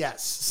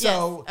 Yes.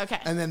 So, okay.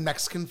 And then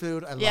Mexican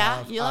food, I love.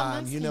 Yeah, you love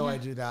Mexican. You know I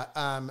do that.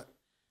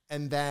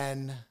 And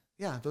then,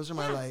 those are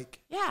my like.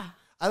 Yeah.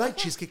 I like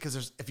cheesecake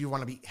because if you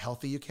want to be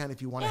healthy, you can.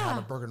 If you want to have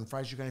a burger and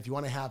fries, you can. If you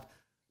want to have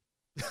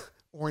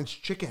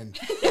orange chicken.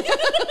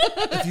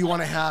 If you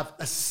want to have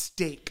a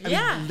steak. I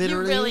mean,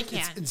 literally, you really can.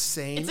 It's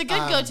insane. It's a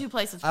good go-to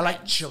place with I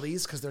like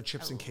Chili's because they're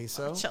chips and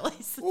queso.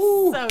 Chili's.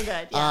 Ooh. So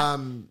good. Yeah.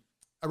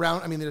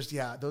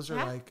 Those are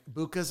like,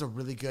 Buca's a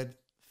really good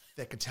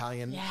thick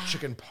Italian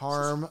chicken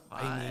parm.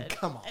 I mean,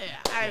 come on.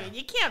 Yeah, I mean,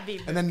 you can't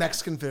beat. And then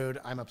Mexican food,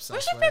 I'm obsessed with.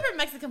 What's your favorite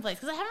Mexican place?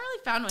 Because I haven't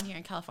really found one here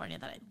in California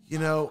that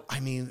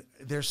I.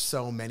 There's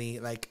so many.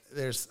 Like,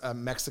 there's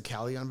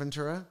Mexicali on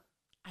Ventura.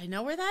 I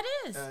know where that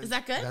is. Is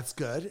that good? That's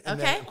good. And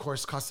then, of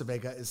course, Costa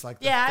Vega is like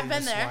the I've famous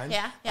been there. one.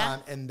 Yeah.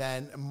 And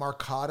then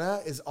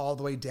Marcata is all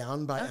the way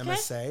down by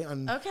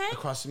MSA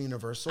across from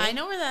Universal. I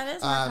know where that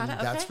is.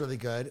 Marcata. That's really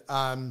good.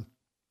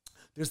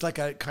 There's like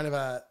a kind of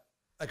a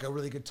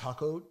really good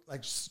taco,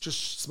 like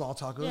just small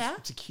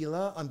tacos,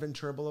 tequila on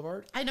Ventura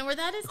Boulevard. I know where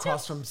that is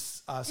across from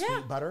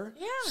Sweet Butter.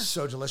 Yeah.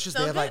 So delicious.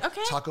 So they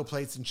have taco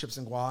plates and chips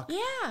and guac.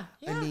 Yeah.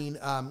 I mean,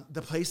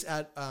 the place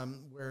at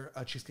where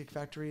Cheesecake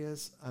Factory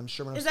is,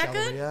 Sherman Is Oaks that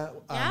Galleria.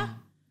 good? Yeah.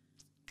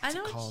 What's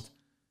it called?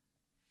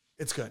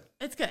 It's good.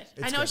 It's good.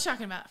 I know what you're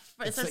talking about.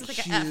 It starts with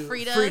like Frida's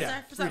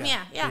Frida. or something.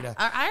 Yeah. Frida.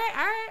 All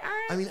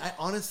right. I mean,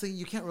 honestly,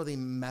 you can't really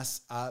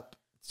mess up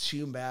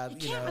too bad.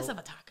 You can't mess up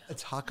a taco. A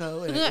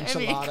taco and an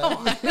enchilada. Come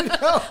on.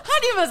 How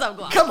do you mess up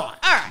guac? Come on.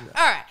 All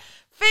right.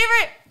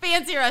 Favorite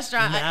fancy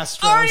restaurant?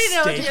 Mastro's I already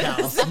know what you're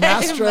gonna say.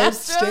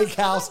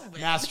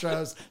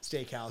 Mastro's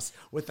Steakhouse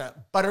with a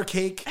butter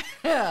cake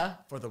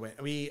for the win.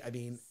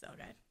 So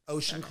good.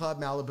 Ocean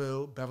Club,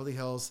 Malibu, Beverly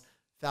Hills,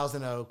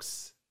 Thousand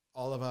Oaks,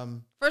 all of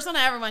them. First one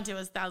I ever went to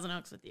was Thousand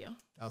Oaks with you.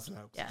 Thousand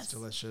Oaks. Yes. It's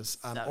delicious.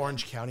 So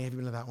Orange County. Have you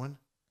been to that one?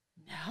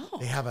 No.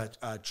 They have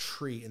a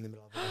tree in the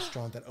middle of the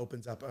restaurant that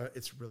opens up.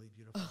 It's really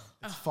beautiful.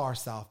 It's far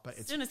south, but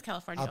As soon as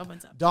California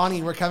opens up.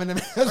 Donnie, we're coming to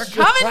Mastros.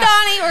 We're coming,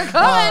 Donnie. We're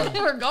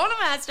coming. We're going to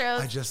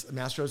Mastros.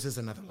 Mastros is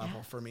another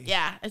level for me.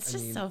 Yeah, it's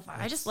just so fun.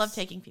 I just love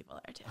taking people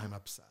there too. I'm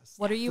obsessed.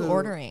 What are you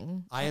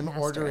ordering? I am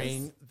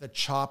ordering the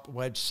chopped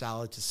wedge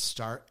salad to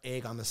start,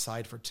 egg on the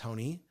side for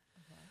Tony.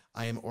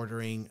 I am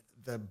ordering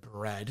the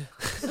bread.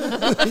 Keep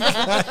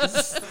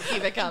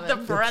it coming.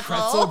 The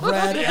pretzel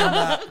bread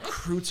and the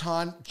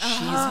crouton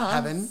cheese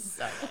heaven.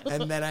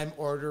 And then I'm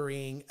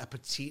ordering a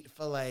petite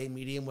filet,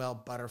 medium well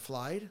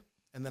butterflied.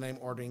 And then I'm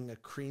ordering a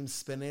cream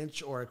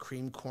spinach or a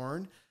cream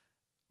corn,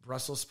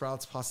 Brussels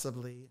sprouts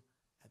possibly,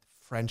 and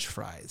French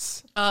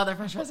fries. Oh, their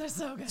French fries are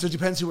so good. So it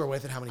depends who we're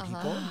with and how many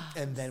people.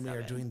 And then we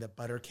are doing the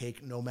butter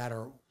cake no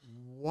matter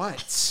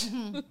what.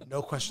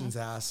 No questions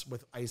asked,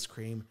 with ice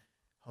cream,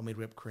 homemade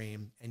whipped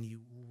cream, and you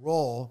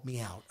roll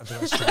me out of the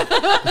restaurant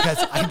because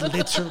I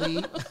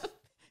literally.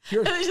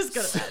 They just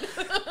go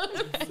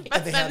to bed.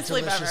 And they have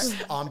delicious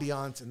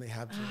ambiance, and they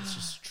have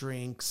delicious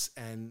drinks,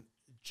 and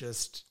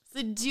just.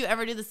 So, do you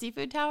ever do the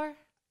seafood tower?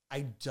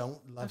 I don't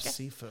love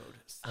seafood,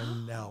 so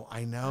no.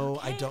 I know.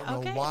 I don't know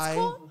okay, why.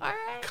 Cool. All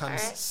right,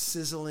 comes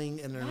sizzling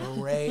in an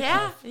array.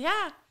 Yeah, of,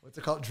 yeah. What's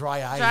it called?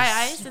 Dry ice. Dry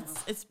ice.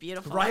 It's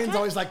beautiful. Ryan's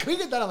always like, "Can we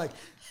get that?" I'm like,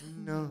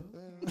 "No."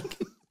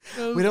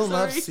 We don't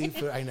love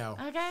seafood. I know.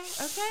 Okay.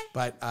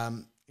 But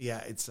yeah,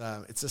 it's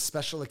a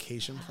special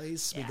occasion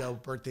place. We go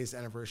birthdays,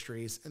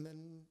 anniversaries, and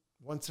then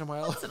once in a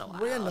while,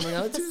 randomly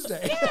on a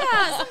Tuesday.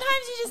 Yeah, sometimes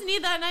you just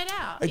need that night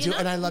out. I do,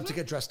 and I love to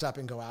get dressed up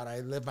and go out. I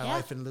live my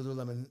life in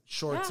Lululemon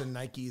shorts and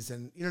Nikes,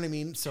 and you know what I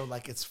mean. So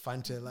like, it's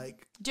fun to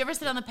like. Did you ever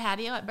sit on the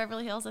patio at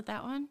Beverly Hills at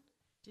that one?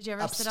 Did you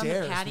ever upstairs, sit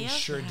on the patio? We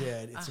sure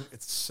did.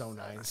 It's so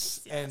nice.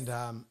 Yes. And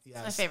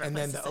yes. My favorite and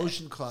place then the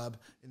Ocean Club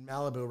in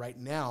Malibu right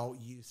now,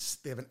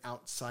 they have an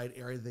outside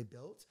area they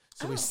built.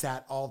 So we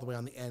sat all the way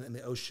on the end, and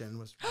the ocean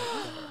was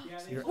right there.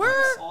 So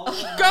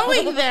we're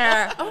going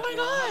there. Oh my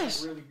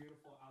gosh. Really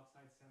beautiful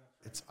outside setup.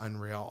 It's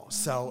unreal.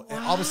 So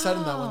and all of a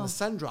sudden, though, when the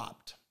sun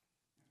dropped,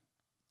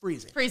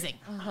 freezing. Freezing.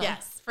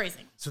 Yes,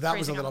 freezing. So that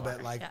freezing was a little on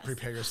bit water. like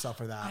prepare yourself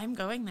for that. I'm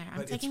going there. I'm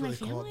But taking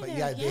it's really my cool. family But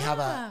there.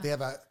 yeah, they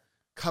have a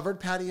covered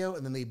patio,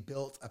 and then they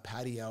built a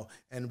patio,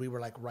 and we were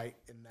like right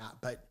in that.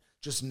 But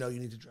just know you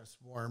need to dress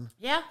warm.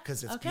 Yeah.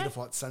 Because it's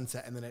beautiful at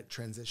sunset, and then it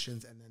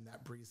transitions, and then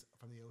that breeze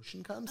from the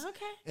ocean comes.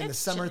 Okay. In the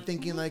summer,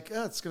 thinking like,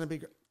 oh, it's going to be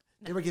great.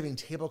 They were giving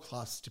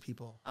tablecloths to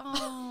people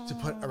to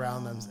put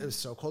around them. It was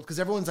so cold because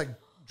everyone's like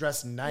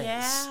dressed nice.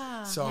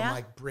 Yeah. So I'm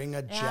like, bring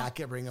a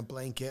jacket, bring a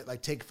blanket,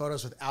 like take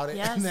photos without it,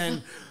 Yes. and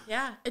then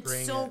it's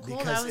bring so it, cool.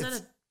 because I was at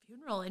a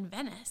funeral in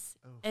Venice,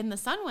 and the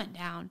sun went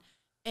down,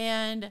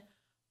 and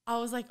I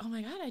was like, oh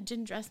my God, I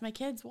didn't dress my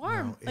kids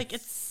warm. No, like,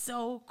 it's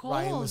so cold.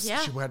 Ryan she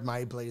had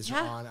my blazer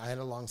on. I had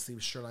a long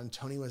sleeve shirt on.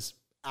 Tony was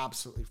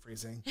absolutely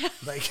freezing.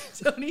 Like,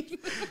 Tony.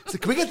 so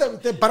can we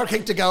get the butter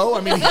cake to go?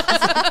 I mean,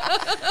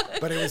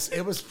 but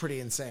it was pretty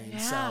insane. Yeah.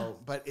 So,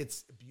 but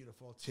it's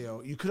beautiful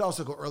too. You could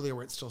also go earlier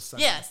where it's still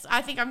sunny. Yes,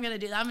 I think I'm going to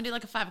do that. I'm going to do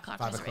like a 5 o'clock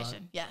 5 reservation.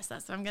 o'clock? Yes,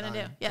 that's what I'm going to do.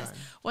 Done, Yes. done.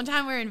 One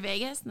time we were in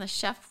Vegas, and the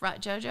chef brought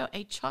JoJo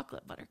a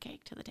chocolate butter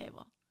cake to the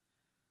table.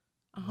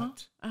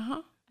 What?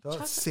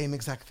 Chocolate. Same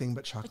exact thing,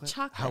 but chocolate.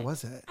 Chocolate. How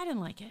was it? I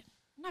didn't like it.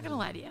 I'm not going to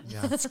lie to you.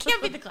 Yeah. It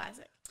can't be the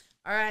classic.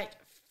 All right.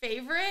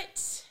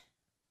 Favorite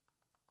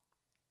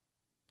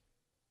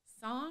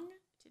song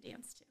to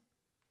dance to?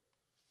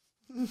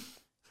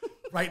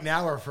 Right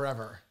now or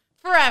forever?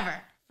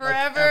 Forever.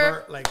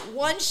 ever, like-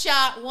 one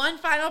shot, one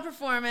final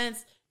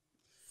performance.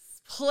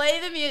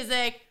 Play the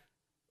music.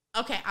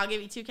 Okay, I'll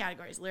give you 2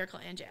 categories, lyrical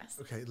and jazz.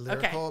 Okay,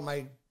 lyrical.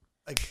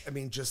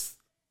 Just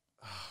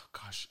oh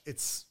gosh,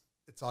 it's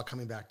all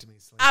coming back to me.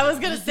 Celine I was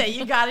Dion. gonna say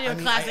you got to do a I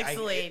mean, classic I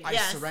Celine. I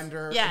Yes,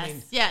 surrender. Yes, I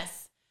mean,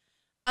 yes.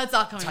 It's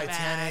all coming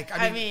Titanic. back.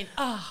 I mean,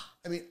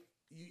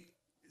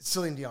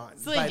 Celine Dion.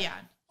 Celine But Dion.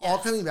 All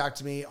Yes. coming back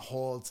to me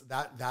holds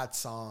that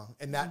song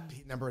and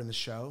that number in the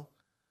show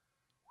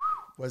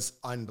was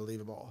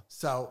unbelievable.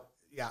 So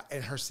yeah,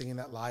 and her singing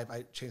that live,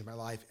 I changed my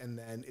life. And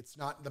then it's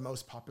not the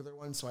most popular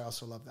one, so I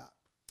also love that.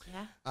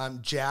 Yeah.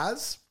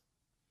 Jazz.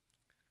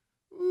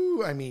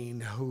 Ooh, I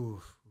mean, ooh.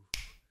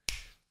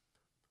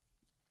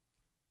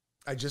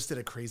 I just did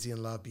a Crazy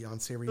in Love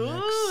Beyonce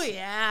remix. Ooh,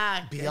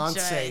 yeah. Good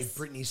Beyonce, choice.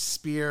 Britney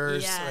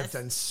Spears. Yes. I've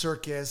done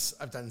Circus.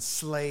 I've done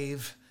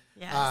Slave.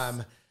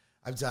 Yes.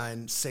 I've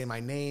done Say My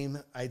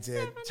Name. I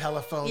did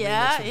Telephone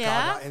Yeah, remix with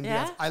yeah, Gaga and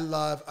yeah. Beyonce. I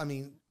love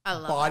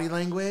love Body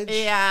Language.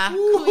 Yeah.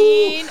 Woo-hoo.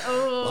 Queen.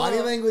 Ooh.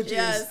 Body Language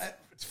Yes.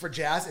 is for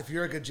jazz. If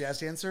you're a good jazz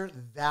dancer,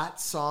 that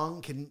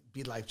song can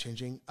be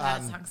life-changing.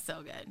 That song's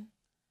so good.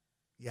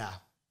 Yeah.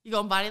 You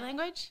going body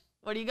language?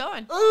 What are you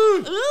going?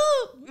 Ooh.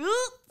 Ooh.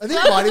 Ooh. I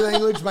think Body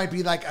Language might be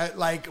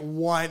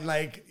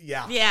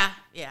yeah. Yeah.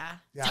 Yeah.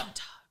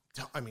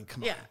 I mean,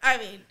 come on. Yeah. I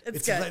mean,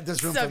 it's good. Like,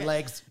 there's room So for good.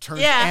 legs, turns,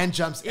 Yeah. and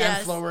jumps, Yes.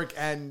 and flow work,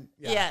 and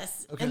yeah.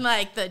 Yes. Okay. And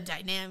like the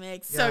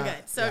dynamics. So Yeah,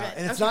 good. So yeah. good.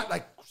 And it's not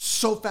like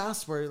so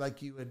fast where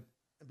like you would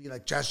be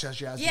like jazz. You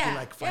Yeah, can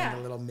like find yeah.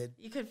 a little mid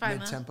You could find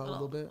tempo a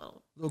little bit,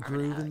 little little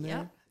groove in there.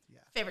 yeah. Yeah.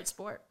 Favorite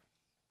sport?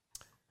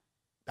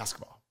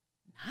 Basketball.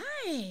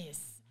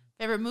 Nice.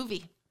 Favorite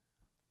movie?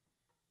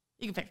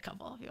 You can pick a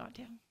couple if you want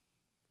to.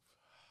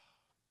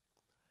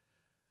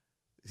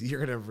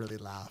 You're going to really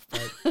laugh,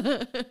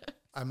 but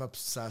I'm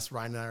obsessed.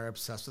 Ryan and I are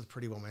obsessed with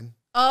Pretty Woman.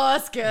 Oh,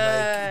 that's good.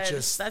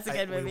 That's a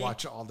good movie. We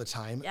watch it all the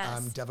time.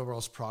 Yes. Devil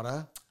Wears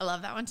Prada. I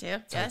love that one too.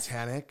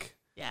 Titanic.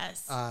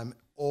 Yes.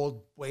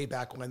 Old way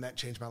back when that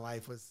changed my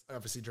life was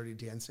obviously Dirty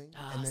Dancing.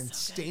 And then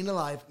so Staying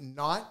Alive,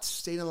 not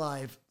Staying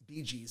Alive,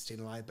 BG Staying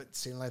Alive, but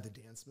Staying Alive, the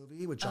dance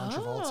movie with John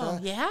Travolta.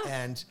 Yeah.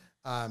 And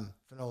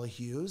Viola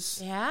Hughes.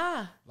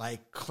 Yeah.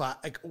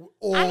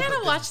 Old. I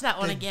gotta watch that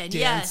one again.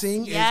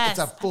 Dancing. Yes. It's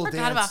a full I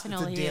forgot dance. about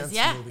Viola It's a Hughes.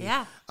 dance movie.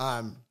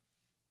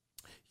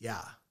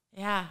 Yeah.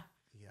 Yeah.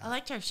 I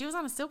liked her. She was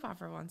on a soap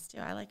opera once too.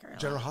 I like her.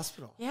 General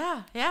Hospital.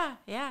 Yeah.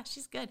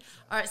 She's good.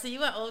 All right. So you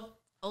went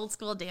old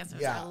school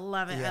dancers. Yeah. I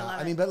love it. Yeah. I love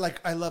it. I mean, but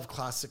I love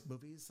classic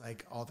movies,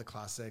 like all the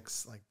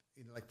classics, like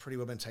Pretty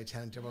Woman,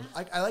 Titanic.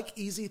 I like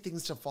easy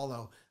things to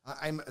follow.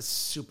 I'm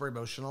super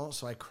emotional,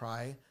 so I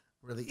cry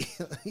really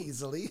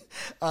easily.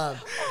 So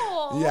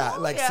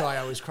I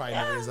always cry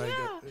in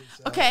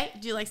movies. Okay.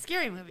 Do you like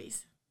scary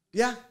movies?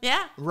 Yeah.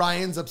 Yeah.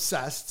 Ryan's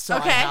obsessed, so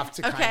I have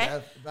to kind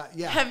of. But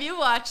yeah. Have you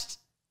watched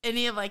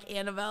any of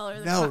Annabelle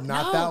or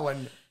not that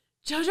one.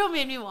 JoJo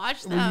made me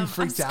watch them. Were you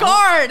freaked out?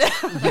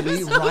 Scarred.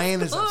 Really?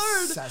 Ryan is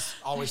obsessed.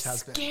 Always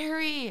has been.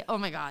 Scary. Oh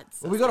my God.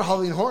 So we go to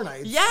Halloween Horror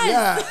Nights.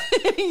 Yes.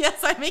 Yeah.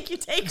 Yes, I make you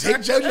take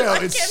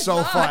JoJo. It's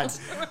so fun.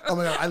 Oh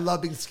my God. I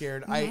love being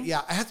scared. I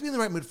have to be in the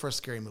right mood for a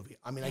scary movie.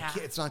 I mean, I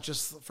can't, it's not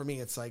just for me.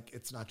 It's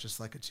not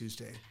just like a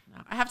Tuesday.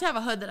 No, I have to have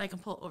a hood that I can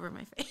pull over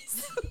my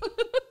face.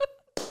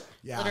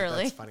 Yeah,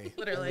 literally. That's funny.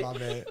 Literally.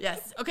 Love it.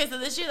 Yes. Okay, so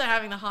this year they're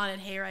having the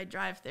haunted hayride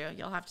drive-through.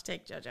 You'll have to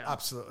take JoJo.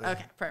 Absolutely.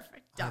 Okay,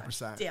 perfect. Done.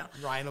 100%. Deal.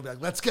 Ryan will be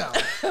like, let's go.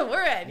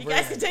 We're in. You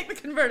guys can take the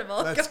convertible.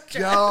 Let's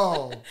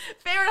go.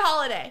 Favorite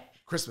holiday?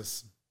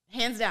 Christmas.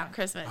 Hands down,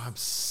 Christmas. I'm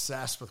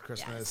obsessed with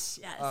Christmas.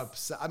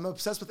 Yes. I'm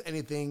obsessed with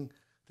anything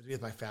to do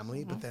with my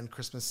family, but then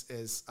Christmas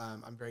is, I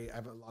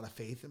have a lot of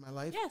faith in my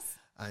life. Yes.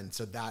 And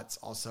so that's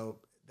also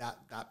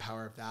that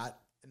power of that.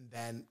 And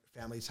then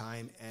family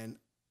time and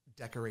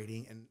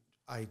decorating. And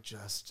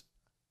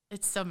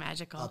it's so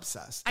magical.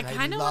 Obsessed. I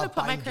kind of want to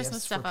put my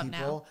Christmas stuff up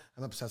now.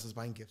 I'm obsessed with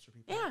buying gifts for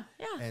people. Yeah.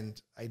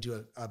 And I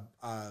do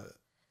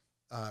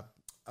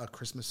a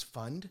Christmas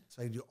fund.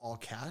 So I do all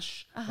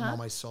cash from all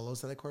my solos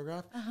that I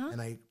choreograph.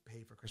 And I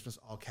pay for Christmas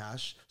all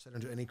cash. So I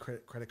don't do any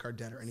credit card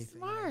debt or anything.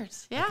 Smart.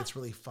 Yeah. It's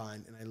really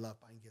fun. And I love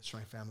buying gifts for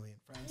my family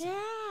and friends. Yeah.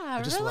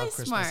 I just really love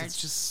Christmas. smart.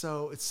 It's just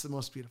it's the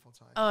most beautiful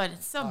time. Oh, and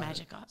it's so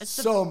magical. It's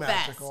so the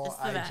magical. Best.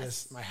 It's the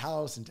best. My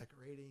house and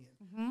decorating.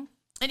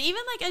 And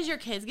even as your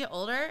kids get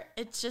older,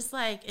 it's just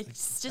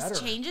just better.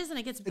 changes and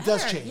it gets better. It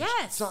does change.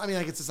 Yes. It's not,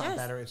 it's not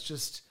better. It's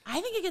just.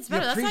 I think it gets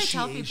better. That's why I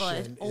tell people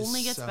it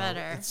only gets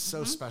better. It's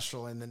so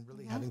special. And then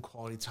really having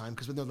quality time.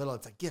 Because when they're little,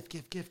 it's like gift.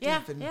 And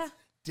it's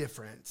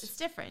different. It's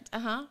different.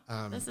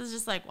 This is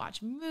just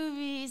watch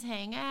movies,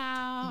 hang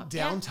out.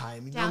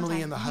 Downtime.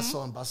 Normally in the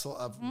hustle and bustle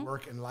of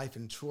work and life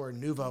and tour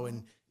and Nuvo.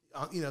 And,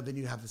 then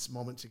you have this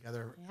moment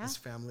together as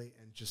family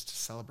and just to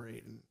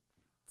celebrate. And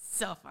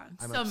so fun.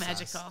 I'm so obsessed.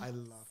 magical. I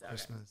love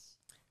Christmas.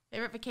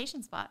 Favorite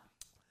vacation spot?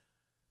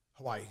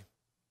 Hawaii.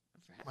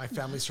 My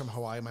family's from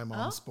Hawaii. My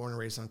mom's born and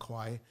raised on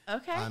Kauai.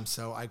 Okay.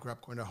 So I grew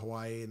up going to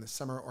Hawaii in the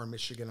summer or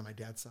Michigan on my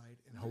dad's side.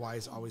 And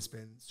Hawaii's always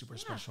been super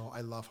special.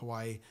 I love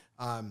Hawaii.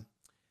 And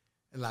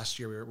last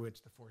year we went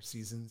to the Four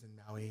Seasons in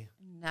Maui.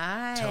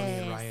 Nice. Tony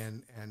and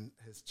Ryan and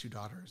his two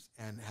daughters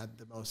and had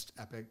the most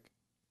epic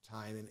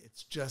time. And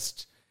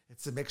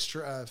it's a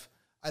mixture of,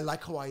 I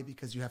like Hawaii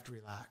because you have to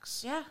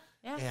relax. Yeah.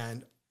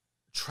 And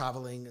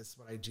traveling is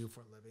what I do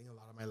for a living a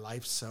lot of my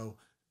life. So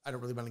I don't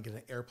really want to get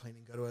an airplane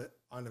and go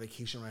on a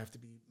vacation where I have to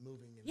be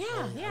moving.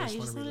 And going. I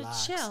just want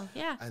to chill.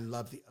 Yeah. I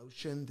love the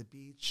ocean, the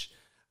beach.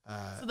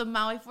 So the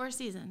Maui Four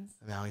Seasons.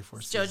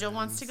 JoJo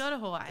wants to go to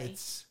Hawaii.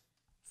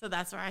 So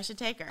that's where I should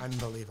take her.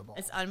 Unbelievable.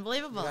 It's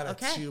unbelievable. We got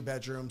a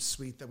 2-bedroom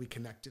suite that we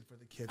connected for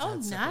the kids. Oh,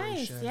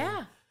 nice.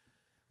 Yeah.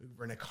 We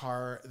were in a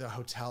car. The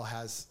hotel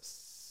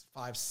has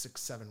 5, 6,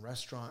 7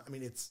 restaurants. I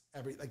mean, it's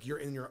you're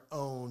in your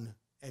own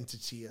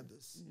entity of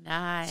this.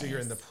 Nice. So you're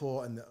in the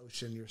pool and the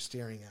ocean you're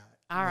staring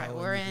at. All right,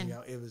 we're in.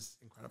 It was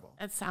incredible.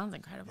 It sounds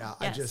incredible. Yeah,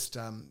 yes. I just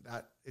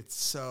that it's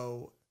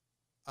so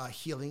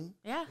healing.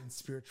 Yeah. And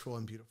spiritual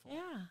and beautiful.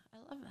 Yeah, I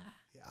love that.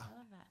 Yeah, I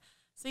love that.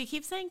 So you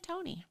keep saying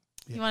Tony.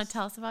 Yes. You want to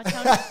tell us about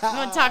Tony? You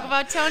want to talk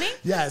about Tony?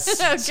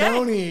 Yes. Okay.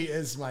 Tony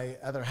is my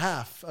other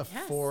half of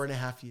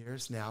 4.5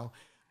 years now,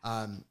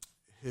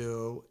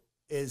 who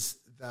is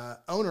the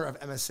owner of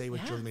MSA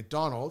with Julie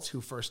McDonald, who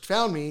first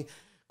found me.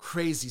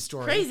 Crazy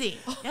story. Crazy.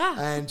 Yeah.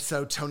 And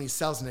so Tony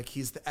Selznick,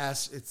 he's the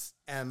S, it's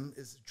M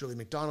is Julie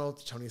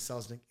McDonald, Tony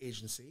Selznick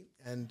Agency,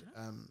 and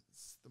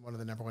it's one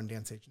of the #1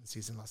 dance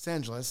agencies in Los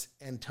Angeles.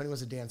 And Tony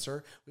was a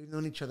dancer. We've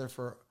known each other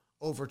for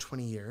over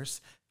 20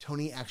 years.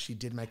 Tony actually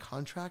did my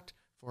contract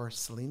for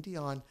Celine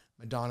Dion,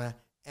 Madonna,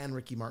 and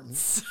Ricky Martin.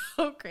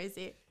 So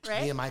crazy,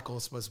 right? Mia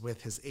Michaels was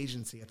with his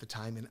agency at the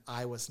time, and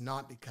I was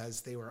not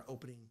because they were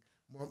opening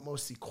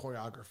mostly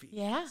choreography.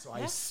 Yeah. So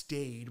I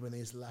stayed when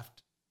they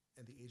left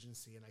at the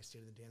agency, and I stayed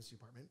in the dance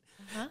department.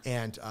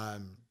 And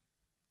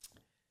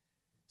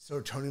so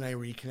Tony and I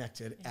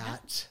reconnected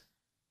at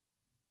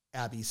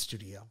Abby's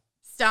studio.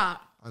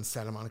 Stop. On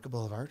Santa Monica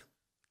Boulevard.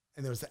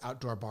 And there was the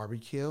outdoor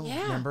barbecue.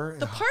 Yeah. Remember?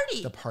 The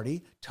party. The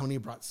party. Tony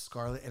brought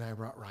Scarlett and I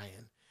brought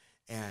Ryan.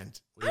 And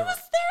I was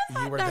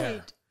there that night.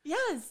 There.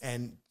 Yes.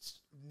 And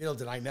little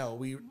did I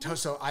know.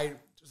 So I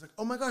was like,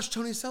 oh my gosh,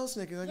 Tony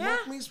Selznick. And like,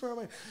 Mark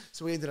Meismer.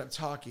 So we ended up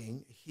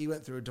talking. He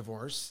went through a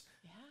divorce.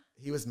 Yeah.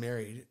 He was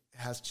married,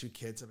 has 2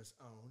 kids of his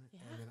own. Yeah.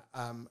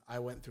 And then I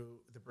went through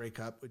the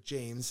breakup with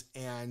James,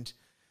 and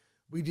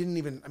we didn't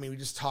even, we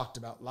just talked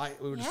about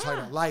life. We were just talking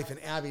about life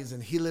and Abby's,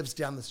 and he lives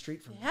down the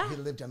street from he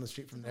lived down the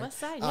street from there. West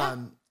Side,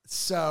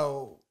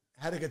 So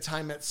had a good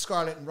time, met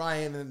Scarlett and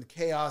Ryan, and the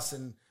chaos,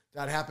 and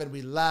that happened.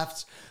 We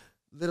left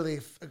literally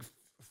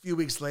a few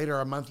weeks later,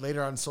 or a month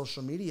later on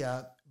social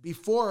media.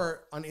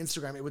 Before on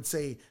Instagram, it would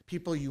say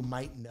people you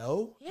might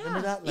know. Yeah.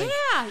 Remember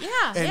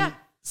that? And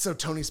so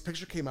Tony's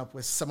picture came up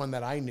with someone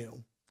that I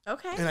knew.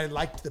 Okay. And I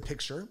liked the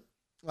picture.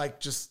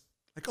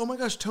 Oh my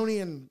gosh, Tony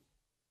and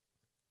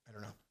I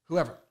don't know,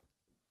 whoever.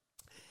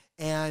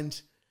 And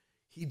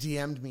he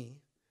DM'd me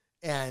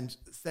and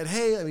said,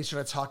 hey, we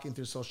started talking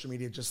through social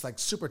media, just like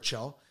super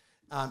chill.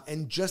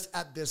 And just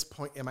at this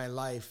point in my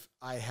life,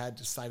 I had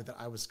decided that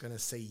I was going to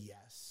say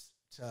yes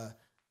to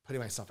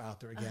putting myself out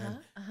there again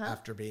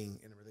after being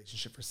in a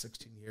relationship for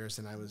 16 years.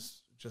 And I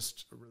was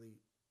just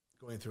really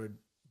going through a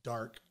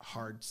dark,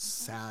 hard,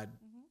 sad,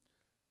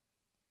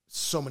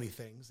 so many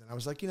things. And I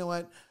was like, you know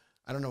what?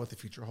 I don't know what the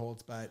future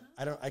holds, but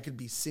I could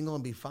be single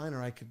and be fine,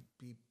 or I could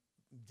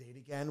date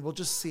again. We'll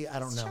just see. I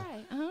don't know.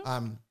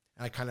 And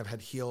I kind of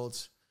had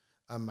healed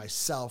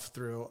myself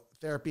through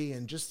therapy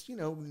and just,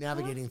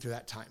 navigating through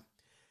that time.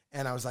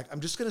 And I was like,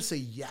 I'm just going to say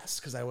yes,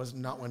 because I was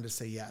not one to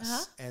say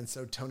yes. And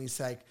so Tony's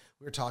like,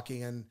 we were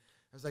talking, and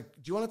I was like,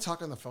 do you want to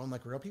talk on the phone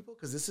like real people?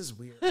 Because this is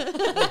weird.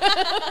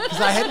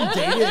 Because I hadn't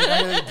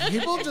dated.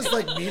 People just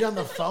like meet on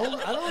the phone.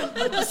 I don't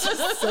like this.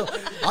 So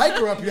I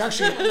grew up, you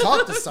actually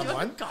talk to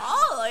someone.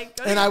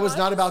 And I was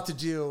not about to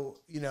do,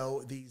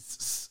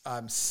 these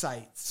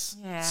sites,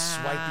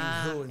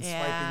 swiping who and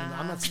swiping.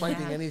 I'm not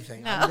swiping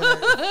anything. No. I'm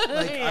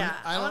gonna,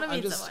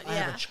 I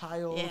have a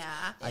child.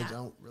 Yeah. I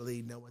don't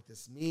really know what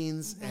this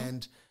means.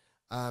 And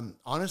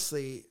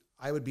honestly,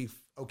 I would be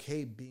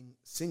okay being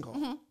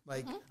single.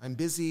 I'm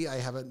busy. I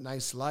have a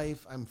nice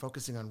life. I'm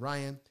focusing on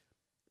Ryan,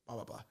 blah,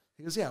 blah, blah.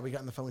 He goes, yeah, we got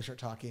on the phone. We start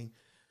talking.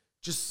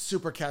 Just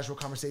super casual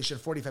conversation.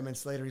 45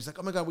 minutes later, he's like,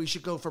 oh my God, we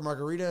should go for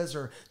margaritas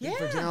or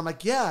for dinner. I'm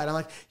like, yeah. And I'm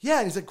like, yeah.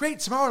 And he's like, great,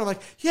 tomorrow. And I'm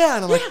like, yeah.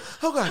 And I'm like,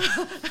 oh God.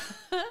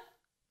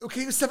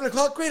 Okay, it was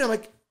 7:00. Great. I'm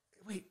like,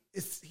 wait,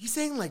 is he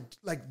saying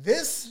like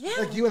this? Yeah.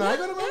 Like you and I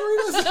go to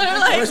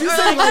margaritas? Or is he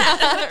saying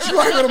do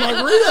I go to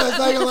margaritas?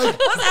 I'm like,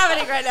 what's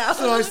happening right now?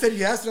 So I said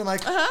yes. And I'm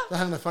like, I'm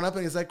having the phone up.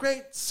 And he's like,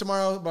 great, it's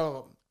tomorrow, blah,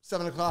 blah,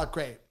 blah, 7:00.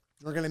 Great.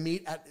 We're going to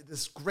meet at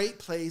this great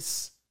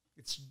place.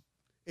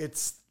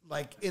 It's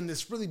like in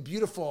this really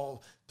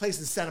beautiful place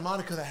in Santa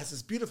Monica that has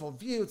this beautiful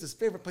view. It's his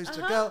favorite place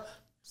to go.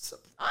 So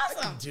awesome.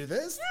 I can do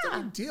this. It's a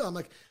big deal. I'm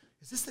like,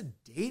 is this a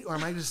date or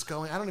am I just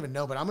going? I don't even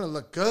know, but I'm going to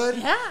look good.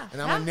 Yeah.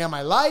 And I'm going to nail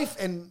my life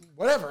and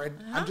whatever.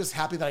 And I'm just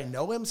happy that I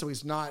know him, so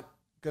he's not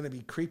going to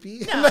be creepy.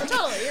 No,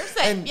 totally. You're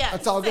safe. And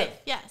it's all good.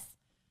 Yes.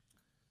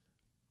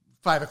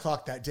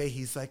 5:00 that day,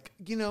 he's like,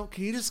 can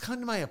you just come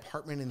to my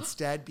apartment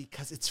instead,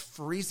 because it's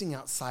freezing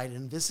outside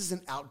and this is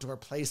an outdoor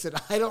place and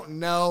I don't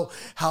know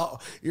how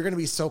you're going to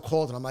be so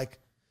cold. And I'm like,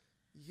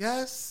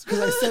 yes,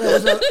 because I said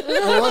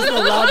I wasn't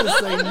allowed to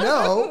say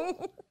no.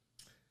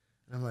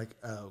 And I'm like,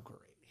 oh, great.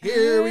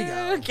 Here we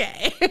go.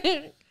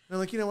 Okay. And I'm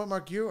like, you know what,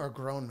 Mark, you are a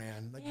grown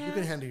man. Like, you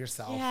can handle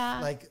yourself.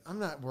 Yeah. Like, I'm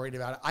not worried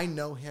about it. I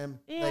know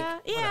him. Yeah,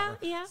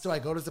 whatever. So I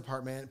go to his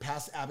apartment,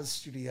 past Abba's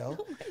studio.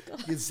 Oh, my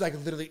God. It's like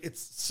literally, it's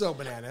so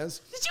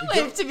bananas. Did you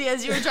wave to me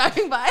as you were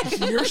driving by?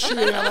 You're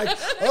shooting. I'm like,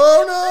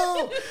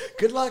 oh, no.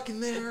 Good luck in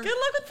there. Good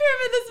luck with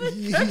pyramid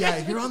this week.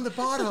 Yeah, you're on the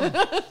bottom.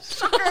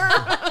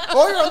 Shocker.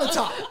 Or you're on the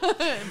top.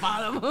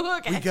 Bottom.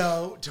 Okay. We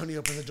go. Tony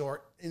opens the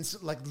door.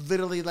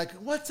 Literally,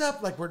 what's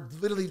up? Like, we're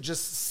literally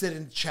just sit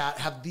and chat,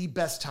 have the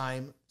best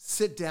time,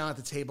 sit down at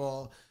the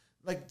table,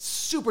 like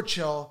super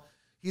chill.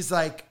 He's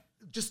like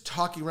just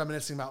talking,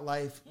 reminiscing about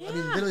life. Yeah. I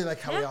mean, literally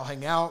like how we all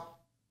hang out.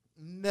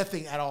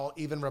 Nothing at all,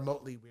 even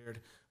remotely weird.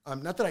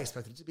 Not that I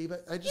expected it to be,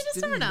 but I just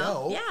didn't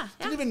know. Yeah.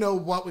 Didn't even know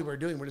what we were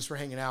doing. We're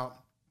hanging out.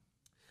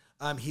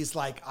 He's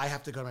like, I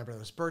have to go to my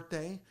brother's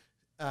birthday.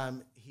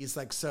 He's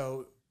like,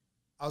 so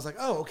I was like,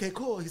 oh, okay,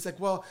 cool. He's like,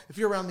 well, if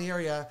you're around the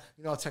area,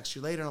 I'll text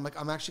you later. And I'm like,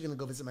 I'm actually going to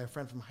go visit my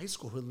friend from high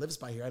school who lives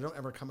by here. I don't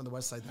ever come on the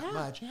West Side that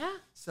much. Yeah.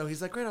 So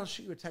he's like, great, I'll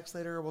shoot you a text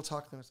later. We'll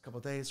talk in the next couple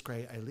of days.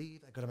 Great. I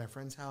leave. I go to my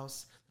friend's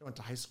house that I went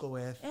to high school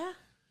with. Yeah.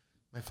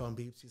 My phone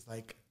beeps. He's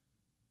like,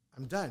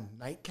 I'm done.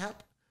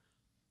 Nightcap? ?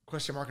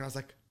 And I was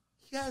like,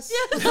 yes.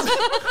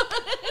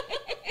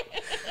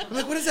 I'm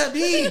like, what does that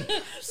mean?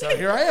 So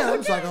here I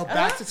am. So I go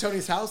back to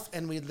Tony's house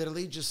and we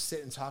literally just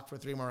sit and talk for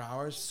 3 more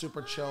hours.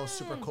 Super chill,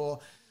 super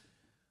cool.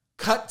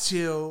 Cut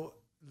to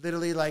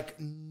literally like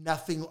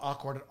nothing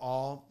awkward at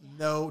all.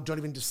 No, don't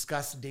even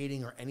discuss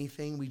dating or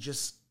anything. We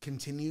just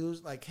continue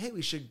like, hey,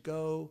 we should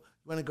go.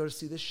 You want to go to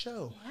see this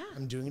show?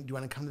 Yeah. Do you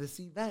want to come to this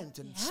event?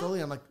 And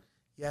slowly I'm like,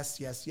 yes.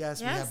 We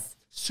have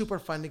super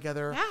fun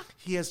together. Yeah.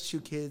 He has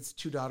 2 kids,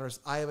 2 daughters.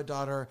 I have a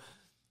daughter.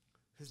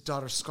 His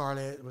daughter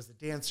Scarlett was a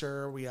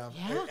dancer. We have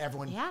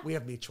everyone. Yeah. We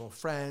have mutual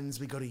friends.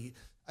 We go to.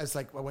 I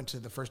went to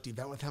the first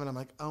event with him, and I'm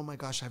like, oh my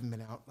gosh, I haven't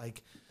been out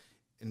like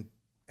in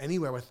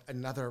anywhere with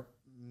another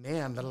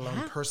man, let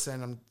alone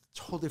person. I'm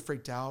totally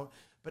freaked out.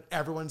 But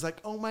everyone's like,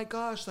 oh my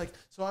gosh, like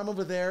so I'm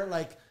over there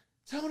like.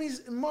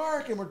 Tony's and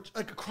Mark, and we're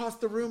like across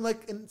the room,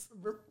 like, and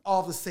we're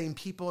all the same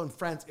people and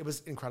friends. It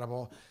was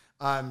incredible.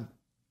 And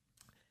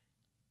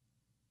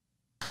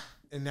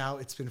now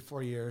it's been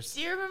 4 years.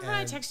 Do you remember when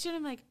I texted you and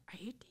I'm like, are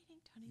you dating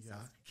Tony's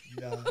sister?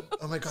 Yeah.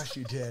 Oh my gosh,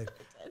 you did.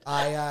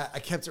 I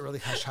kept it really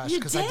hush-hush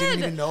because I didn't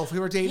even know if we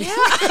were dating.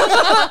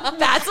 Yeah.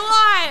 That's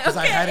why. Because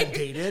I hadn't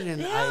dated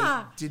and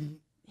I didn't.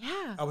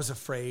 Yeah. I was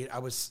afraid. I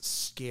was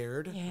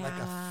scared, like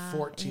a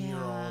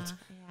 14-year-old,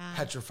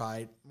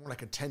 petrified, more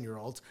like a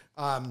 10-year-old.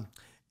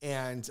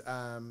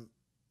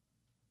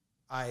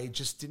 I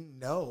just didn't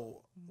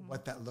know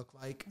what that looked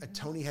like.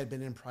 Tony had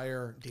been in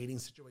prior dating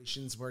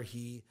situations where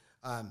he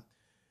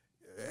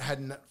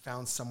hadn't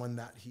found someone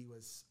that he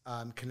was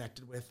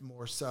connected with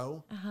more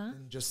so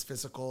than just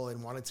physical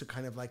and wanted to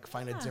kind of like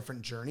find a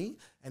different journey.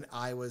 And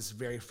I was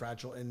very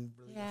fragile and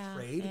really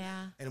afraid,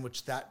 and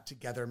which that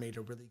together made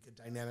a really good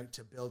dynamic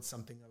to build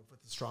something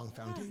with a strong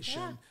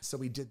foundation. Yeah. So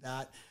we did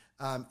that.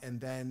 And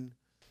then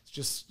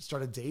just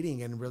started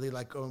dating and really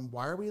like,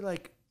 why are we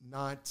like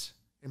not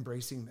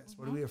embracing this?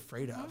 What are we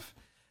afraid of?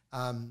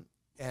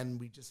 And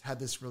we just had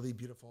this really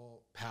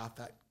beautiful path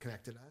that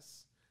connected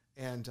us.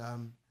 And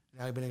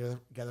now we've been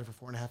together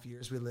for 4.5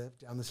 years. We live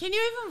down the street. Can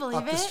you even believe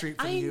up the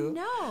street from you. I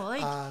know.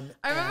 Like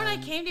I remember when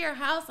I came to your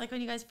house, like when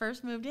you guys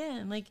first moved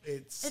in. Like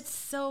it's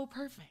so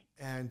perfect.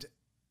 And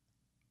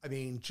I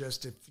mean,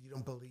 just if you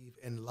don't believe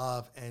in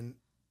love and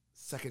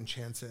second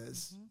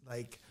chances,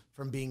 like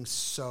from being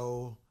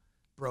so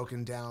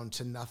broken down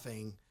to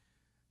nothing,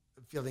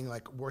 feeling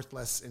like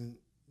worthless and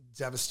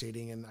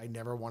devastating, and I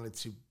never wanted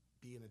to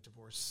be in a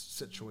divorce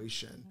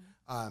situation.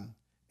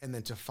 And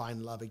then to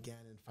find love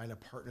again and find a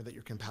partner that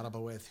you're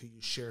compatible with, who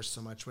you share so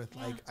much with.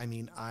 Yeah. Like, I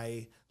mean,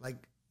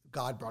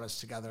 God brought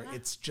us together. Yeah.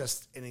 It's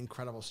just an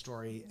incredible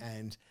story.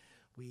 And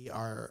we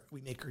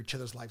make each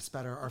other's lives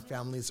better. Our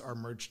families are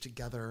merged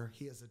together.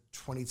 He has a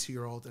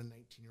 22-year-old and a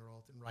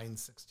 19-year-old, and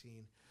Ryan's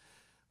 16.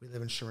 We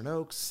live in Sherman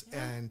Oaks,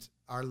 and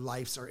our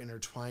lives are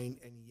intertwined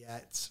and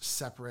yet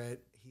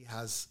separate. He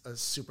has a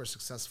super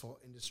successful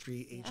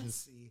industry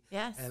agency,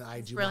 and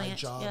I do my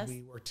job.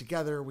 We work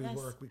together. We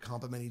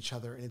complement each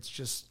other, and it's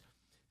just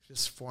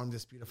formed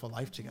this beautiful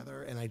life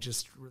together. And I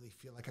just really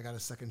feel like I got a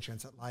second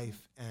chance at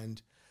life,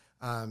 and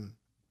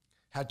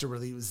had to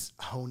really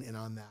hone in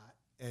on that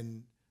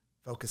and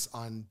focus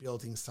on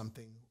building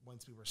something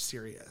once we were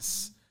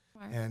serious.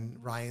 And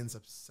Ryan's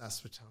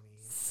obsessed with Tony,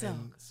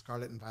 and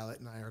Scarlett and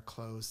Violet and I are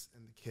close,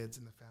 and the kids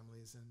and the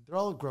families, and they're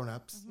all grown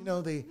ups. You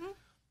know,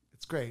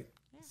 it's great.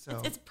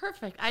 So it's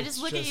perfect. I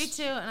just look at you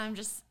two, and I'm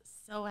just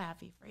so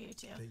happy for you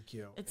two. Thank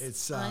you.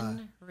 It's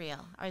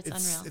unreal. It's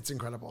unreal. It's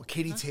incredible.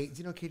 Katie Tate.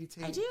 Do you know Katie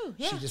Tate? I do.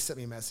 Yeah. She just sent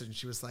me a message, and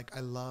she was like,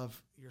 "I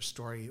love your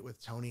story with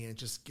Tony, and it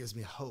just gives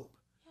me hope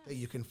that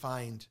you can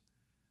find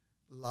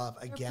love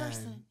again.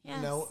 Yes.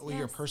 You know, with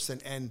your person."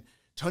 And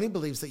Tony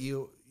believes that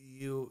you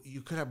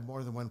could have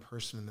more than one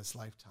person in this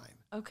lifetime.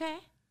 Okay.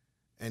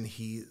 And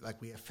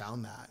we have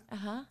found that.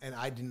 And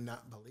I did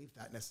not believe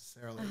that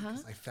necessarily,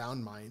 because I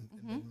found mine,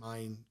 and then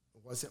mine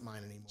wasn't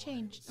mine anymore.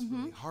 Changed. It was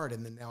really hard.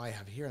 And then now I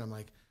have here, and I'm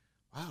like,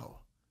 wow.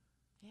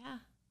 Yeah.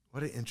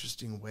 What an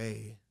interesting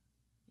way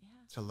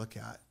to look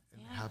at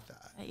and have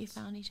that. That you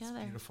found each other.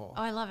 Beautiful.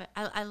 Oh, I love it.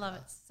 I love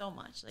it so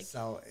much. Like,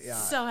 so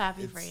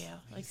happy for you.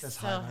 Like, says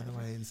hi, by the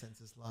way, and sends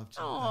his love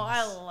to Oh,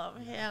 I love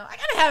him. I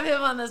gotta have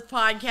him on this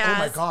podcast. Oh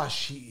my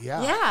gosh.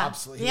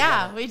 Absolutely.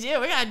 Yeah, we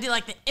do. We gotta do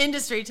like the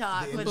industry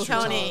talk with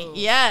Tony.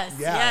 Yes.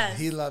 Yeah.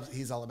 Yes.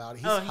 He's all about it.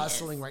 He's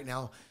hustling right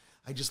now.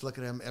 I just look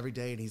at him every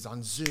day, and he's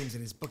on Zooms,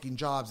 and he's booking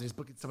jobs, and he's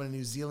booking someone in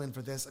New Zealand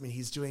for this. I mean,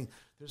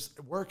 there's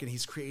work, and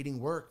he's creating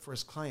work for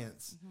his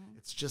clients.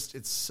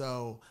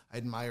 I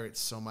admire it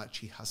so much.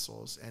 He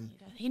hustles, and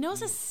he knows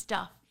his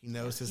stuff. He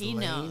knows his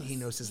lane. He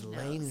knows his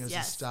lane. He knows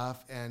his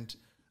stuff, and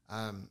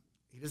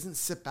he doesn't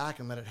sit back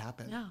and let it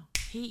happen. No.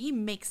 He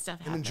makes stuff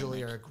happen. Him and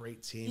Julie are a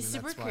great team. He's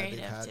super creative,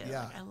 too.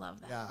 Yeah. Like, I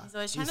love that. Yeah. He's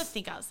always trying to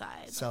think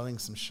outside. Selling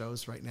some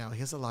shows right now. He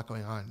has a lot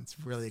going on. It's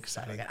really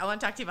exciting. I want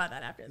to talk to you about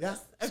that after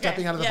this. Okay.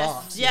 Stepping out of the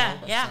box.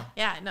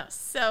 Yeah. No,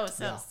 so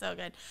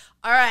good.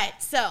 All right.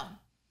 So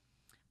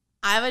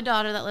I have a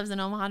daughter that lives in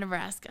Omaha,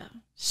 Nebraska.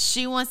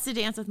 She wants to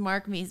dance with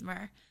Mark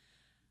Meismer.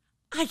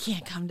 I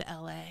can't come to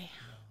LA. No.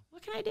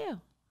 What can I do?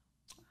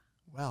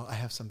 Well, I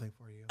have something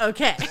for you.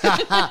 Okay.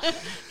 Because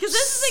this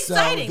is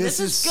exciting.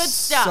 This is good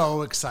stuff.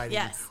 So exciting.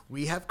 Yes.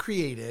 We have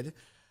created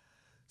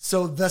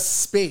So The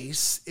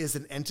Space is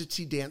an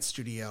entity dance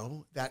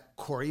studio that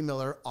Corey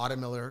Miller,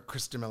 Autumn Miller,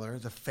 Krista Miller,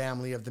 the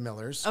family of the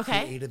Millers,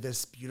 created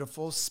this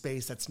beautiful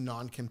space that's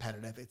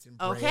non-competitive. It's in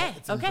Brea,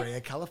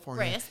 Brea,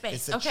 California. Brea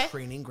Space. It's a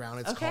training ground.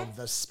 It's called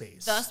The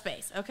Space. The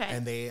Space, okay.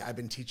 And I've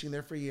been teaching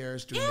there for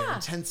years, doing their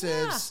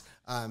intensives.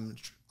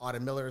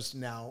 Autumn Miller's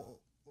now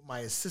my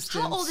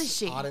assistant. How old is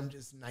she? Autumn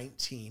is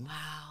 19. Wow,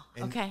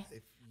 And okay.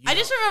 I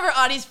just remember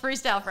Audie's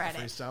Freestyle Friday.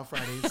 Freestyle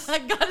Fridays.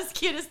 God's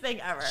cutest thing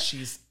ever.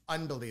 She's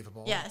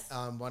unbelievable. Yes.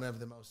 One of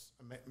the most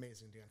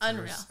amazing dancers.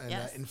 Unreal. And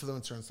Yes.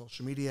 Influencer on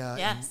social media.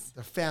 Yes.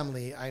 And the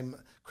family.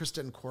 Krista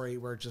and Corey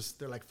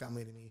they're like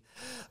family to me.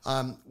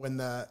 When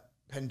the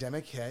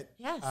pandemic hit,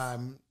 Yes.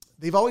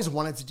 They've always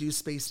wanted to do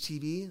space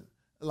TV,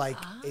 like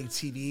a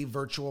TV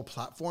virtual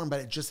platform, but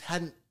it just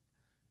hadn't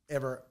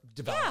ever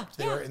developed.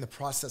 They were in the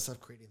process of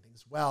creating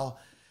things. Well,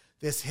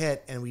 this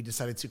hit and we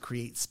decided to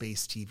create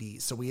Space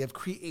TV. So we have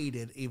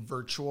created a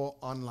virtual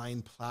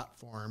online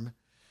platform,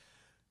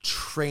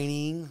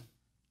 training,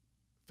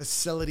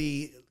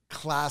 facility,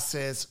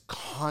 classes,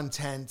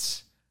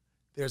 content.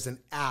 There's an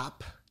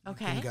app you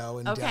can go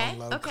and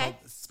download called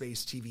the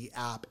Space TV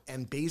app.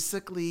 And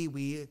basically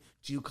we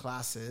do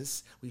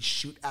classes. We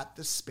shoot at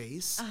the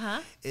space.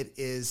 It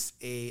is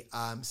a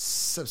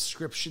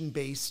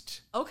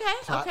subscription-based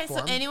platform. Okay,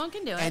 so anyone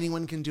can do it.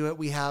 Anyone can do it.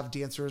 We have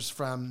dancers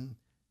from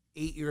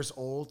 8 years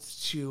old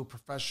to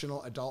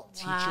professional adult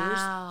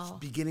teachers,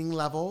 beginning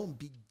level,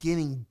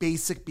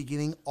 basic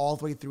beginning, all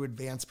the way through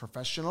advanced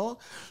professional.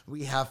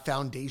 We have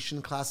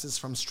foundation classes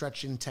from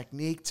stretch and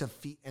technique to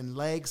feet and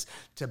legs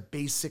to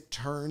basic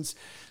turns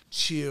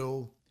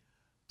to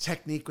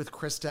technique with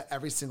Krista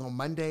every single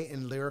Monday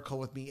and lyrical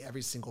with me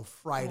every single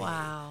Friday.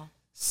 Wow.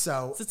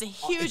 So it's a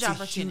huge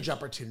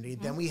opportunity.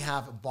 Then we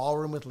have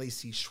ballroom with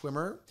Lacey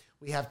Schwimmer.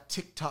 We have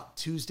TikTok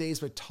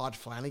Tuesdays with Todd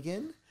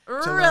Flanagan.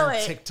 To learn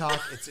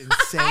TikTok. It's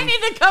insane. I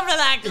need to come to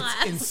that class.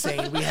 It's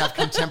insane. We have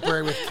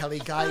contemporary with Kelly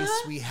Geis.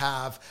 We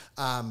have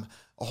a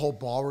whole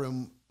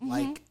ballroom.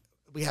 Like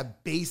we have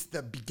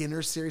the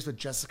beginner series with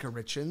Jessica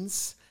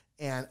Richens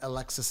and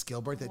Alexis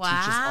Gilbert that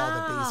teaches all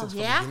the basics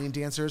for beginning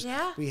dancers.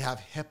 Yeah. We have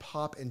hip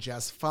hop and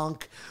jazz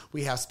funk.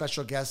 We have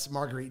special guests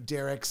Marguerite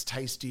Derricks,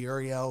 Tice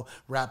DiUrio,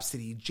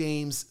 Rhapsody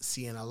James,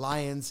 Sienna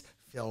Lyons,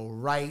 Phil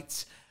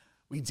Wright.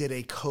 We did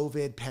a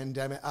COVID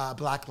pandemic,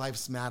 Black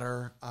Lives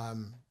Matter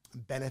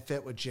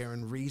benefit with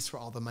Jaron Reese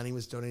where all the money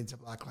was donated to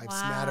Black Lives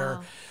Matter.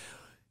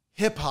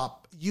 Hip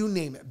hop, you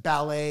name it,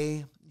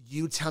 ballet,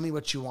 you tell me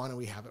what you want and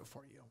we have it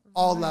for you.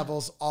 All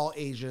levels, all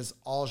ages,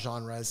 all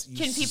genres.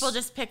 Can people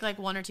just pick like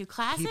one or two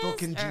classes? People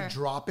can do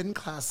drop-in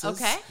classes.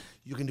 Okay.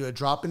 You can do a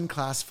drop-in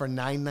class for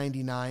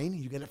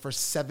 $9.99. You get it for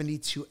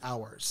 72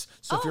 hours.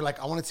 So if you're like,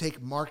 I want to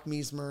take Mark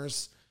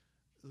Meismer's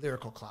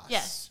lyrical class.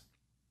 Yes.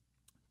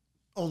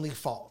 Only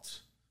fault.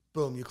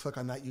 Boom, you click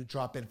on that, you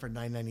drop in for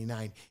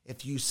 $9.99.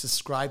 If you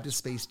subscribe to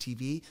Space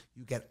TV,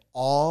 you get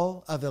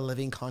all of the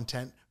living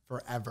content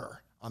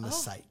forever on the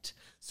site.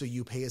 So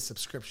you pay a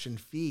subscription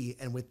fee,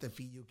 and with the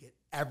fee, you get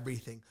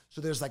everything.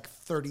 So there's like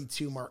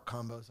 32 Mark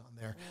combos on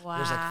there. Wow.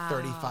 There's like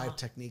 35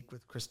 technique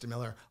with Krista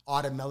Miller.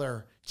 Autumn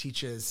Miller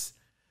teaches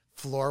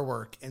floor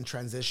work and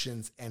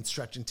transitions and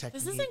stretch and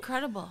technique. This is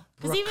incredible.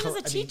 Because even as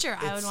a teacher,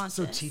 I would want this.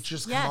 So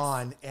teachers come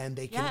on, and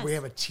they can. We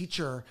have a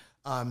teacher.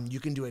 You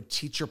can do a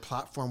teacher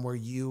platform where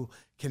you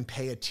can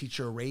pay a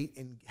teacher rate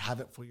and have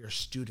it for your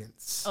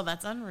students. Oh,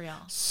 that's unreal.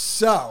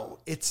 So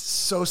it's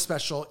so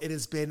special. It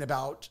has been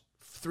about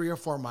 3 or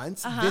 4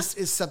 months. This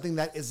is something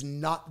that is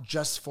not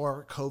just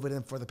for COVID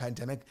and for the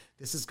pandemic.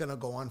 This is going to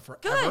go on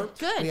forever.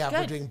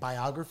 We're doing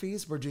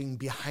biographies. We're doing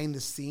behind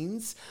the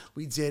scenes.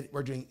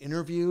 We're doing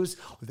interviews.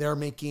 They're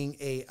making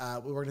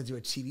we're going to do a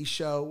TV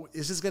show.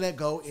 This is going to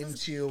go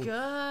into,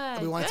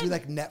 we want it to be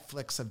like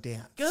Netflix of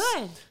dance.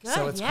 Good.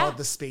 So it's called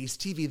The Space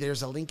TV.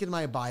 There's a link in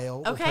my bio.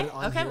 We'll put it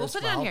on we'll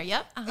put it on here.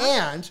 Yep.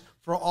 And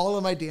for all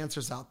of my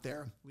dancers out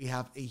there, we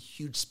have a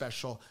huge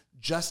special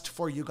just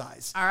for you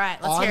guys. All right,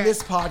 let's hear it. On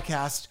this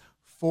podcast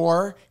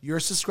for your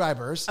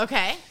subscribers.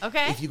 Okay.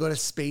 If you go to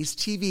Space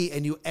TV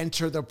and you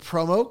enter the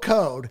promo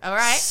code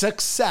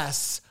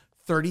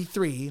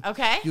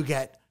SUCCESS33, you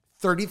get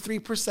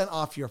 33%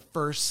 off your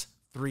first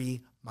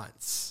 3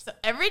 months. So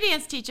every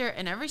dance teacher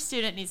and every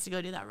student needs to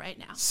go do that right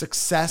now.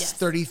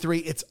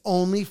 SUCCESS33. It's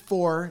only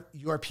for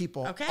your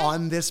people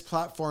on this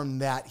platform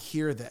that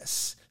hear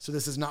this. So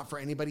this is not for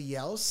anybody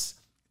else.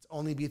 It's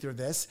only be through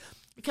this.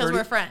 Because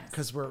we're friends.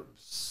 Because we're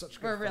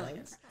such good friends. We're really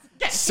good.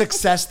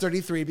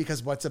 SUCCESS33,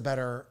 because what's a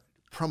better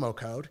promo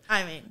code?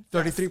 I mean,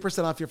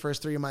 33% off your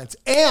first 3 months.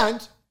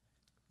 And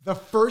the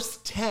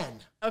first 10.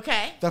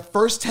 Okay. The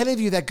first 10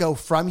 of you that go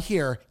from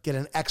here get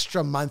an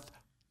extra month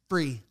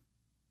free.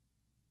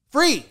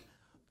 Free.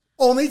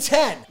 Only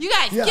 10. You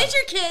guys, get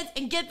your kids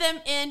and get them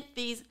in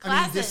these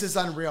classes. I mean, this is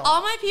unreal.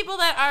 All my people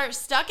that are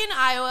stuck in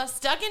Iowa,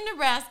 stuck in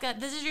Nebraska,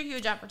 this is your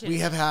huge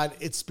opportunity.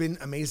 It's been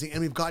amazing.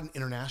 And we've gotten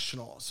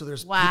international. So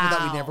there's people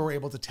that we never were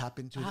able to tap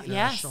into the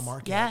international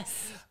market. Yes.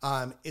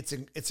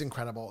 It's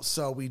incredible.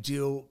 So we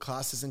do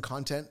classes and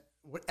content,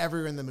 whatever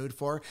you're in the mood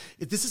for.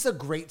 This is a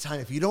great time.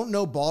 If you don't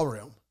know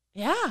ballroom,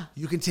 Yeah.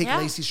 You can take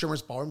Lacey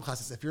Shermer's ballroom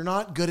classes. If you're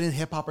not good in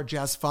hip hop or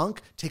jazz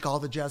funk, take all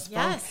the jazz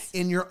funk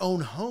in your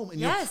own home, in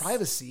your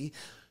privacy.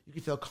 You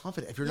can feel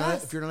confident. If you're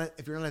not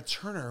a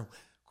turner,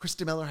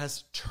 Krista Miller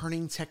has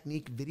turning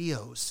technique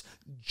videos,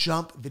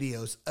 jump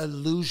videos,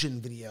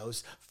 illusion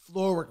videos,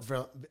 floor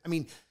work. I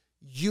mean,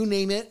 you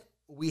name it,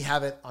 we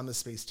have it on the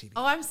Space TV.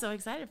 Oh, I'm so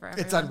excited for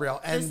everyone. It's unreal.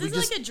 And this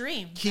is like a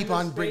dream. Keep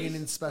on bringing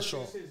in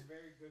special.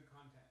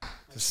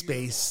 The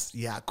Space,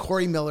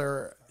 Corey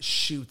Miller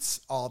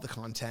shoots all the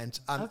content.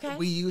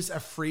 We use a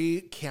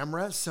free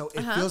camera, so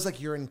it feels like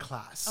you're in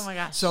class. Oh my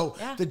gosh. So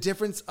the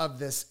difference of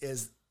this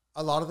is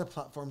a lot of the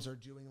platforms are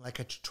doing like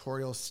a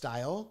tutorial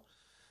style,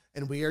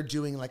 and we are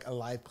doing like a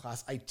live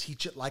class. I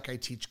teach it like I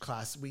teach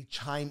class. We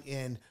chime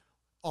in.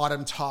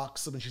 Autumn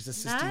talks when she's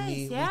assisting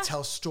me. We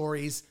tell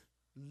stories,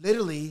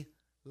 literally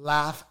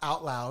laugh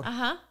out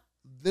loud.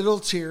 Little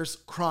tears,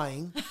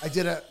 crying. I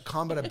did a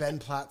combat a Ben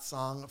Platt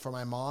song for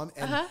my mom,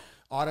 and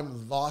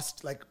Autumn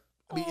lost, like,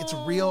 I mean, it's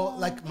real,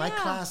 like my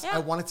class. I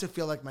want it to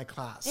feel like my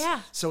class.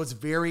 So it's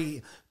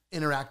very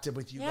interactive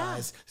with you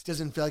guys. It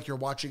doesn't feel like you're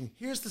watching,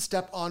 here's the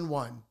step on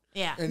one.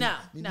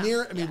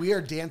 And we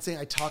are dancing.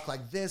 I talk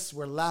like this.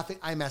 We're laughing.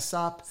 I mess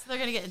up. So they're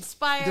going to get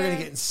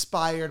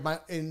inspired.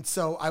 And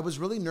so I was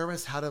really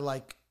nervous how to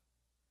like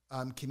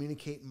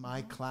communicate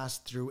my class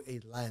through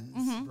a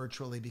lens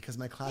virtually, because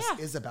my class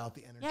is about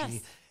the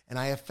energy. And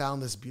I have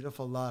found this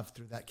beautiful love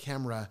through that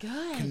camera,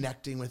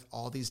 connecting with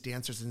all these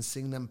dancers and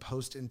seeing them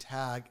post and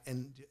tag.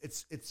 And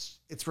it's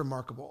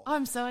remarkable. Oh,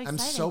 I'm so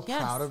excited. I'm so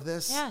proud of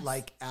this,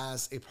 like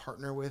as a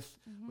partner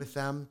with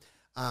them.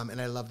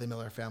 And I love the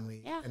Miller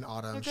family and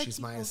Autumn. She's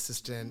my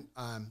assistant.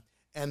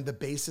 And the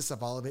basis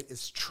of all of it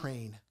is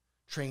train.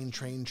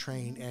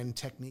 And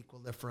technique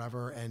will live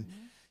forever. And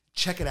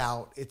check it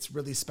out. It's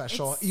really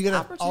special.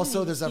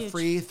 There's a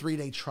free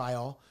 3-day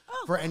trial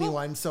for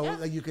anyone.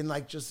 So you can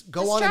like just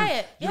go on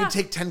and you can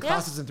take 10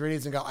 classes in 3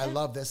 days and go, I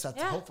love this.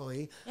 That's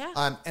hopefully.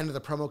 Enter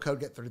the promo code,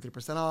 get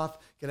 33% off,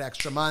 get an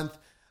extra month.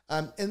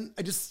 And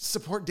I just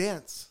support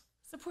dance.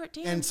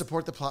 And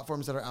support the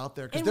platforms that are out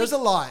there, because there's a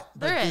lot,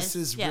 but this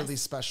is really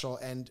special.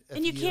 And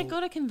you can't go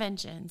to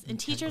conventions, and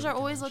teachers are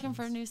always looking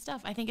for new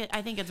stuff. I think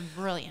it's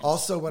brilliant.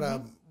 Also, what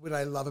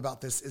I love about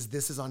this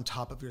is on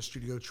top of your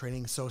studio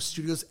training. So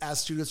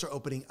as studios are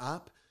opening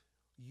up,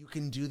 you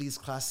can do these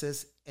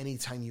classes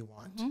anytime you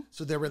want.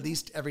 So they're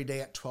released every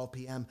day at 12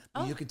 p.m.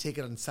 You can take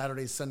it on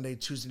Saturday, Sunday,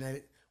 Tuesday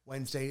night,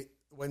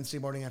 Wednesday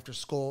morning after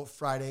school,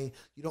 Friday.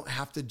 You don't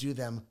have to do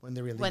them when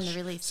they're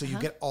released. So you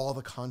get all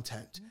the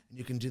content, and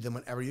you can do them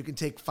whenever. You can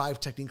take 5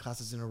 technique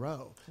classes in a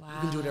row. Wow. You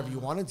can do whatever you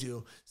want to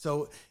do.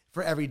 So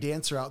for every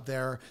dancer out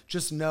there,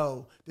 just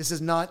know this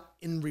is not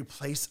in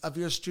replace of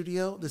your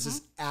studio. This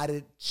is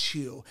added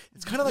to.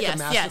 It's kind of like a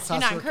master class. You're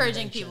not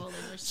encouraging people in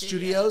your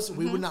studios.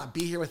 We would not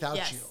be here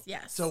without you.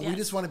 So we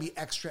just want to be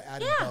extra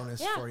added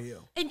bonus for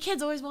you. And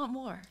kids always want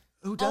more.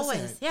 Who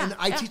doesn't? And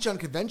I teach on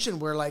convention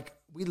where like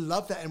we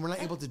love that, and we're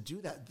not able to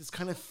do that. This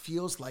kind of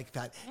feels like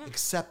that,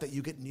 except that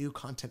you get new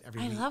content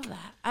every week. I love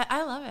that.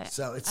 I love it.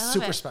 So it's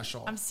super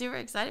special. I'm super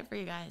excited for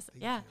you guys.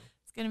 Thank you.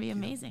 It's going to be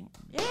amazing.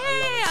 Yay!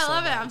 I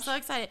love it. I'm so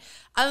excited.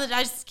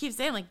 I just keep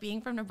saying, like,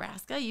 being from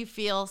Nebraska, you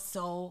feel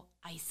so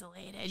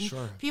isolated.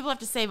 Sure. People have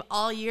to save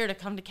all year to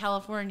come to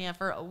California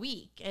for a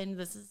week, and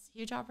this is a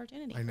huge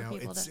opportunity. I know. For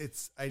people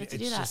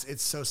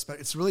It's so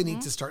special. It's really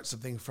neat to start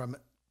something from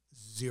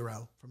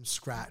zero, from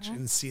scratch,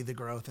 and see the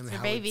growth and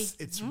how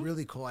it's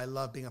really cool. I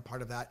love being a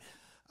part of that.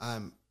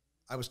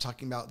 I was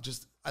talking about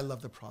I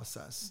love the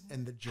process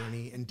and the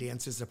journey, and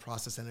dance is a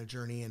process and a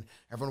journey, and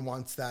everyone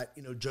wants that,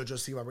 JoJo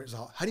Siwa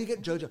result. How do you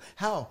get JoJo?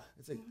 How?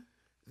 It's like,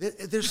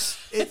 it's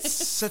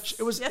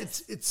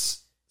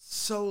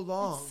so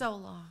long. It's so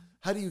long.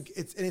 How do you,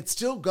 it's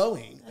still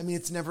going. I mean,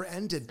 it's never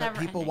ended, but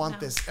people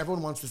want this.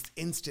 Everyone wants this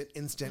instant,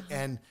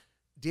 and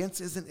dance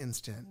isn't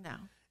instant. No.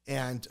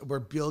 And we're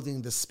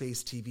building the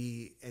Space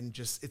TV, and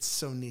it's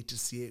so neat to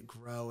see it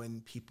grow,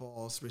 and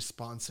people's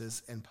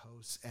responses and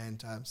posts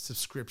and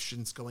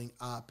subscriptions going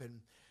up,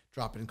 and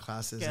dropping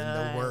classes and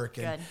the work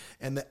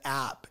and the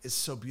app is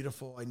so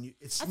beautiful. And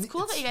it's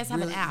cool that you guys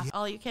have an app.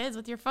 All you kids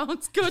with your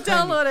phones, go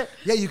download it.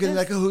 Yeah, you can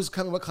who's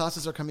coming, what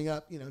classes are coming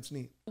up. It's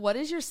neat. What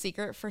is your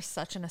secret for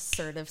such an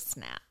assertive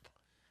snap?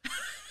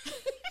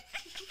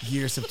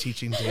 Years of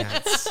teaching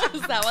dance.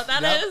 Is that what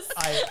that is?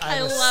 I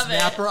love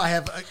snapper. I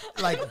have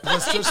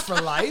blisters for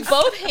life.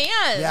 Both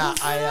hands. Yeah,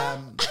 I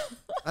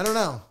don't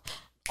know.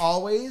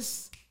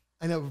 Always.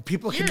 I know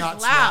people You're cannot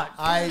loud.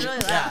 snap. Really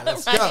loud. Yeah,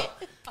 let's go.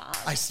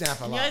 I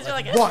snap a lot. You guys are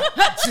like 1,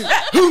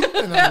 2,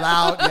 and I'm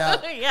loud.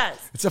 Yeah.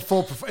 Yes. It's a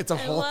whole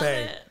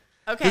thing. It.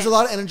 Okay. There's a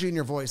lot of energy in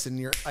your voice,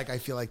 and I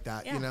feel like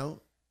that. It's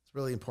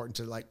really important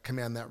to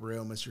command that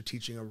room as you're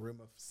teaching a room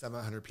of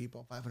 700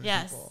 people, 500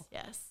 people.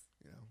 Yes.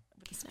 With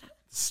a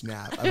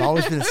snap. I've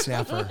always been a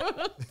snapper.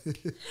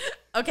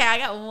 Okay, I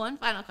got one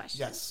final question.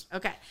 Yes.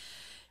 Okay.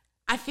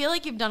 I feel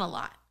like you've done a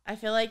lot. I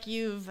feel like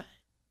you've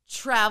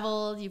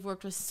traveled, you've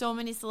worked with so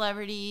many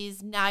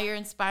celebrities, now you're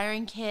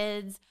inspiring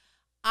kids.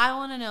 I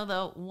want to know,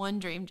 though, one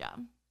dream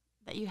job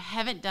that you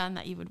haven't done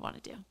that you would want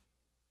to do.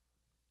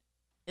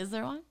 Is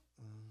there one?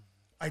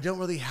 I don't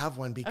really have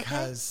one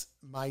because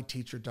my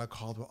teacher, Doug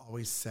Caldwell,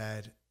 always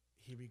said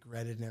he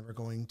regretted never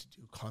going to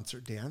do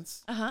concert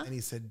dance. And he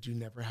said, do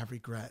never have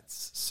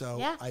regrets. So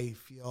I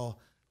feel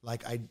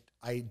like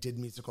I did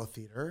musical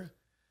theater.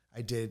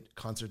 I did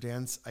concert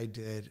dance. I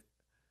did,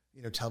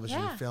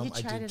 television and film.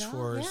 I did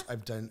tours.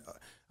 I've done,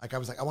 I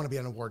was like, I want to be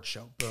on an award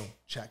show. Boom,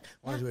 check.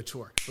 I want to do a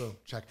tour. Boom,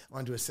 check. I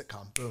want to do a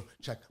sitcom. Boom,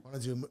 check. I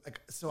want to do,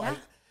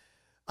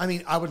 I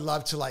mean, I would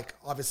love to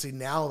obviously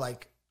now,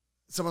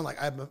 someone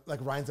I'm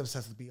Ryan's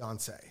obsessed with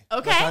Beyonce.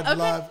 Okay. I'd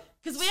love.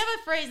 Because we have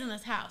a phrase in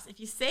this house. If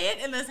you say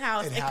it in this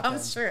house, it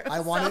comes true. I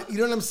want it. You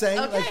know what I'm saying?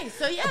 Okay.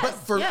 So yes.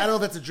 But I don't know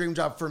if that's a dream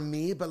job for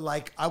me, but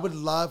I would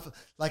love,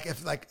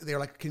 if they're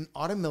like, can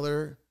Autumn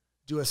Miller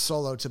do a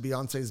solo to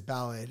Beyonce's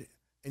ballad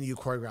and you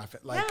choreograph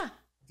it?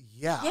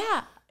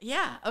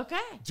 Yeah. Okay.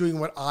 Doing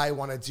what I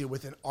want to do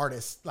with an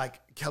artist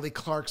like Kelly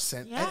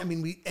Clarkson. Yeah. I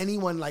mean,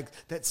 anyone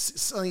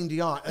that's Celine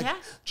Dion,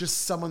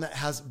 just someone that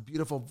has a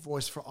beautiful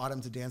voice for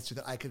Autumn to dance to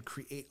that I could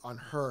create on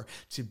her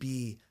to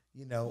be,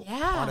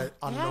 on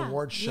an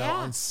award show,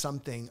 on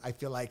something. I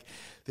feel like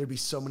there'd be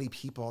so many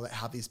people that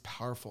have these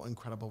powerful,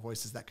 incredible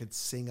voices that could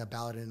sing a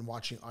ballad, and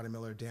watching Autumn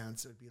Miller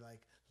dance, it would be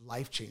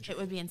life-changing. It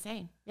would be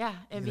insane. Yeah.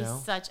 It'd be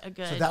such a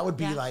good. So that would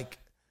be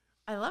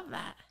I love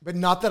that. But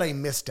not that I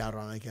missed out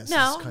on, I guess.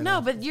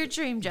 But your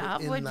dream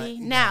job would be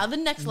now the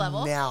next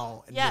level.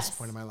 Now, at this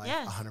point in my life,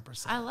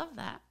 100%. I love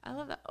that.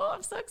 Oh,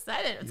 I'm so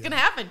excited. It's going to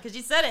happen because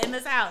you said it in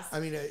this house. I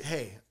mean,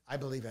 hey, I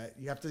believe it.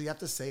 You have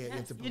to say it. Yes, you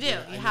have to believe you do.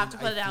 it. You have to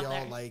put it out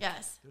there.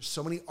 There's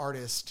so many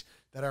artists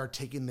that are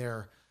taking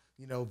their,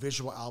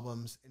 visual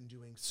albums and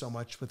doing so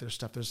much with their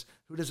stuff.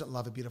 Who doesn't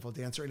love a beautiful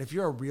dancer? And if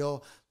you're a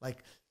real,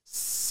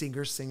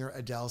 singer,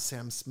 Adele,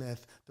 Sam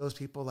Smith, those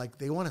people,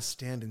 they want to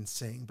stand and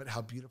sing, but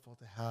how beautiful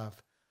to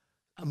have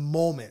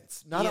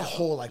moments, not a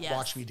whole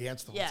watch me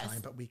dance the whole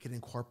time, but we can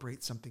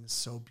incorporate something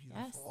so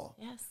beautiful.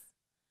 Yes.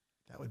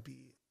 That would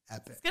be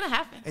epic. It's going to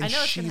happen. And I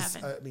know it's going to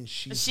happen. I mean,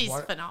 she's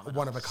phenomenal.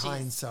 One of a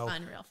kind. She's so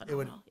unreal phenomenal. It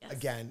would,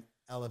 again,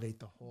 elevate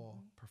the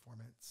whole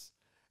performance.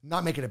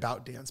 Not make it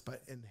about dance,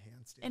 but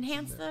enhance dance.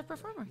 Enhance the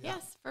performer. Yeah.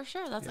 Yes, for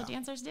sure. That's what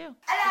dancers do. Hello.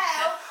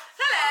 Oh,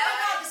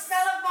 God, the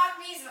smell of Mark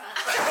Meismer.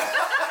 I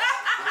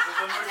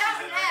don't know.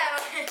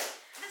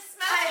 The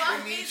smell of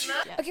Mark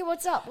Meismer. Okay,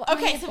 what's up?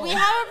 Okay, so we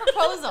have a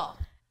proposal.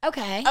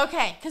 Okay,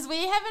 because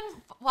we have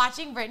been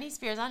watching Britney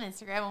Spears on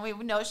Instagram, and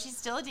we know she's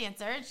still a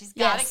dancer, and she's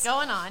got it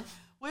going on.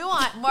 We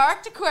want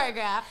Mark to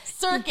choreograph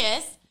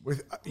Circus. We're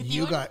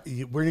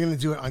going to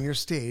do it on your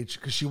stage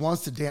because she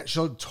wants to dance.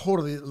 She'll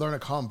totally learn a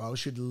combo.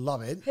 She'd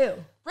love it. Who?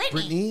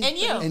 Brittany and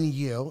you. And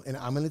you. And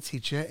I'm going to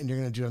teach it, and you're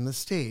going to do it on the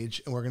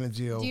stage, and we're going to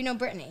do... Do you know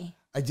Brittany?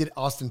 I did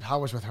Austin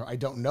Powers with her. I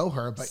don't know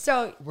her,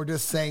 but we're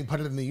just saying put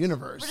it in the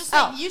universe. We're just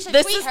saying you should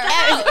tweet her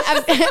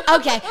out.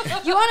 Okay.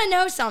 You want to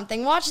know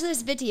something? Watch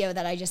this video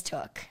that I just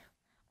took.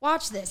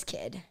 Watch this,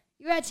 kid.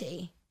 You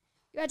ready?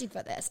 You ready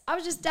for this? I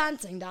was just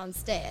dancing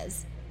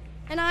downstairs.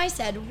 And I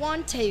said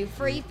 1, 2,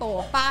 3,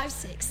 4, 5,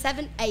 6,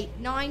 7, 8,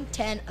 9,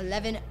 10,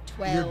 11,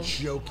 12. You're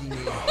joking me.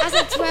 I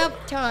said 12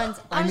 turns.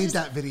 I need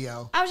that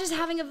video. I was just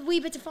having a wee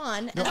bit of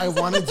fun. No, I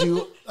want to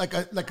do like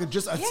a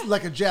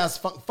jazz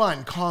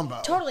fun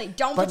combo. Totally.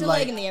 Don't put your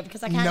leg in the air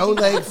because I can't. No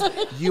legs.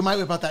 You might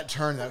whip out that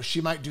turn though.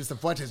 She might do some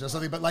fuentes or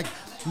something. But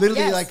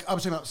literally, I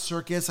was talking about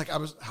circus.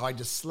 How I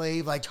just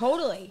slave.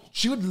 Totally.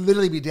 She would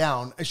literally be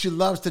down. And she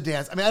loves to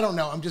dance. I mean, I don't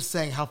know. I'm just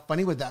saying, how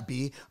funny would that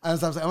be? I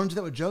was like, I want to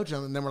do that with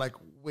JoJo, and then we're like,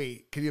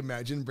 wait, can you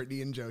imagine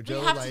Brittany and JoJo?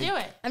 We have to do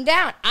it. I'm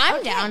down.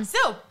 I'm down.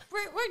 So,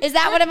 is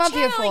that what I'm up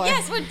here for?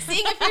 Yes, we're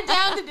seeing if you're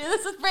down to do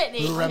this with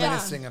Brittany. We're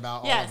reminiscing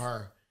about all of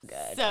her.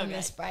 Good. So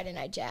Miss Friday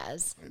Night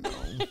Jazz. I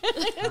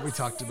know. We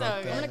talked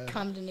about that. I'm going to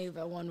come to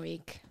Nuva one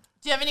week.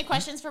 Do you have any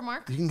questions for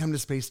Mark? You can come to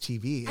Space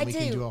TV and we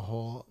can do a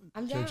whole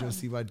I'm JoJo down.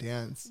 Siwa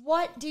dance.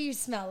 What do you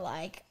smell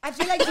like? I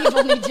feel like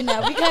people need to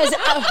know because...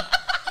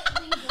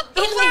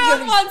 The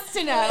world wants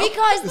to know.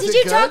 Because did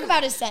you talk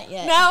about a scent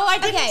yet? No, I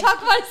didn't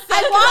talk about a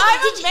scent. I'm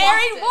a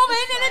married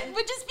woman, and it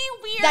would just be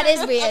weird. That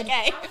is weird.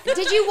 Okay.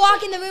 Did you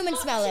walk in the room and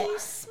smell it?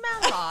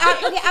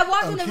 I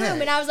walked in the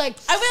room and I was like,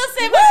 I will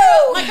say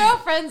my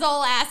girlfriends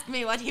all ask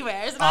me what he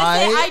wears, and I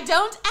say I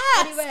don't ask.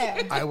 What do you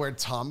wear? I wear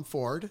Tom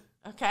Ford.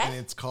 Okay. And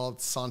it's called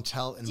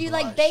Santel and Do you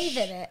Blush. bathe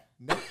in it?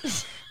 No.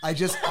 I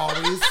just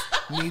always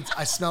need.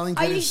 Smelling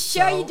good. Are you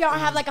sure you don't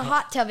have a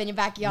hot tub in your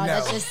backyard? No.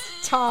 That's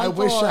just Tom I Ford.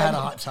 wish I had a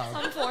hot tub.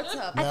 Tom Ford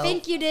tub. I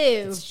think you do.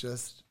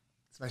 It's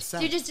my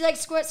scent. Do you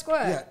just squirt?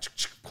 Yeah.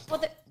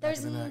 Well, there's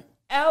back of the neck.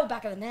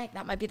 back of the neck.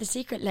 That might be the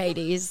secret,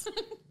 ladies.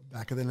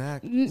 Back of the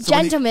neck.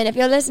 Gentlemen, if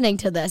you're listening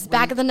to this,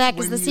 back of the neck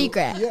is the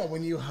secret. Yeah,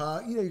 when you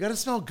you got to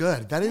smell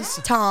good. That is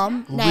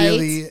Tom,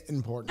 really Nate.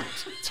 important.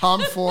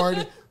 Tom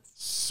Ford,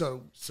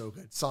 so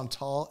good.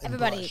 Santal and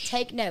Everybody, Blush.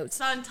 take notes.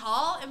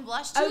 Santal and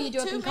Blush. You do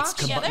a two mixed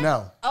concoction? together?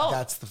 No, Oh.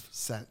 that's the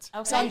scent.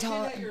 Okay.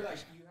 Santal. That you're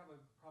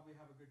probably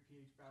have a good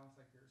pH balance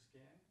like your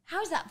skin.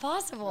 How is that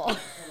possible? And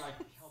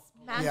help.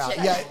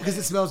 Magic. Yeah, because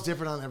it smells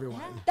different on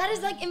everyone. That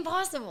is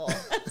impossible.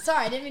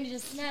 Sorry, I didn't mean to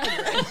just smell it.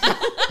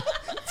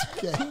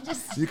 Okay.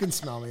 You can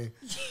smell me.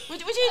 Would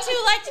you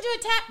two like to do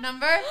a tap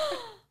number?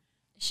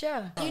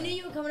 Sure. You knew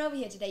you were coming over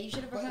here today. You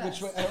should have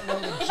rehearsed. Which way? I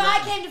don't know. If I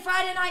came to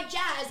Friday Night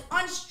Jazz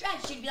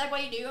unstretched, you'd be like, well,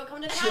 you knew you were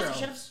coming to class. You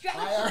should have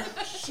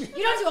stretched.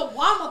 You don't do a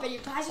warm-up in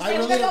your class. You say,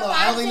 we're going to go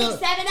 5, 6, 7,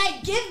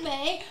 8. Give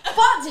me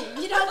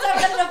 40. You don't say, we're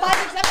going to go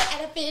 5, 6, 7,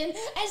 and a fin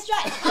and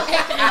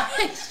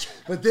stretch.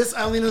 But this,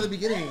 I only know the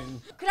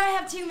beginning. Could I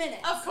have 2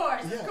 minutes? Of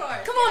course, of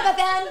course. Come on,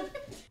 Bethan.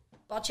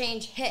 Ball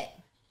change, hit.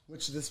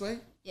 Which, this way?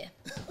 Yeah.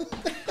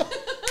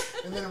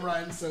 And then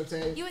Ryan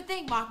Sote. You would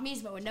think Mark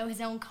Meismer would know his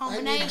own I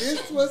combination. mean,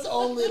 this was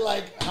only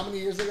like, how many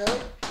years ago?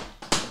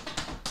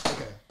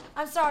 Okay.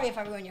 I'm sorry if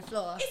I ruined your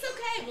floor. It's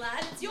okay,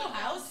 Vlad. It's your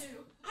house.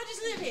 I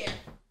just live here.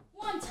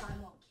 One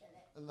time won't kill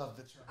it. I love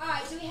the term. All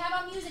right, so we have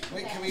our music.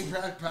 Wait, can we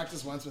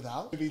practice once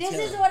without? This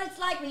is what it's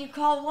like when you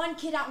call one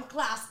kid out in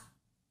class,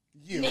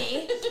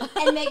 me,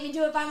 and make me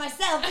do it by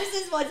myself. This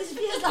is what this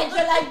feels like.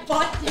 You're like,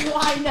 but do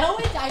I know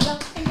it? I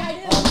don't think I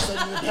do. All of a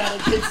sudden the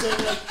panic kicks in.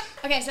 Like,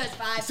 okay, so it's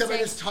 5, so I 6.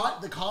 just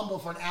taught the combo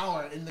for an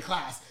hour in the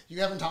class.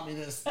 You haven't taught me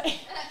this.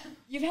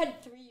 You've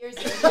had 3 years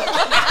ago.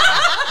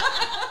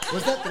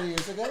 Was that 3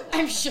 years ago?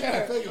 I'm I sure.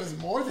 feel like it was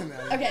more than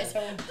that. Okay,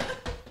 so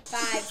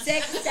 5,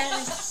 6,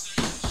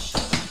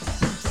 7.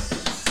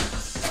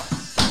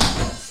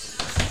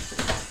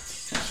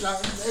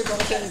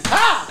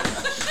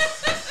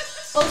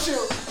 Oh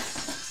shoot!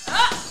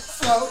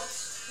 Slow.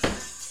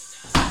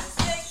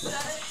 6,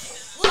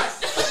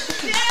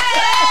 7, 8. Yay!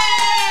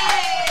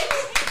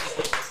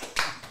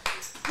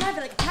 I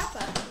feel like a tapper.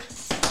 You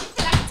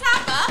feel like a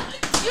tapper?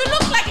 You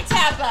look like a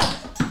tapper.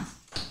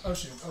 Oh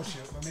shoot! Well,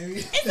 maybe.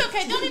 It's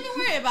okay. Don't even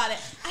worry about it.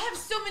 I have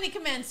so many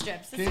command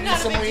strips. It's Can you not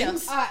do a some big deal.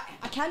 wings? All right,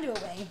 I can do a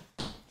wing.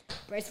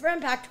 Brace for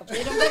impact. Hopefully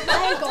I don't break my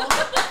ankle.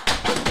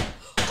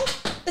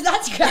 Is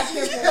that scratch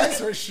your Yes,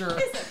 for sure.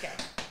 It's okay.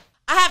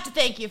 I have to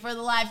thank you for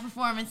the live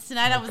performance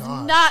tonight. I was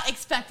God. not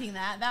expecting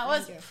that. That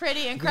was pretty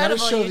You gotta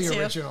incredible, show you the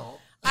two. original.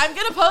 I'm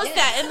going to post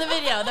that in the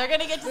video. They're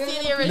going to get to see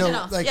the original.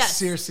 No, like yes.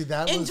 seriously,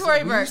 that in was.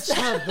 Tory We Burch. used to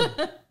have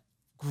the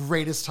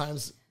greatest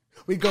times.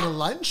 We'd go to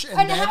lunch and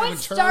And then how it return.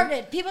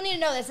 started, people need to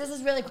know this. This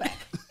is really quick.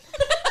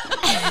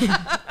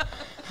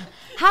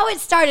 How it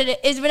started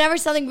is whenever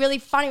something really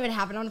funny would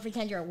happen. I'm going to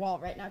pretend you're a wall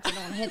right now because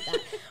I don't want to hit that.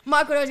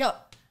 Mark would always go,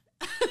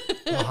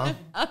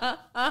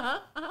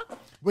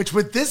 Which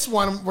with this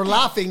one, we're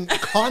laughing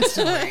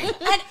constantly.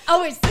 and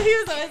always He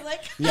was always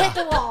like, hit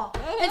the wall.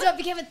 And so it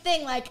became a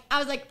thing. Like, I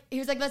was like, he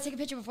was like, let's take a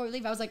picture before we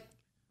leave. I was like,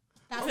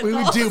 that's We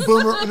would do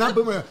boomer, not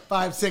boomer,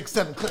 5, 6,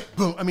 7, click,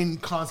 boom. I mean,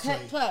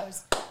 constantly. hit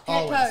pose. Hit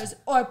Always. pose.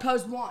 Or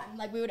pose 1.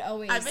 Like, we would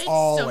always. I made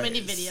Always. so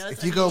many videos.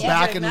 If you of go me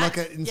back doing and that. look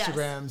at Yes.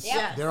 Instagrams,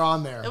 Yes. they're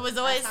on there. It was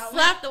always how it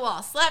slap the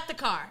wall, slap the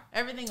car.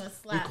 Everything was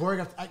We slap.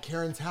 choreographed at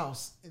Karen's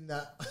house in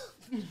the.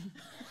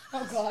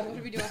 Oh, God. What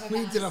did we do?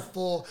 We did a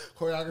full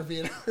choreography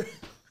in her.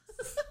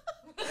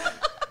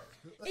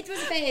 It was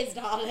phased,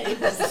 darling. It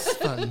was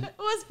fun. It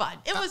was fun.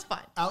 It was fun.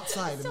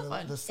 Outside in so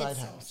fun. the side It's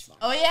so house. much fun.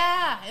 Oh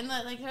yeah, in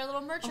the like her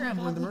little merch room.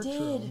 In the merch did.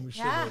 room. We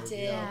Yeah, showed it,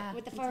 did. yeah.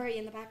 With the furry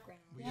in the background.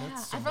 Yeah,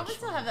 so I probably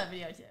still have that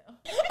video too.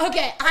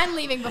 Okay, I'm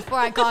leaving before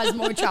I cause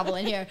more trouble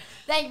in here.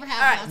 Thank you for All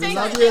right, having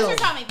thanks, us. love you.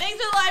 thanks for coming.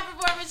 Thanks for the live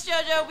performance,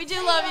 JoJo. We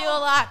do love you a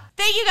lot.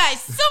 Thank you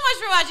guys so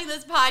much for watching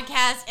this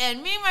podcast.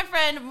 And meeting my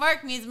friend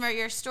Mark Meismer,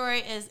 your story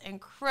is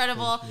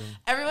incredible.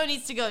 Everyone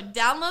needs to go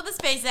download the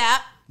Space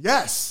app,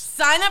 Yes.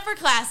 sign up for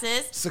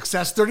classes,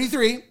 Success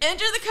 33.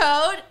 enter the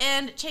code,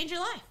 and change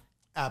your life.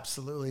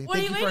 Absolutely. What are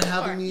Thank you you waiting for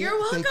having me. You're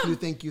welcome.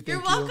 Thank you. You're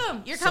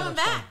welcome. You're So coming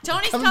much fun. back.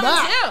 Tony's Coming coming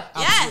back. too.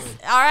 Absolutely.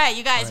 Yes. All right,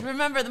 you guys. All right.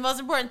 Remember, the most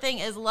important thing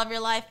is love your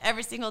life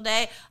every single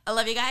day. I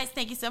love you guys.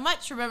 Thank you so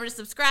much. Remember to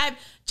subscribe.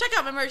 Check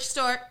out my merch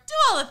store. Do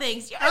all the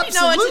things. You already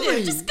know what to do.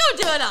 Absolutely. Just go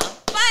do it all.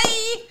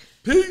 Bye.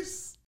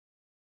 Peace.